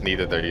 So that's neat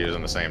that they're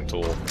using the same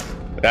tool.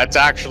 That's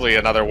actually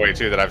another way,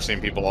 too, that I've seen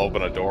people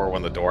open a door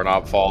when the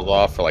doorknob falls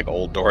off for, like,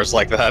 old doors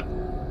like that.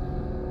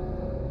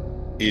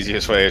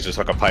 Easiest way is just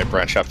hook a pipe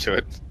wrench up to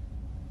it.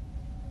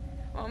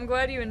 Well, I'm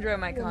glad you enjoy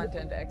my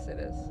content,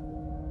 Exodus.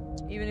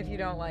 Even if you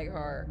don't like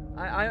horror.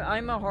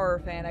 I'm a horror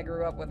fan. I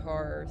grew up with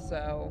horror,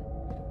 so...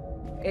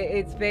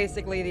 It's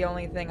basically the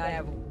only thing I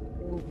have...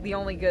 The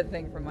only good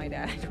thing from my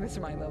dad was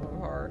my love of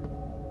horror.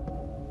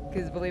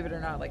 Because believe it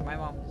or not, like, my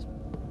mom just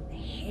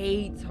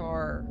hates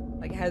horror.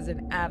 Like, has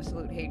an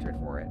absolute hatred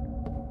for it.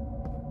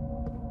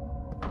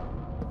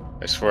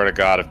 I swear to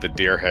God, if the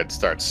deer head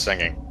starts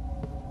singing.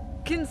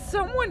 Can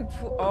someone...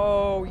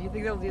 Oh, you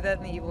think they'll do that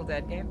in the Evil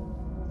Dead game?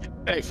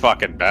 They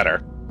fucking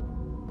better.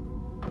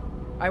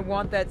 I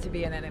want that to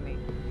be an enemy.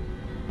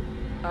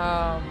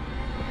 I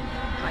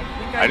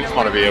think I just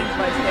want to be able. if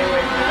I stay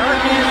away from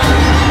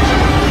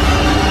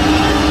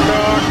the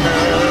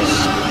darkness.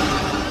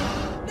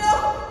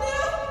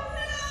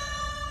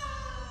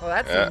 Well,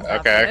 that seems not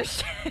okay.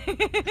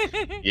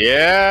 finished.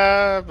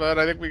 Yeah, but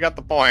I think we got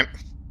the point.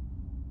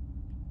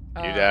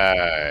 You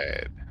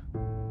died.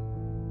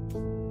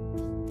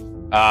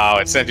 Oh,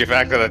 it sent you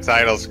back to the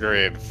title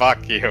screen.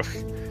 Fuck you.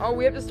 Oh,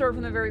 we have to start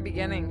from the very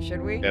beginning,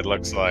 should we? It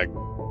looks like.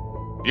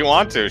 If you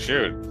want to,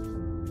 shoot.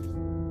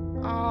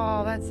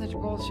 Oh, that's such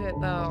bullshit,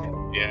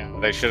 though. Yeah,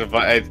 they should have.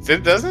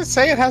 Doesn't it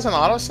say it has an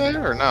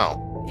autosave or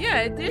no?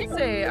 Yeah, it did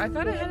say. I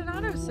thought it had an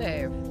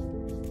autosave.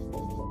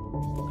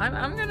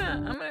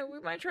 We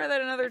might try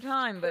that another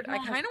time, but I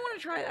kind of want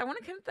to try. I want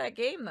to count that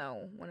game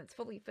though when it's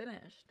fully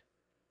finished.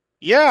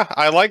 Yeah,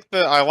 I like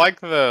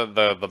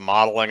the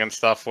modeling and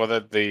stuff with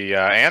it. The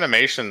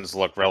animations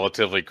look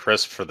relatively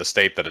crisp for the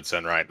state that it's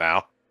in right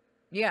now.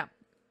 Yeah,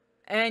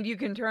 and you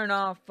can turn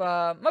off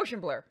motion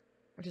blur,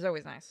 which is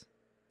always nice.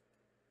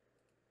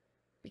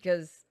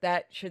 Because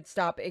that should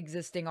stop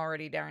existing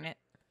already, darn it.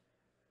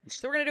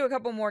 So we're going to do a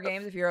couple more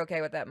games if you're okay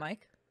with that,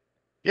 Mike.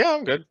 Yeah,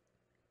 I'm good.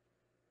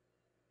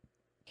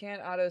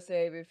 Can't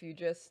autosave if you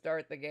just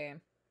start the game.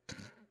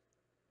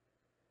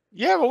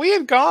 Yeah, but we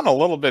had gone a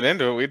little bit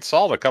into it. We'd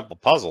solved a couple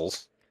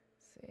puzzles.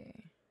 Let's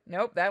see.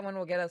 Nope, that one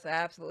will get us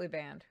absolutely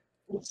banned.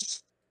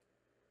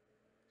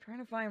 Trying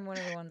to find one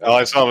of the ones. All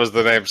I saw was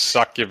the name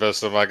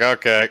Succubus. I'm like,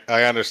 okay,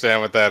 I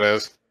understand what that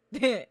is.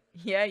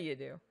 Yeah, you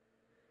do.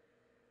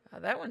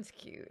 That one's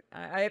cute.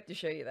 I have to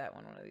show you that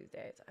one of these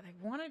days. I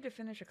wanted to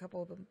finish a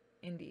couple of the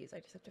indies.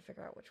 I just have to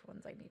figure out which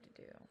ones I need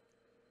to do.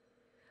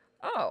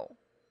 Oh.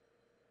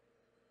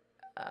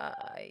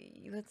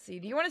 Let's see.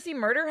 Do you want to see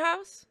Murder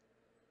House?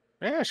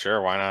 Yeah,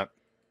 sure. Why not?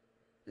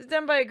 This is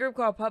done by a group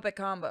called Puppet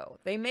Combo.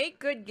 They make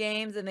good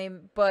games,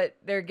 but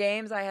their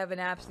games I have an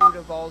absolute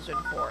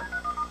avulsion for.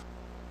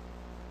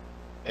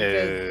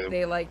 Because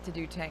they like to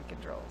do tank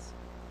controls.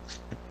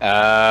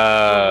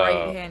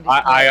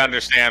 I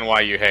understand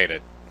why you hate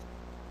it.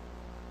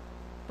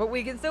 But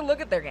we can still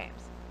look at their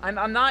games.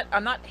 I'm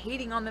not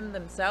hating on them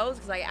themselves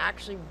because I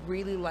actually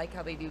really like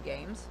how they do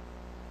games.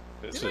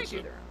 This is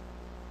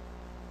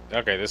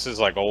okay. This is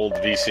like old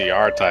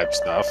VCR type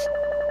stuff.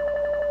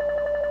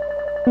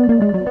 The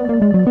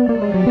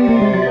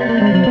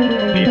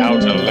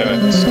Outer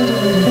Limits, or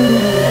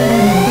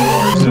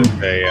is it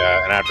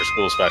an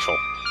after-school special?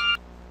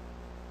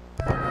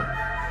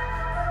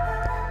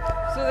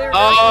 So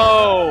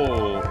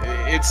oh,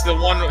 it's the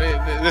one.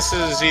 This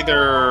is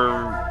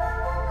either.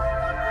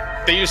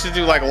 They used to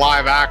do like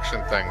live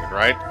action things,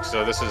 right?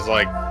 So this is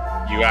like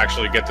you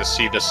actually get to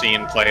see the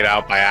scene played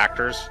out by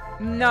actors.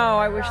 No,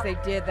 I wish they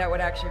did. That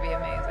would actually be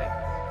amazing.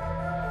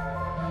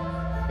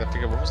 I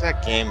forget, what was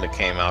that game that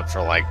came out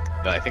for like,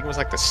 I think it was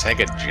like the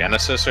Sega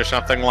Genesis or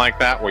something like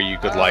that, where you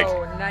could Night.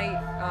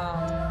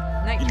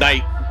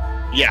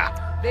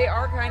 Yeah. They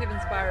are kind of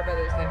inspired by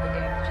those type of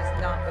games, just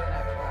not with an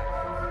actual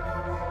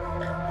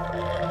actor.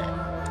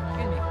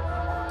 Excuse me.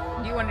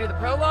 Do you want to do the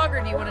prologue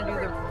or do you want to do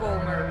the full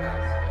Murder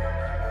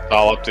House? It's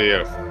all up to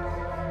you.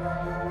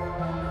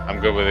 I'm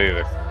good with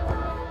either.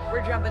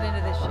 We're jumping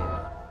into this shit.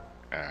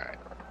 Alright.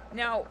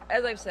 Now,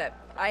 as I've said,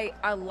 I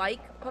like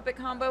Puppet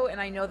Combo, and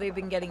I know they've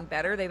been getting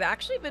better. They've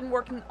actually been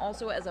working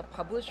also as a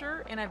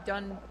publisher, and I've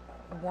done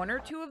one or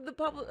two of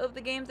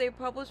the games they've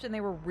published, and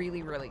they were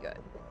really, really good.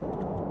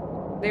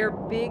 Their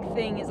big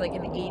thing is like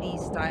an 80s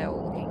style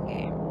looking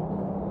game.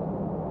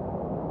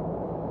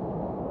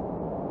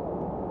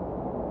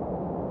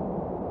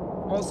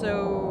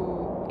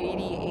 Also,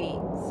 88,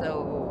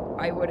 so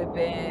I would have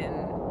been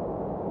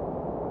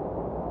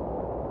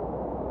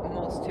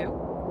almost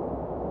 2.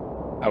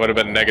 I would have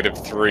been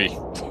 -3.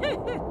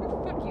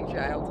 Fuck you,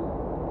 child.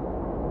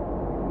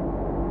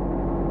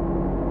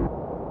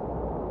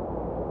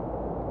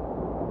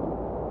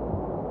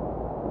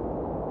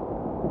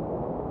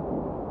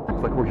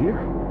 Looks like we're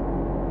here.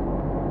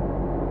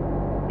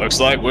 Looks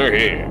like we're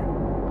here.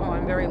 Oh,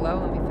 I'm very low.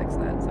 Let me fix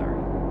that. Sorry.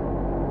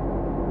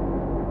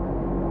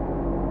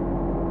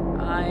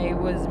 I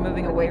was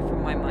moving away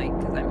from my mic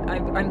because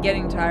I'm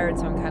getting tired,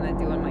 so I'm kind of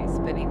doing my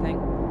spinny thing.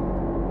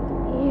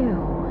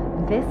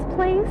 Ew, this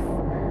place?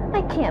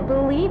 I can't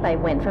believe I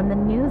went from the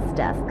news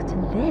desk to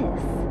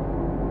this.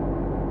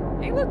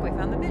 Hey, look, we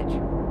found the bitch.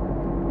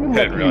 You're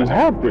lucky you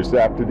have this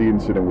after the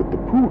incident with the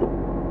poodle.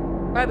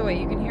 By the way,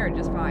 you can hear it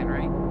just fine,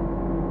 right?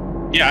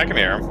 Yeah, I can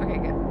hear him. Okay,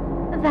 good.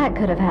 That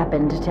could have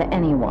happened to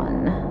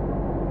anyone.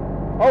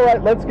 All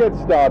right, let's get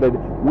started.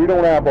 We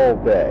don't have all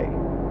day.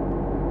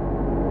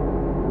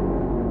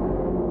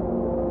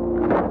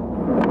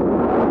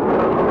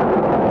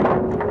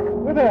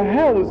 Where the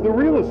hell is the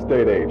real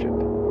estate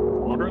agent?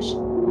 Walkers?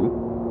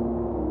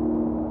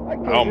 I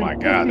gave Oh him my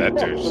God, that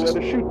 $50 dude's to just...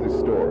 let us shoot this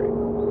story.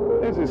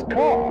 There's his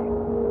car.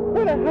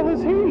 Where the hell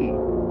is he?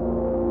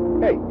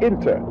 Hey,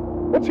 intern.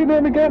 What's your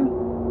name again?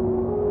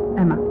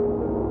 Emma.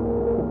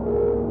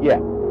 Yeah,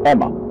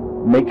 Emma.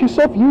 Make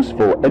yourself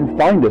useful and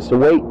find us a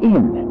way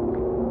in.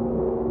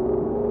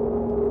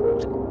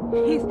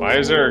 He's Why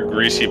is there a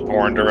greasy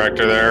porn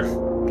director there?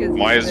 'cause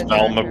Why he's is a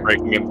Velma director.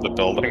 breaking into the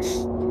building?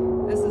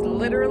 This is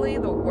literally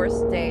the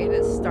worst day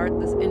to start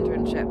this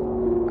internship.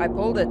 I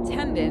pulled a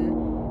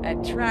tendon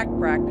at track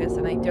practice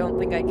and I don't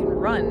think I can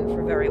run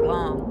for very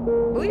long.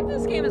 I believe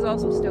this game is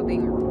also still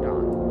being worked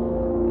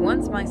on.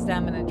 Once my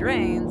stamina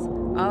drains,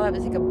 I'll have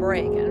to take a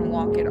break and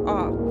walk it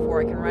off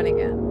before I can run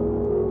again.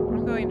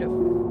 I'm going to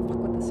fuck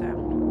with the sound.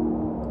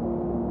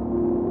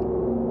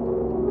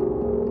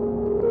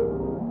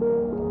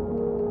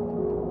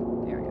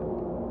 There we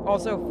go.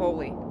 Also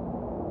Foley.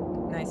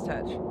 Nice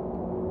touch.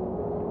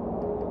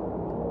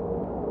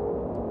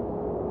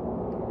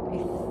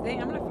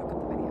 I'm gonna fuck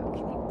up the video.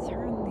 Can you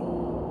turn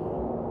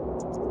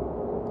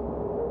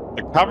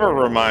The cover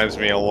reminds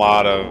me a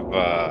lot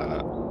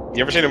of.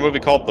 You ever seen a movie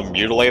called The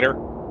Mutilator?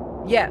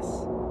 the... Yes.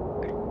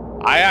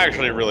 I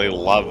actually really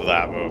love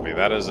that movie.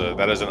 That is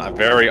a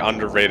very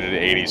underrated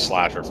 80s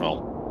slasher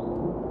film.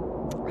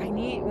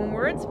 When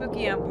we're at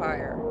Spooky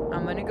Empire,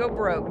 I'm gonna go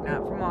broke,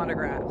 not from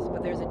autographs,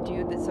 but there's a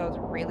dude that sells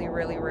really,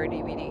 really rare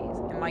DVDs,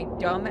 and my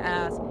dumb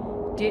ass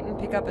didn't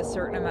pick up a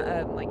certain amount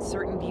of, like,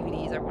 certain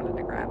DVDs I wanted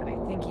to grab, and I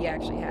think he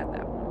actually had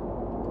that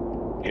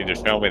one. You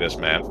just show me this,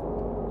 man.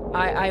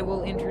 I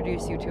will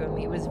introduce you to him.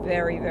 He was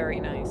very, very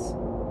nice.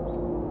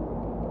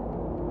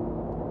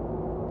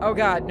 Oh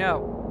god,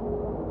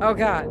 no. Oh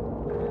god.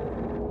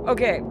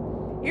 Okay.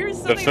 Here's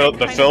something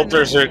The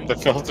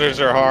filters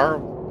are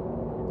horrible.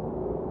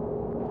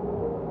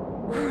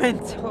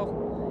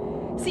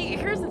 Rental. See,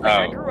 here's the thing.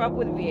 I grew up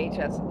with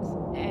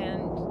VHSs,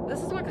 and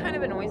this is what kind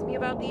of annoys me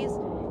about these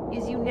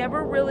is you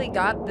never really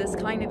got this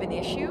kind of an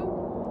issue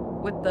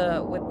with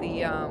the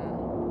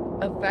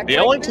effect. The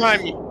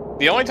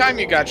only time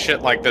you got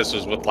shit like this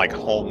was with like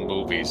home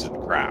movies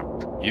and crap.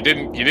 You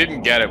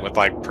didn't get it with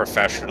like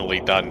professionally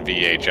done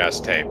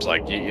VHS tapes,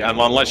 like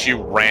unless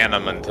you ran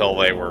them until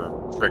they were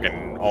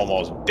friggin'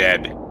 almost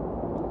dead.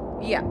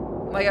 Yeah,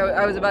 like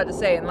I was about to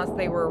say, unless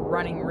they were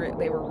running,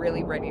 they were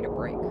really ready to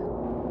break.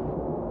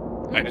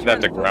 I did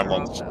that to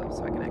Gremlins. Though,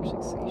 so I can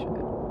actually see shit.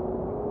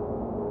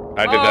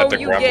 I did that to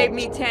Gremlins. You gave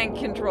me tank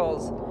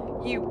controls.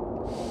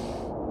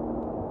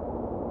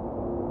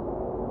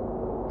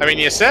 I mean,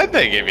 you said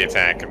they give you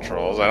tank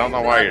controls. I don't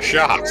know why you're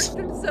shocked.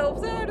 They worked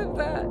themselves out of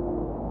that.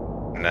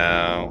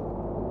 No.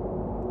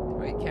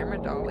 Wait, camera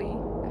dolly,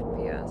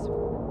 FPS.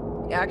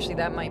 Actually,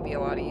 that might be a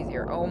lot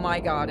easier. Oh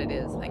my god, it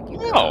is. Thank you.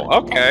 Oh,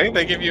 okay.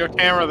 They give you a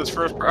camera that's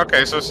first.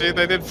 Okay, so see,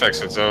 they did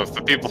fix it. So if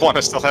the people want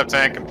to still have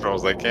tank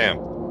controls, they can.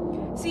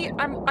 See,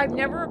 I've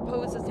never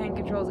opposed the tank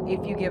controls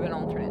if you give an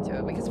alternate to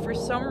it, because for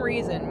some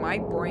reason my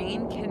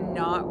brain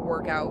cannot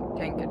work out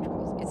tank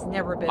controls. It's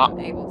never been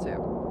able to.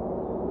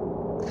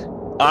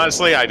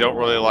 Honestly, I don't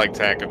really like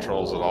tank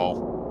controls at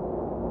all.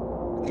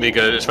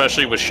 Because,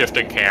 especially with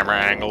shifting camera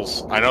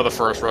angles. I know the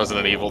first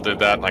Resident Evil did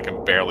that, and I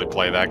can barely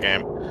play that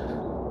game.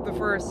 The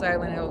first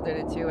Silent Hill did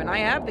it too, and I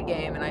have the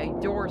game, and I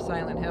adore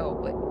Silent Hill,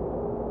 but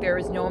there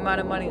is no amount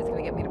of money that's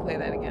going to get me to play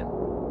that again.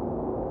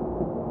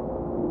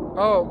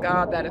 Oh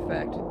god, that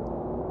effect.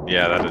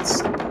 Yeah, that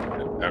is...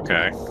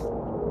 Okay.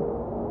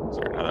 Is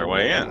there another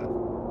way in?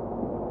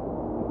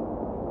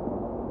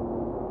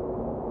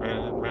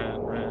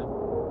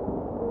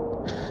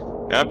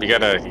 Yep, you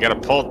gotta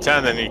pull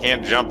 10, then you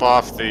can't jump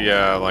off the,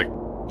 like,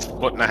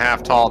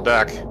 1.5 tall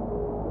deck.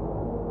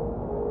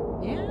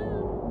 Yeah.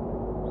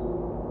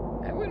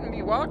 I wouldn't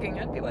be walking.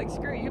 I'd be like,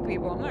 screw you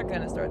people, I'm not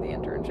gonna start the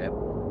internship.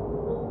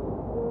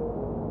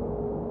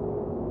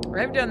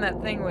 I've done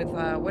that thing with,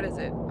 what is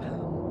it?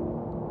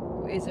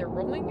 Is it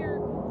rolling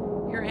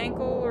your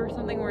ankle or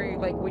something where you,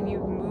 like, when you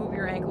move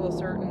your ankle a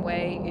certain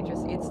way, it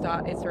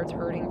starts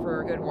hurting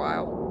for a good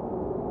while?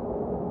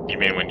 You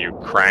mean when you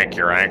crank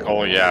your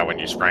ankle? Yeah, when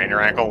you sprain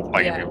your ankle?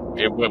 Like, yeah.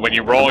 When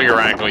you roll your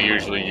ankle,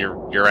 usually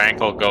your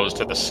ankle goes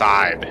to the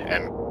side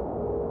and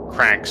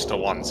cranks to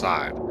one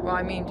side. Well,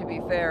 I mean, to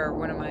be fair,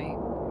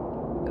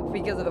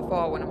 because of the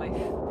fall, one of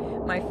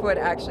my foot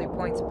actually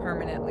points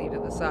permanently to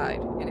the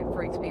side, and it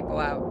freaks people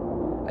out.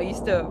 I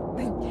used to,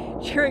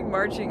 during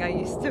marching, I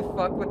used to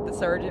fuck with the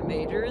sergeant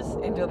majors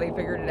until they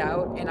figured it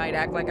out, and I'd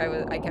act like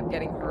I kept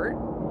getting hurt.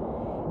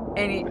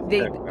 And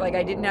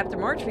I didn't have to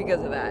march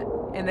because of that.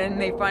 And then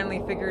they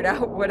finally figured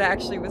out what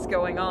actually was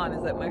going on,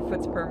 is that my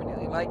foot's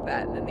permanently like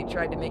that. And then they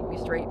tried to make me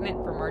straighten it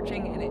for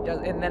marching, and it does.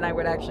 And then I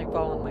would actually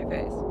fall on my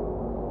face.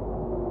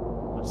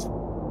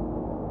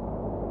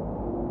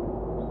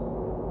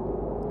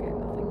 Okay,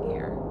 nothing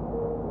here.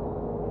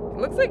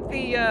 It looks like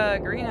the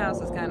greenhouse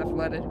is kind of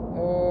flooded,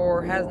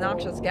 or has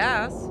noxious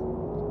gas.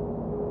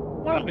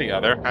 One or the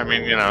other. I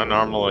mean,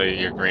 normally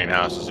your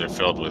greenhouses are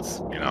filled with,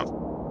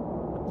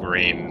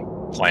 green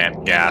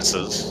plant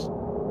gases.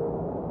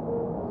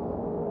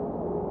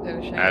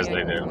 As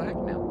they do.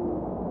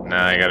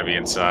 No, you gotta be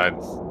inside.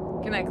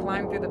 Can I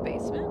climb through the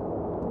basement?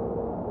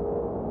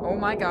 Oh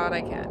my god,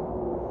 I can.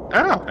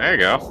 Oh, there you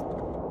go.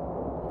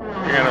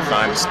 You're gonna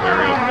find a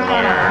serial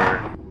killer.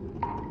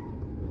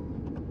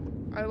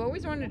 I've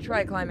always wanted to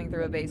try climbing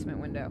through a basement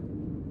window.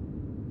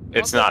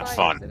 It's not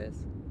fun. It is.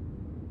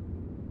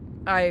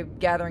 I'm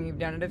gathering you've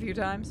done it a few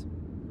times.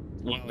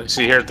 Well,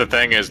 see, here's the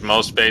thing: is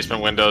most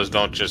basement windows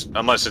don't just,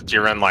 unless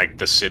you're in like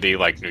the city,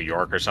 like New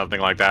York or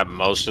something like that.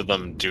 Most of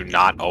them do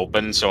not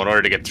open. So in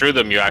order to get through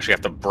them, you actually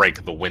have to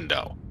break the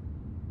window.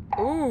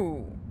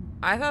 Ooh,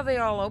 I thought they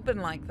all open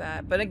like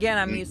that. But again,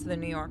 I'm used to the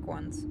New York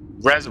ones.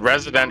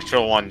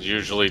 Residential ones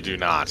usually do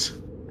not.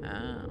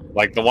 Oh.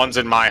 Like the ones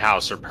in my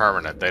house are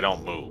permanent; they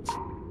don't move.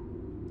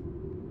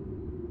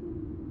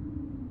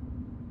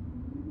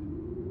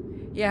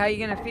 Yeah, how you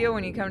gonna feel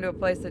when you come to a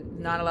place that's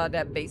not allowed to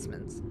have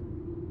basements?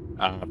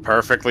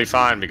 Perfectly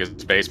fine because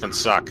basements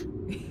suck,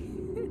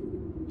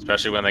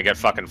 especially when they get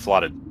fucking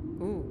flooded.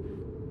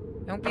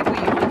 Ooh. Don't people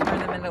usually turn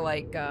them into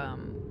like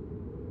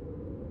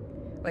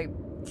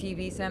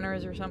TV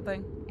centers or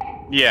something?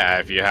 Yeah,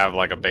 if you have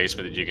like a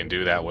basement that you can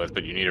do that with,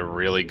 but you need a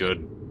really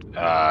good.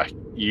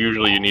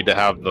 Usually, you need to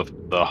have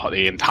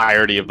the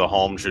entirety of the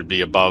home should be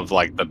above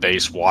like the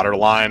base water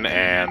line,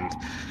 and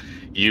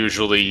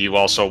usually you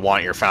also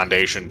want your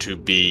foundation to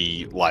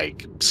be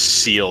like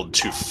sealed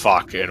to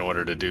fuck in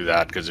order to do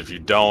that. Because if you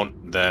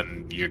don't,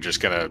 then you're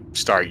just gonna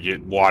start.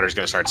 Water's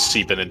gonna start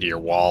seeping into your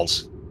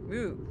walls.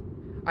 Ooh.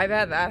 I've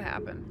had that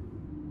happen.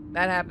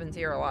 That happens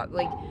here a lot.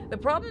 Like, the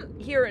problem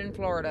here in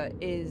Florida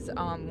is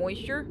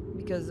moisture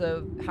because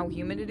of how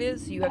humid it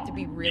is. So you have to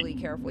be really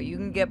careful. You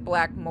can get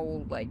black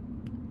mold like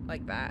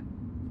that.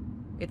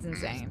 It's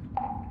insane.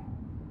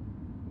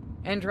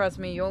 And trust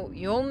me,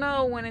 you'll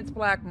know when it's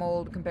black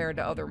mold compared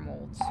to other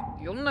molds.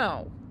 You'll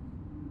know.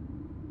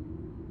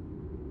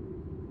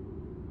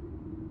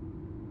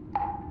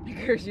 I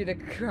encourage you to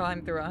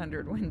climb through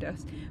 100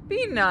 windows.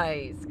 Be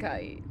nice,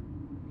 Kite.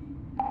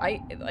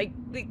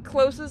 The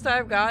closest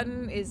I've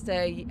gotten is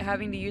to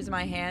having to use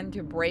my hand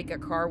to break a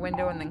car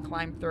window and then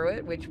climb through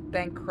it, which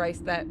thank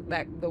Christ that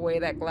the way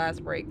that glass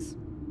breaks.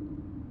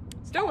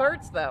 Still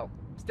hurts though.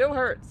 Still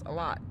hurts a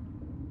lot.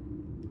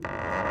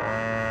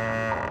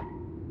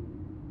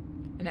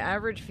 An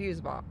average fuse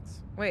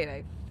box. Wait,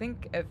 I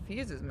think a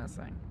fuse is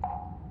missing.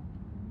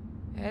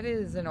 That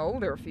is an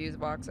older fuse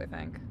box, I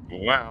think.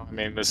 Well, I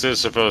mean, this is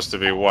supposed to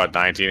be what,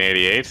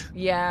 1988?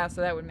 Yeah,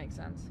 so that would make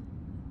sense.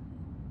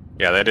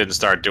 Yeah, they didn't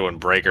start doing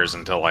breakers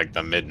until like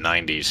the mid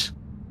 90s.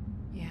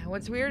 Yeah,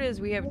 what's weird is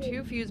we have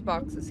two fuse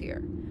boxes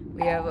here.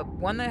 We have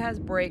one that has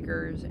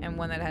breakers and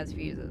one that has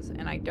fuses,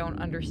 and I don't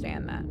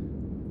understand that.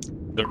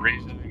 The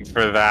reasoning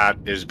for that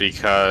is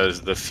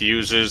because the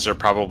fuses are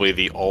probably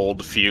the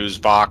old fuse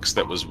box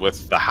that was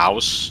with the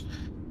house,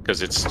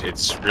 because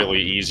it's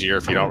really easier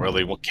if you don't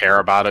really care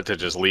about it to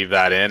just leave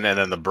that in, and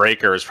then the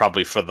breaker is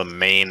probably for the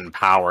main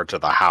power to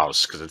the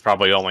house, because it's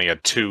probably only a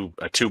two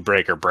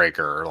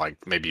breaker or like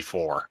maybe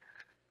 4.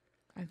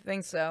 I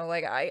think so.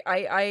 Like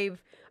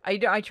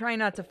I try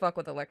not to fuck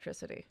with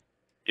electricity.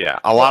 Yeah,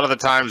 a lot of the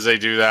times they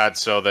do that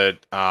so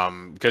that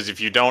because if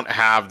you don't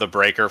have the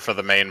breaker for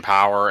the main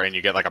power and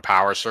you get like a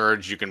power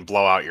surge, you can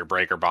blow out your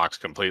breaker box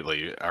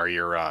completely or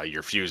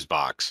your fuse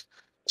box.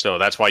 So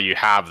that's why you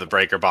have the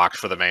breaker box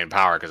for the main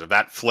power, because if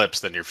that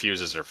flips, then your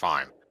fuses are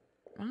fine.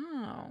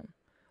 Oh.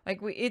 Like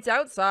it's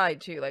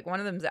outside too. Like one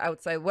of them's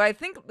outside. Well, I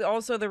think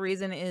also the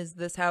reason is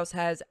this house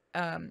has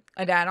an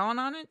add-on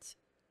on it.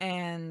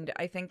 And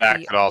I think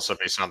That could also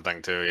be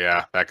something too,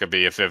 yeah. That could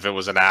be if it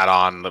was an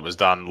add-on that was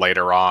done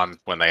later on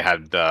when they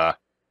had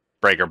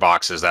breaker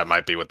boxes, that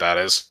might be what that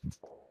is.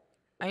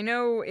 I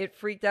know it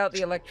freaked out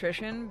the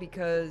electrician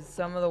because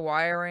some of the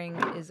wiring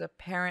is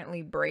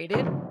apparently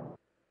braided.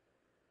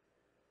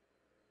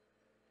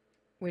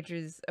 Which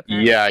is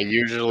apparently... Yeah,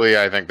 usually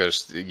I think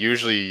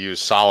usually you use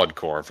solid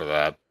core for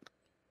that.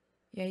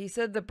 Yeah, he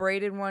said the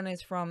braided one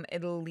is from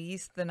at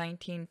least the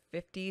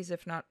 1950s,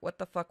 if not, what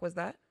the fuck was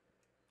that?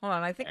 Hold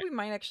on, I think we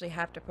might actually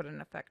have to put an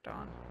effect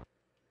on.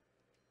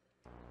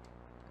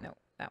 No,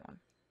 that one.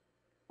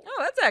 Oh,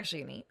 that's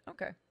actually neat.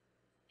 Okay.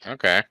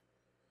 Okay.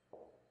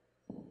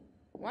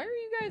 Why are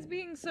you guys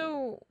being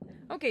so...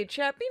 Okay,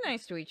 chat, be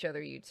nice to each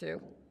other, you two.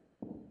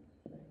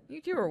 You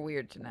two are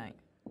weird tonight.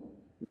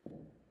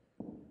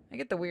 I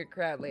get the weird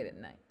crowd late at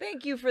night.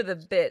 Thank you for the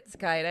bits,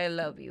 Kite. I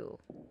love you.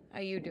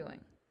 How you doing?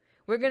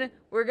 We're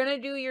gonna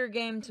do your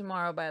game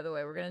tomorrow, by the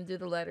way. We're gonna do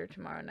the letter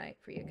tomorrow night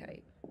for you,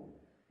 Kite.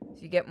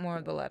 So you get more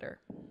of the letter.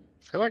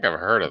 I feel like I've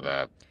heard of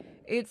that.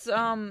 It's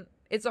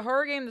a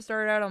horror game that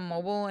started out on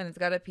mobile and it's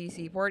got a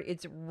PC port.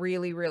 It's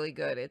really, really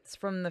good. It's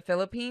from the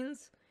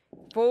Philippines.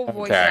 Full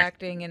voice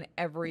acting and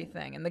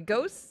everything. And the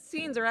ghost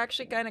scenes are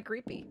actually kind of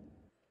creepy.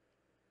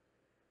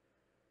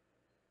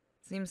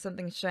 Seems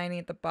something shiny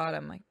at the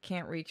bottom. I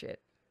can't reach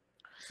it.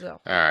 So.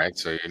 Alright,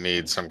 so you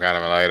need some kind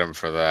of an item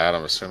for that.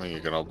 I'm assuming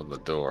you can open the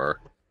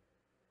door.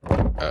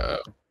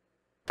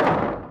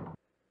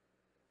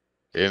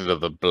 Into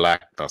the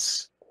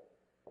blackness.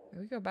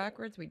 Did we go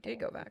backwards? We did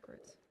go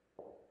backwards.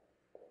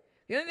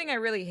 The only thing I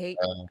really hate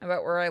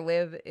about where I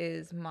live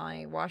is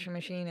my washing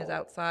machine is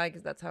outside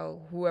because that's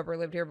how whoever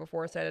lived here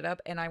before set it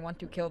up, and I want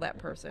to kill that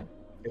person.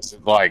 Is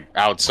it like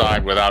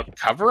outside without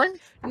covering?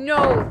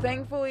 No,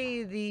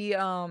 thankfully the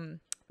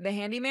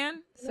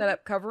handyman set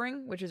up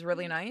covering, which is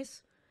really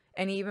nice.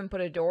 and he even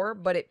put a door,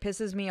 but it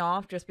pisses me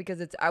off just because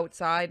it's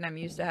outside and I'm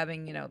used to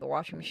having, you know, the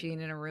washing machine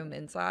in a room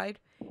inside.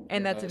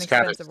 And that's an It's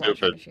kinda expensive washing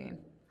stupid. machine.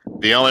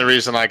 The only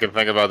reason I can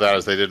think about that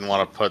is they didn't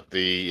want to put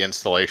the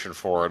installation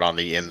for it on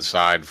the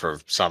inside for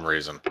some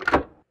reason.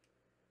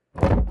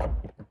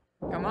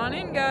 Come on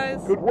in,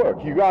 guys. Good work,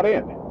 you got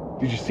in.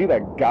 Did you see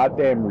that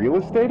goddamn real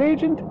estate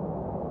agent?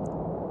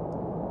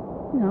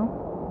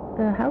 No,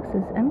 the house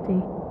is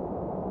empty.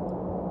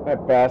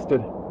 That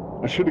bastard.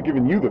 I should have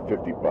given you the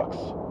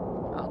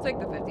 $50. I'll take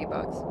the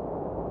 $50.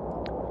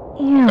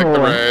 Ew, Take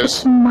the raise.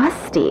 it's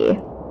musty.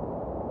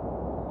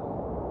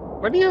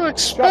 What do you Chop,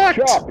 expect?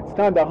 chop, it's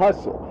time to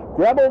hustle.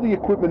 Grab all the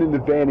equipment in the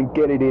van and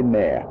get it in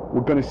there.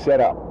 We're gonna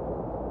set up.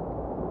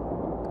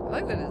 I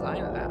like the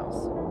design of the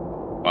house.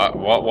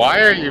 Why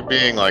are you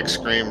being like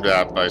screamed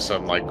at by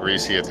some like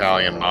greasy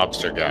Italian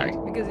mobster guy?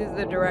 Because he's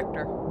the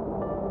director.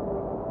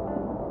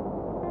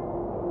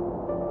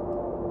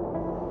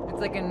 It's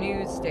like a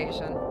news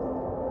station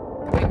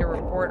coming to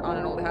report on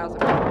an old house.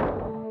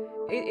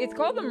 It's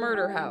called the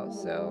Murder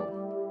House, so...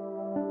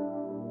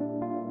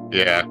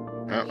 Yeah.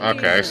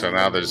 Okay, Jesus. so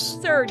now there's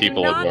Sir,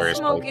 people do in not various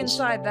smoke places.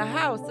 inside the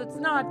house. That's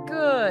not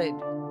good.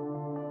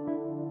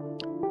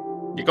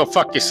 You go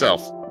fuck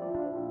yourself.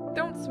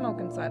 Don't smoke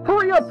inside the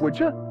Hurry house. up, would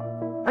you?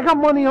 I got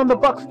money on the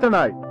Bucks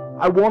tonight.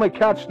 I want to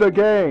catch the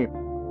game.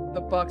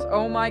 The Bucks.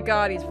 Oh my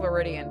God, he's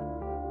Floridian.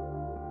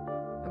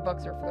 The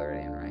Bucks are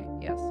Floridian, right?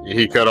 Yes.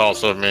 He could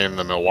also mean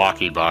the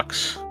Milwaukee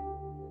Bucks,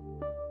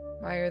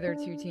 Why are there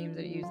two teams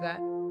that use that?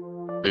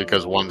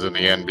 because one's in the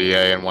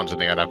NBA and one's in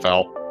the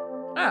NFL.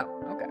 Oh,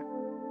 okay.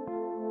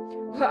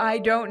 Well, I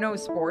don't know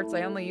sports.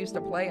 I only used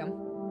to play them.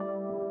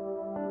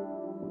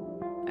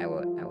 I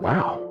would.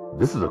 Wow,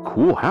 this is a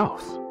cool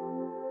house.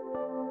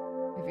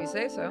 If you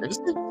say so.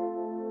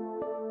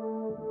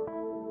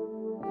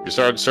 You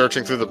started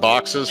searching through the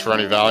boxes for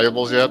any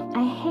valuables yet?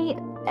 I hate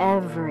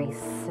every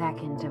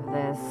second of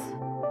this.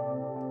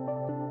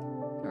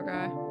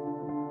 Okay.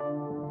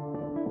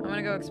 I'm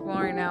gonna go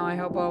exploring now. I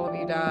hope all of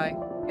you die.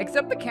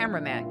 Except the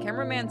cameraman.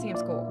 Cameraman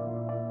seems cool.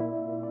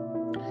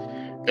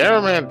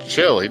 Cameraman,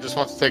 chill. He just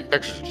wants to take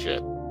pictures and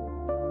shit.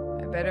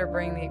 I better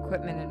bring the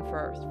equipment in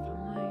first.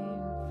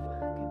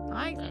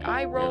 Fine.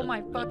 I roll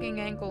my fucking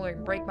ankle or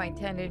break my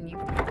tendon and you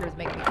fuckers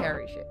make me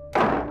carry shit.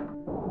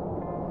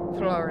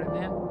 Florida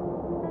man.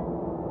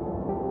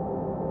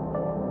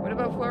 What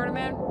about Florida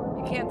man?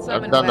 You can't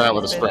summon I've done that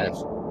with a weapons,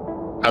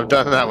 sprain. I've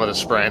done that with a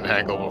sprained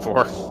ankle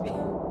before.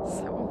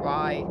 So have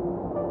I.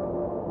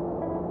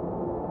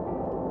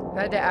 I've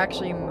had to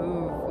actually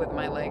move with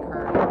my leg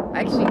hurt.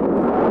 Actually,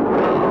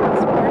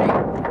 this morning,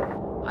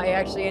 I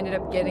actually ended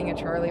up getting a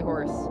Charlie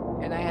horse,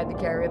 and I had to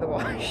carry the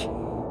wash.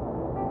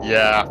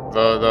 Yeah,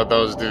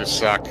 those do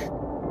suck.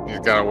 You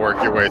gotta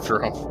work your way through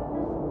them.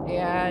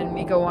 Yeah, and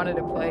Miko wanted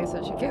to play,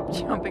 so she kept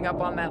jumping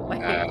up on that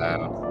leg.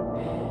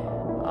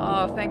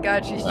 Oh, thank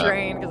God she's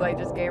trained, because I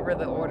just gave her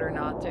the order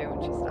not to,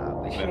 and she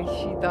stopped. But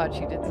she thought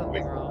she did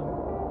something wrong.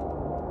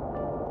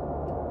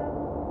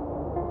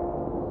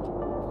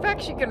 In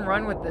fact, she can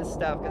run with this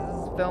stuff, because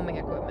this is filming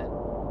equipment.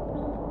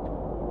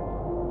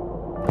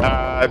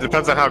 It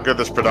depends on how good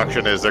this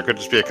production is. There could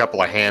just be a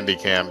couple of handy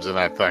cams in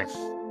that thing.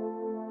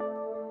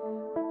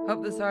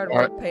 Hope this hard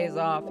work pays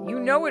off. You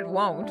know it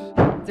won't.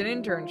 It's an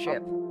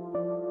internship.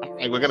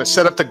 Hey, we're gonna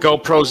set up the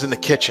GoPros in the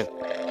kitchen.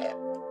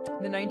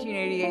 The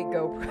 1988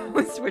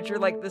 GoPros, which are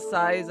like the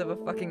size of a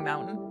fucking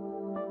mountain.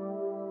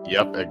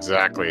 Yep,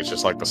 exactly. It's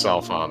just like the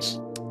cell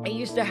phones. I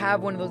used to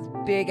have one of those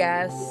big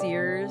ass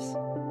Sears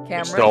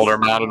cameras. Shoulder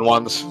mounted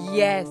ones.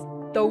 Yes,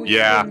 those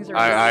Yeah, things are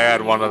I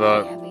had one of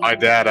those. heavy. My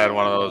dad had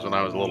one of those when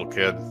I was a little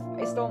kid.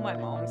 I stole my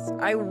mom's.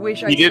 I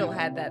wish I He did- still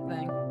had that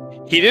thing.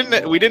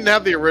 We didn't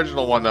have the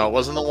original one though. It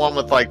wasn't the one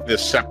with like the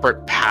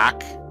separate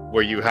pack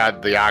where you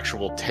had the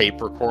actual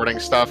tape recording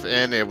stuff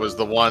in. It was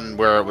the one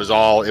where it was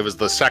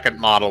the second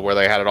model where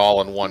they had it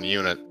all in one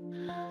unit.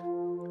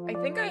 I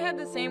think I had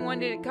the same one.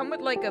 Did it come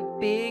with like a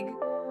big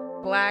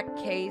black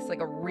case, like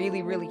a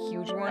really, really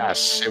huge one?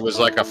 Yes, it was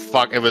like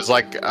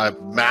a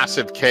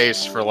massive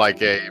case for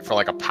like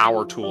a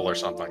power tool or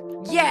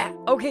something. Yeah.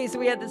 Okay, so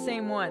we had the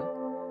same one.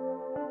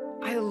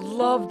 I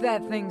loved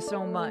that thing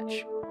so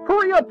much.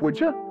 Hurry up, would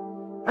you?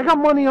 I got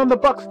money on the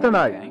Bucks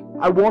tonight. Okay.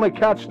 I want to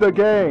catch the I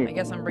game.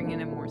 guess I'm bringing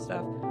in more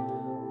stuff.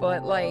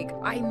 But, like,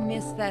 I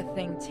miss that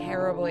thing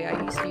terribly. I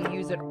used to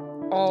use it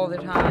all the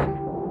time.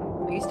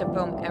 I used to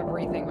film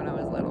everything when I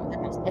was little.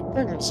 That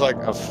thing was like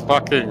a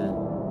fucking.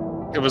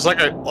 It was like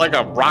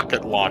a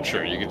rocket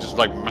launcher. You could just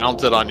like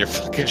mount it on your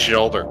fucking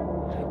shoulder.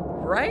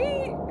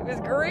 Right? It was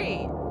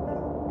great.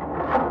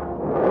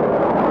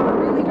 I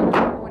really don't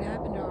remember what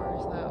happened to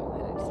ours,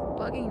 though. And it's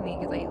bugging me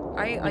because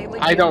I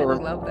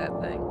legitimately love that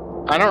thing.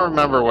 I don't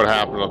remember what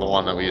happened to the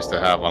one that we used to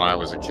have when I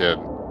was a kid.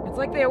 It's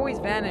like they always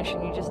vanish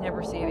and you just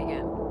never see it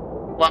again.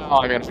 Well,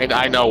 I mean,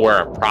 I know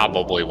where it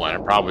probably went.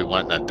 It probably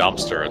went in a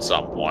dumpster at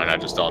some point. I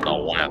just don't know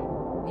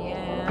when.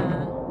 Yeah.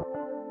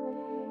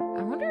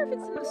 I wonder if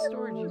it's in the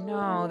storage.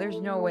 No, there's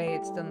no way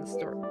it's in the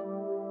storage.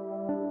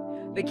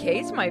 The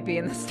case might be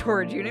in the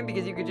storage unit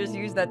because you could just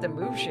use that to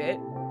move shit.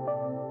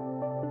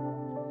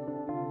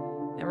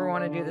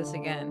 want to do this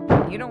again.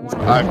 You don't want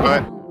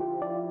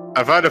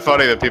I find it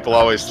funny that people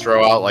always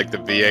throw out like the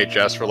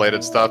VHS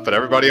related stuff, but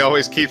everybody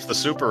always keeps the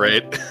Super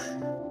 8.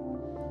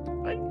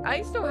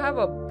 I still have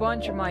a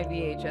bunch of my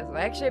VHS.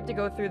 I actually have to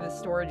go through the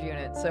storage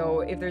unit,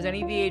 so if there's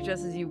any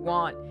VHSs you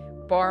want,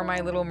 bar My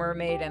Little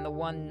Mermaid and the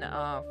one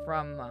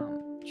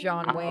from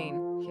John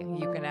Wayne,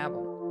 you can have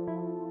them.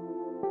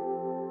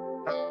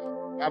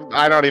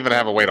 I don't even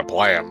have a way to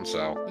play them,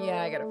 so.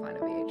 Yeah, I gotta find a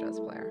VHS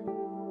player.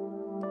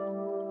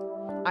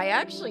 I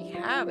actually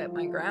have at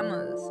my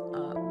grandma's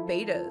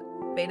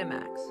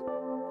Betamax.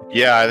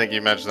 Yeah, I think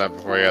you mentioned that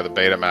before. Yeah, the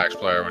Betamax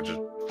player, which is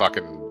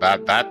fucking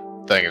that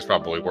thing is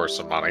probably worth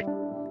some money.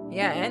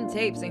 Yeah, and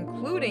tapes,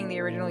 including the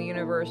original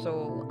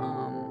Universal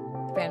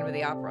Phantom of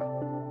the Opera.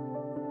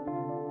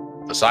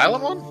 The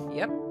silent one?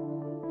 Yep.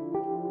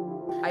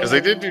 Because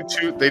they did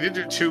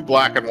do two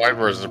black and white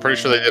versions. I'm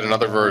pretty sure they did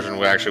another version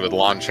actually with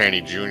Lon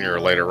Chaney Jr.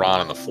 later on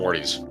in the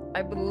 40s.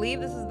 I believe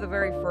this is the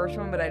very first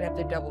one, but I'd have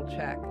to double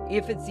check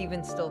if it's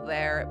even still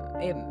there.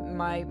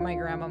 My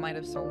grandma might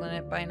have stolen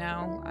it by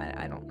now.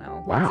 I don't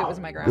know. Wow, It was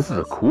my grandma's. this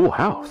is a cool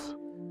house.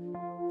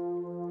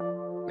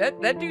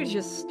 That dude's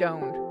just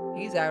stoned.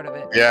 He's out of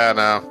it. Yeah,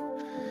 no.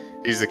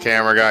 He's the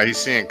camera guy. He's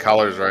seeing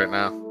colors right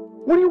now.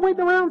 What are you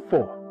waiting around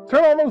for?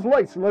 Turn on those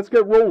lights and let's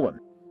get rolling.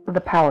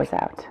 The power's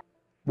out.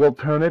 We'll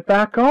turn it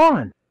back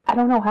on. I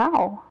don't know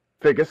how.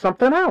 Figure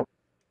something out.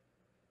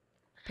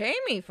 Pay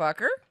me,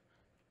 fucker.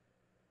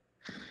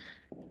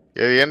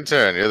 You're the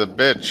intern. You're the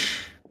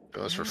bitch.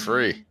 Do this for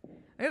free.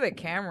 Look at the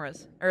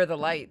cameras. Or the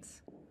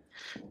lights.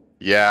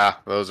 Yeah,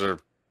 those are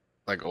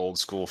like old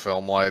school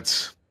film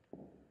lights.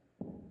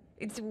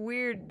 It's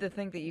weird to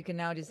think that you can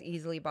now just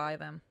easily buy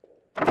them.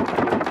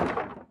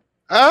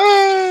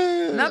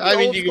 Not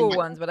the old school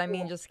ones, but I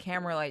mean just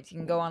camera lights. You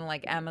can go on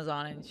like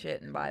Amazon and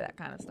shit and buy that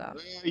kind of stuff.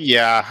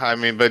 Yeah, I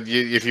mean, but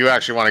if you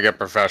actually want to get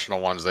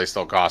professional ones, they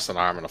still cost an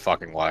arm and a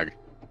fucking leg.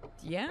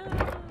 Yeah.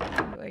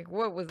 Like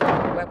what was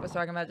that? Wet was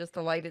talking about? Just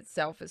the light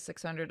itself is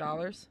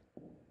 $600.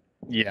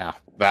 Yeah,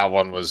 that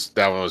one was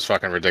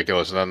fucking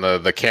ridiculous. And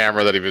then the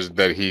camera that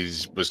he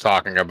was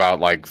talking about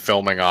like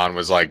filming on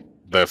was like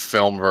the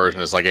film version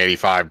is like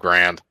 85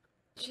 grand.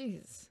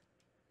 Jeez.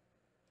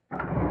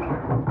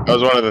 That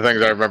was one of the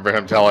things I remember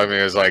him telling me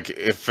is like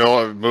if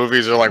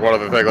movies are like one of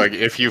the things like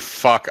if you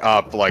fuck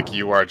up like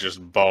you are just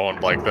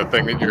boned, like the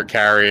thing that you're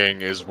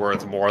carrying is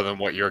worth more than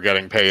what you're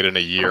getting paid in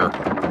a year.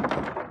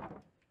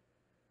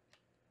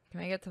 Can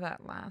I get to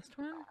that last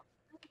one?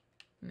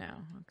 No.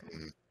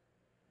 Okay.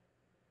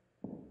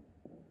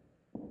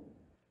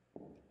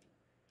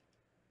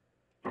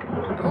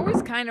 I've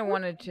always kind of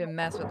wanted to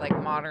mess with like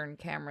modern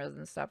cameras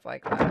and stuff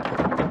like that.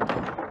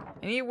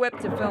 I need Whip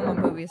to film a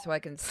movie so I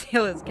can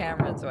steal his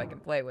camera so I can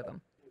play with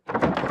him.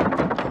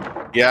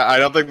 Yeah, I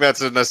don't think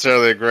that's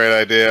necessarily a great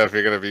idea if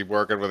you're going to be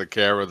working with a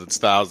camera that's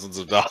thousands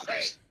of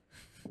dollars.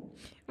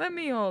 Let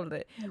me hold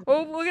it.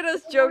 Oh, look at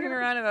us joking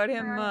around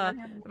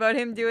about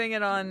him doing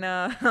it on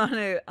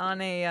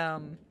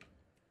a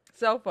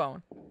cell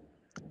phone.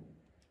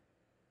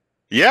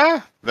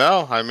 Yeah,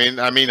 no, I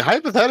mean,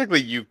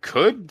 hypothetically, you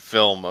could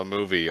film a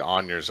movie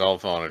on your cell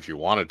phone if you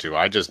wanted to.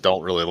 I just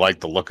don't really like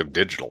the look of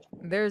digital.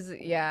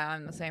 Yeah,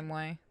 I'm the same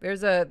way. I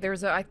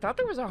thought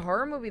there was a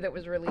horror movie that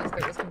was released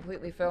that was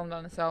completely filmed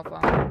on a cell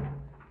phone.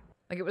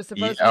 Like it was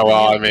supposed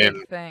to be a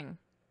big thing.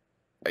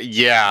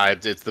 Yeah,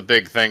 it's the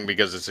big thing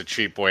because it's a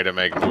cheap way to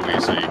make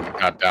movies, so you can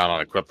cut down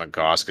on equipment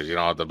costs because you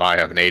don't have to buy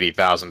an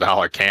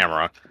 $80,000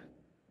 camera.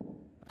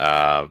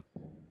 And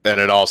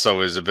it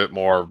also is a bit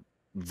more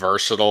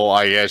versatile,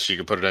 I guess. You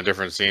can put it in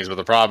different scenes, but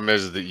the problem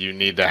is that you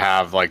need to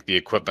have like the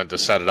equipment to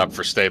set it up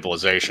for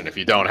stabilization. If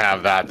you don't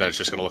have that, then it's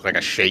just gonna look like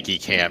a shaky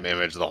cam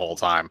image the whole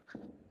time.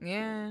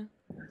 Yeah.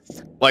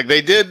 Like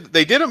they did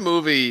a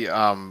movie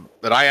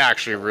that I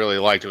actually really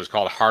liked. It was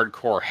called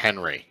Hardcore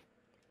Henry.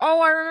 Oh,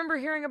 I remember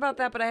hearing about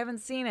that, but I haven't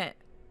seen it.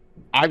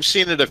 I've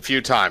seen it a few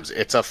times.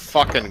 It's a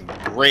fucking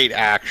great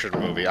action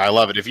movie. I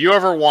love it. If you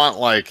ever want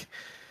like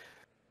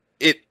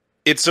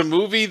it's a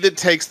movie that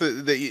takes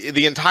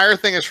the entire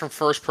thing is from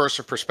first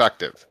person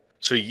perspective.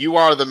 So you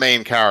are the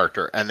main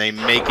character and they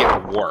make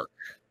it work.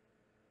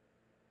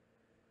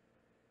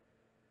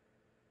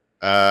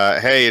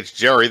 Hey, it's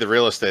Jerry, the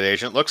real estate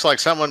agent. Looks like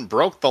someone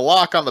broke the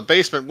lock on the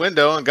basement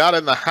window and got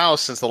in the house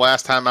since the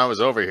last time I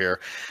was over here.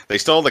 They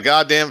stole the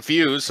goddamn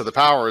fuse, so the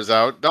power is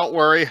out. Don't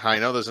worry, I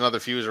know there's another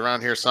fuse around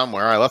here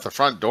somewhere. I left the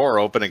front door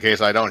open in case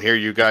I don't hear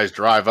you guys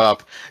drive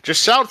up.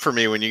 Just shout for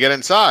me when you get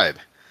inside.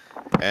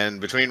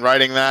 And between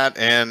writing that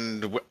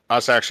and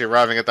us actually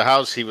arriving at the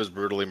house, he was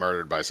brutally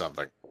murdered by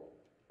something.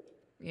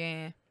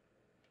 Yeah.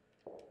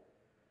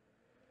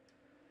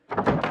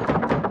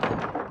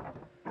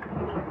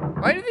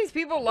 Why do these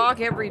people lock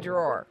every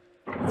drawer?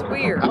 It's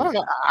weird. I don't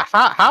know.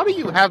 How do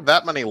you have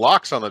that many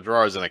locks on the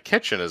drawers in a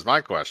kitchen is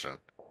my question.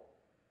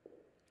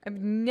 I've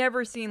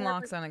never seen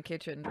locks on a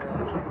kitchen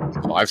drawer.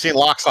 Well, I've seen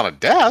locks on a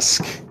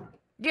desk.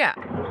 Yeah.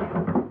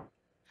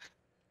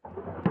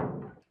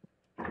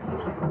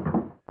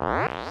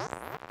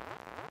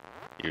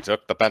 You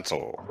took the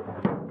pencil.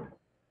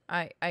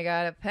 I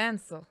got a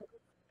pencil.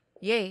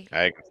 Yay.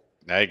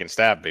 Now you can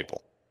stab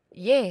people.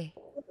 Yeah.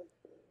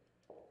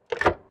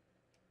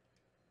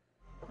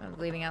 I'm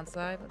bleeding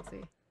outside. Let's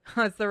see.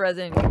 It's the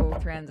Resident Evil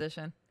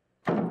transition.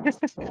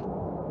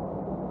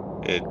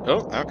 Oh,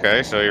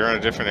 okay. So you're in a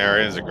different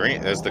area as the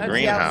That's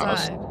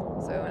greenhouse. the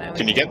outside. So now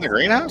Can you get in the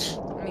greenhouse?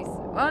 Let me see.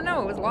 Oh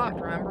no, it was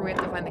locked. Remember, we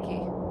have to find the key.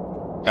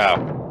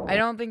 Oh. I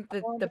don't think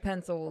that the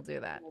pencil will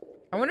do that.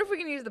 I wonder if we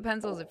can use the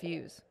pencil as a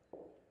fuse.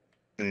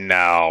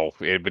 No,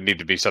 it would need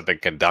to be something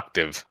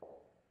conductive.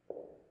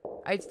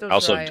 I'd still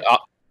Also, try it.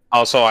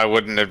 Also, I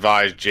wouldn't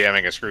advise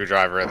jamming a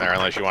screwdriver in there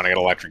unless you want to get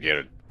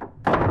electrocuted.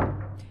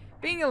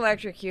 Being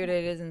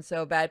electrocuted isn't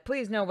so bad.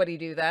 Please, nobody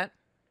do that.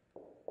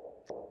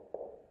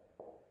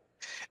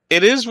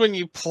 It is when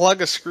you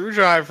plug a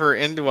screwdriver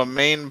into a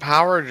main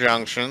power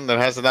junction that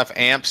has enough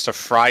amps to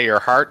fry your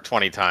heart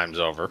 20 times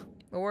over.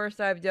 The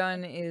worst I've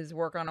done is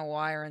work on a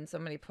wire and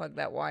somebody plugged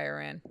that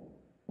wire in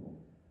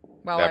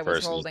while I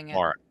was holding it.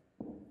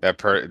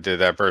 Did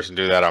that person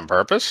do that on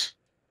purpose?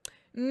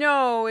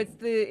 No, it's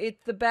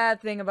the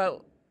bad thing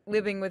about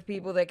living with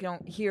people that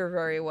don't hear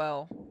very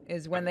well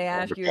is when they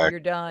ask you if you're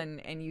done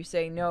and you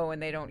say no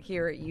and they don't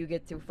hear it, you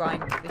get to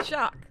find the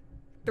shock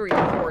 3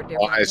 or 4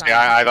 different times.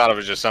 I thought it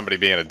was just somebody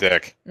being a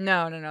dick.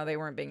 No, they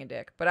weren't being a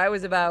dick. But I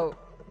was about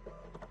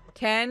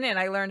 10 and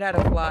I learned how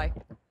to fly.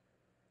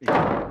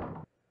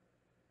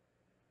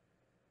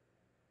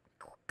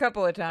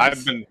 Couple of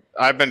times.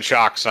 I've been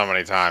shocked so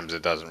many times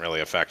it doesn't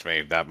really affect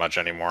me that much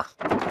anymore.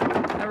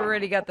 I've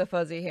already got the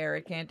fuzzy hair.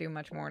 It can't do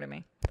much more to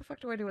me. What the fuck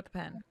do I do with the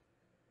pen?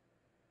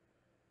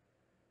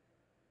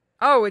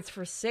 Oh, it's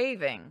for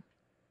saving.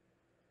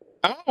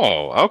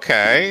 Oh,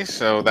 okay.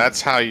 So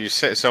that's how you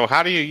say. So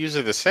how do you use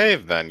it to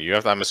save then?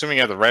 I'm assuming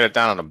you have to write it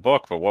down in a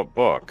book, but what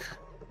book?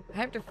 I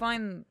have to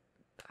find.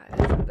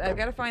 I've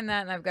got to find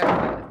that, and I've got to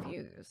find the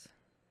fuse.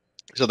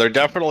 So they're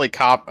definitely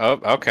Oh,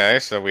 okay.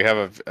 So we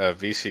have a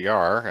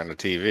VCR and a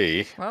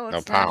TV. Well, let's no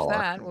smash power.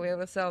 that. We'll be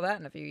able to sell that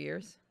in a few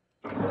years.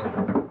 Which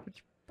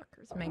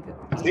fuckers make it?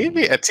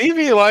 A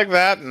TV like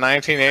that in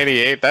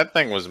 1988. That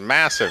thing was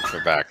massive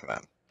for back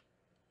then.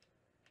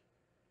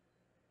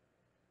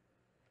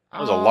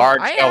 That was a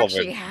large television. I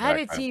actually had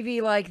a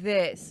TV like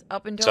this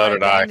up until I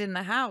abandoned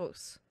the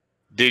house.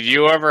 Did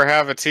you ever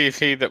have a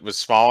TV that was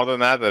smaller than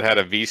that had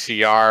a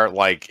VCR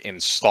like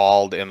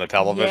installed in the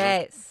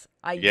television?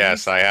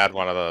 Yes. I had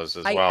one of those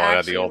as well. I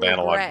had the old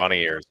analog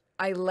bunny ears.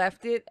 I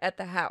left it at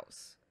the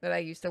house that I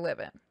used to live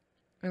in.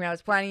 I mean, I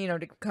was planning,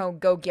 to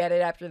go get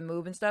it after the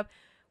move and stuff.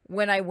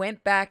 When I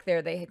went back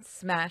there, they had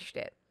smashed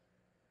it.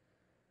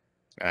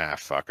 Ah,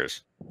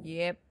 fuckers.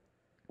 Yep.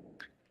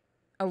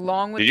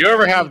 Along with. Did you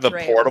ever have the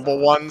portable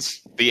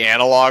ones? The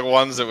analog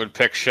ones that would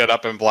pick shit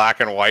up in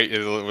black and white?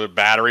 It was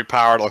battery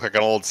powered, looked like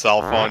an old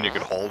cell phone. You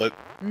could hold it.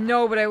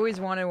 No, but I always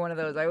wanted one of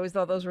those. I always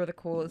thought those were the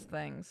coolest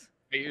things.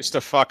 I used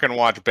to fucking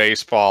watch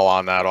baseball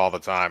on that all the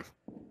time.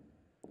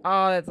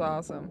 Oh, that's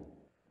awesome.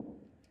 I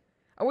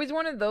always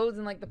wanted those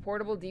in like the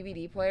portable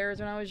DVD players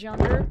when I was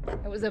younger.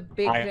 It was a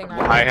big thing.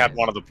 I had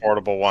one of the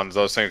portable ones.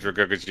 Those things were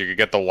good because you could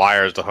get the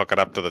wires to hook it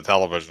up to the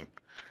television.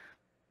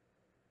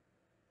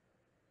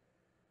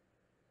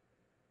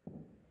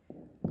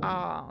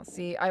 Oh,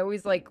 see, I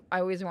always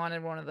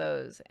wanted one of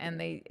those, and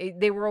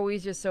they were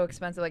always just so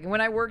expensive. Like when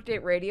I worked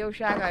at Radio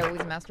Shack, I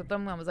always messed with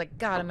them. I was like,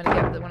 God, I'm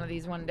gonna get one of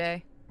these one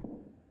day.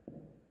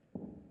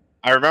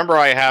 I remember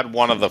I had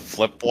one of the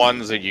flip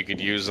ones that you could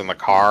use in the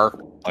car.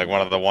 Like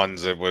one of the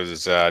ones that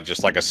was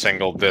just like a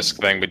single disc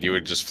thing, but you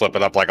would just flip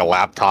it up like a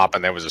laptop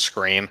and there was a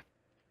screen.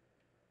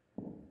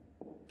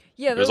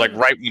 Yeah, it was like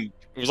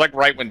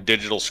right when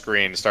digital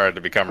screens started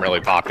to become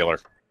really popular.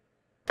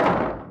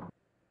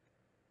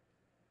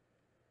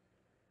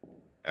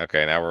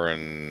 Okay, now we're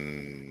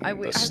in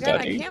the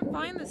study. I can't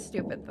find the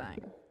stupid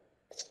thing.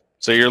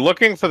 So you're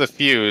looking for the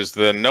fuse.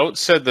 The note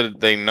said that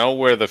they know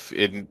where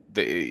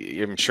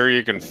I'm sure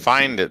you can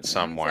find it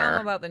somewhere. Tell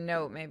him about the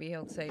note. Maybe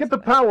he'll say. Get the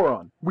power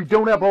on. We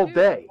don't have all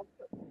day.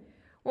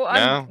 Well,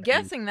 I'm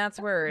guessing that's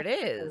where it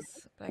is.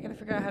 But I gotta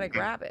figure out how to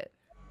grab it.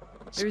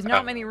 There's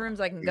not many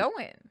rooms I can go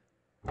in.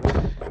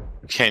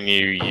 Can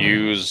you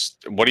use...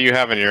 What do you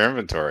have in your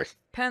inventory?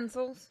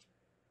 Pencils.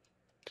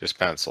 Just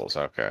pencils,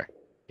 okay.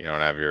 You don't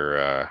have your...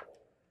 Alright.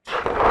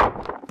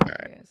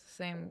 It's the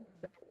same...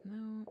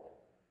 No.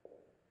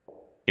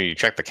 Can you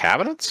check the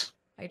cabinets?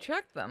 I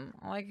checked them.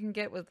 All I can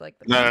get was like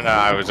the... No.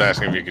 I was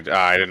asking if you could...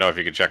 I didn't know if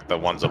you could check the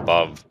ones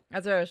above.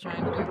 That's what I was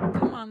trying to do.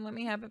 Come on, let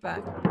me have it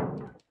back.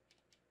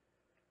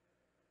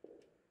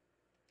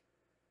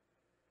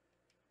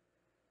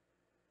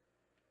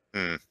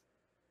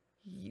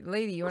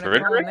 Lady, you want to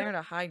go in there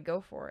to hide?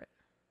 Go for it.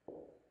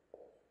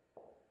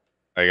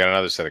 I got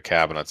another set of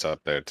cabinets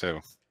up there,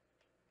 too.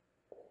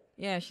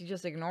 Yeah, she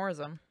just ignores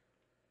them.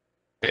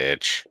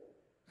 Bitch.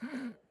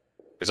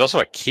 There's also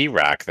a key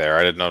rack there.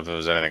 I didn't know if there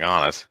was anything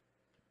on it.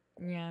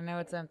 Yeah, no,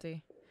 it's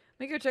empty.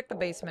 Let me go check the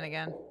basement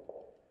again.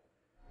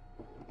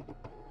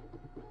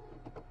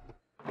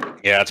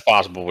 Yeah, it's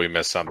possible we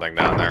missed something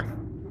down there.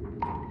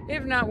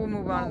 If not, we'll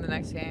move on to the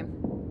next game.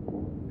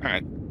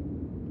 Alright.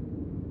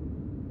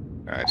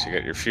 Alright, so you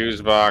got your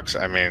fuse box.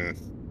 I mean,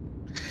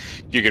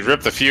 You could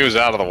rip the fuse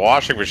out of the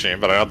washing machine,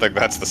 but I don't think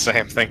that's the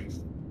same thing.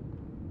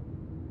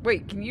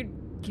 Wait, can you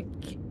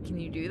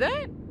do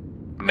that?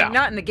 I No. mean,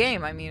 not in the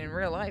game. I mean, in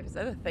real life, is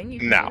that a thing you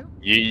can No,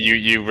 do?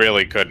 you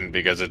really couldn't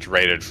because it's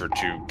rated for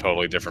 2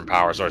 totally different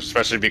power sources,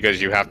 especially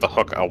because you have to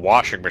hook a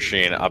washing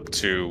machine up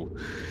to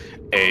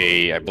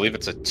I believe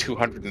it's a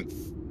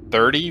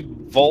 230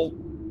 volt,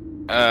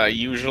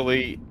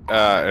 usually,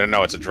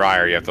 no, it's a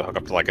dryer. You have to hook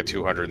up to like a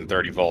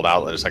 230 volt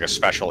outlet. It's like a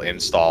special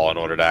install in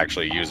order to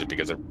actually use it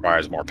because it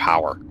requires more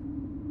power.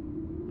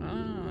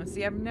 Oh,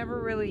 see, I've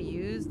never really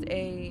used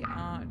a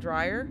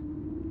dryer.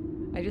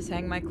 I just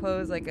hang my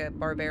clothes like a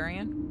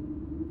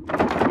barbarian.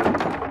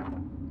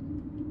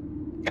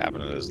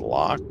 Cabinet is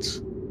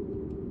locked.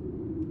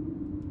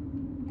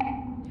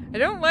 I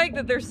don't like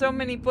that there's so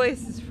many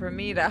places for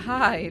me to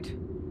hide.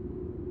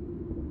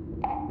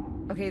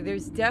 Okay,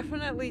 there's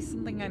definitely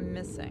something I'm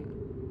missing.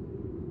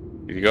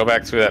 Did you go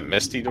back through that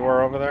misty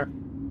door over there?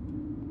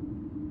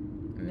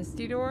 A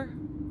misty door?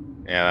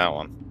 Yeah, that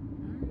one.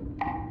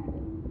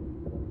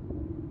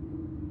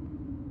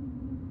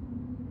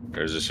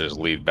 Or does this just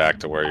lead back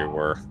to where you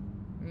were?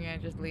 Yeah,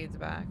 it just leads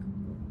back.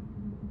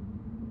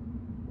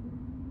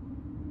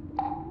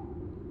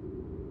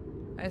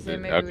 I say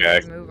maybe we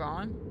should move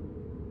on.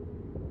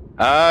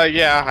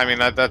 Yeah, I mean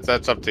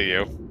that's up to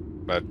you.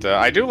 But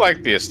I do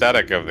like the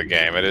aesthetic of the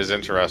game. It is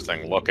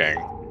interesting looking.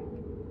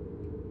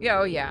 Yeah,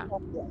 oh yeah.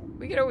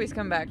 We could always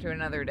come back to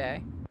another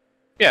day.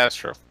 Yeah, that's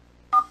true.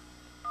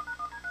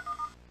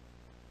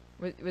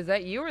 Was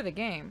that you or the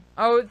game?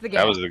 Oh, it's the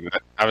game.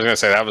 I was gonna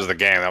say that was the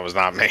game. That was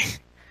not me.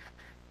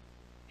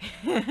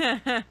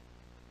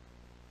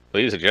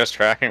 Please adjust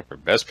tracking for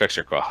best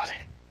picture quality.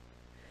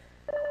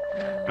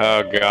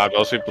 Oh god,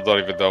 most people don't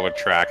even know what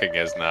tracking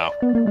is now.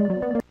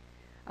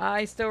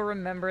 I still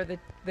remember the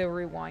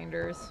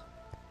rewinders.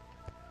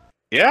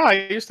 Yeah, I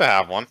used to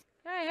have one.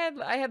 I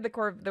had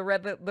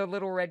the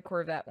little red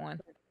Corvette one.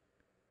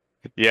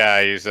 Yeah,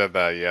 you said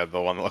that. Yeah,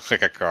 the one that looks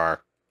like a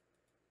car.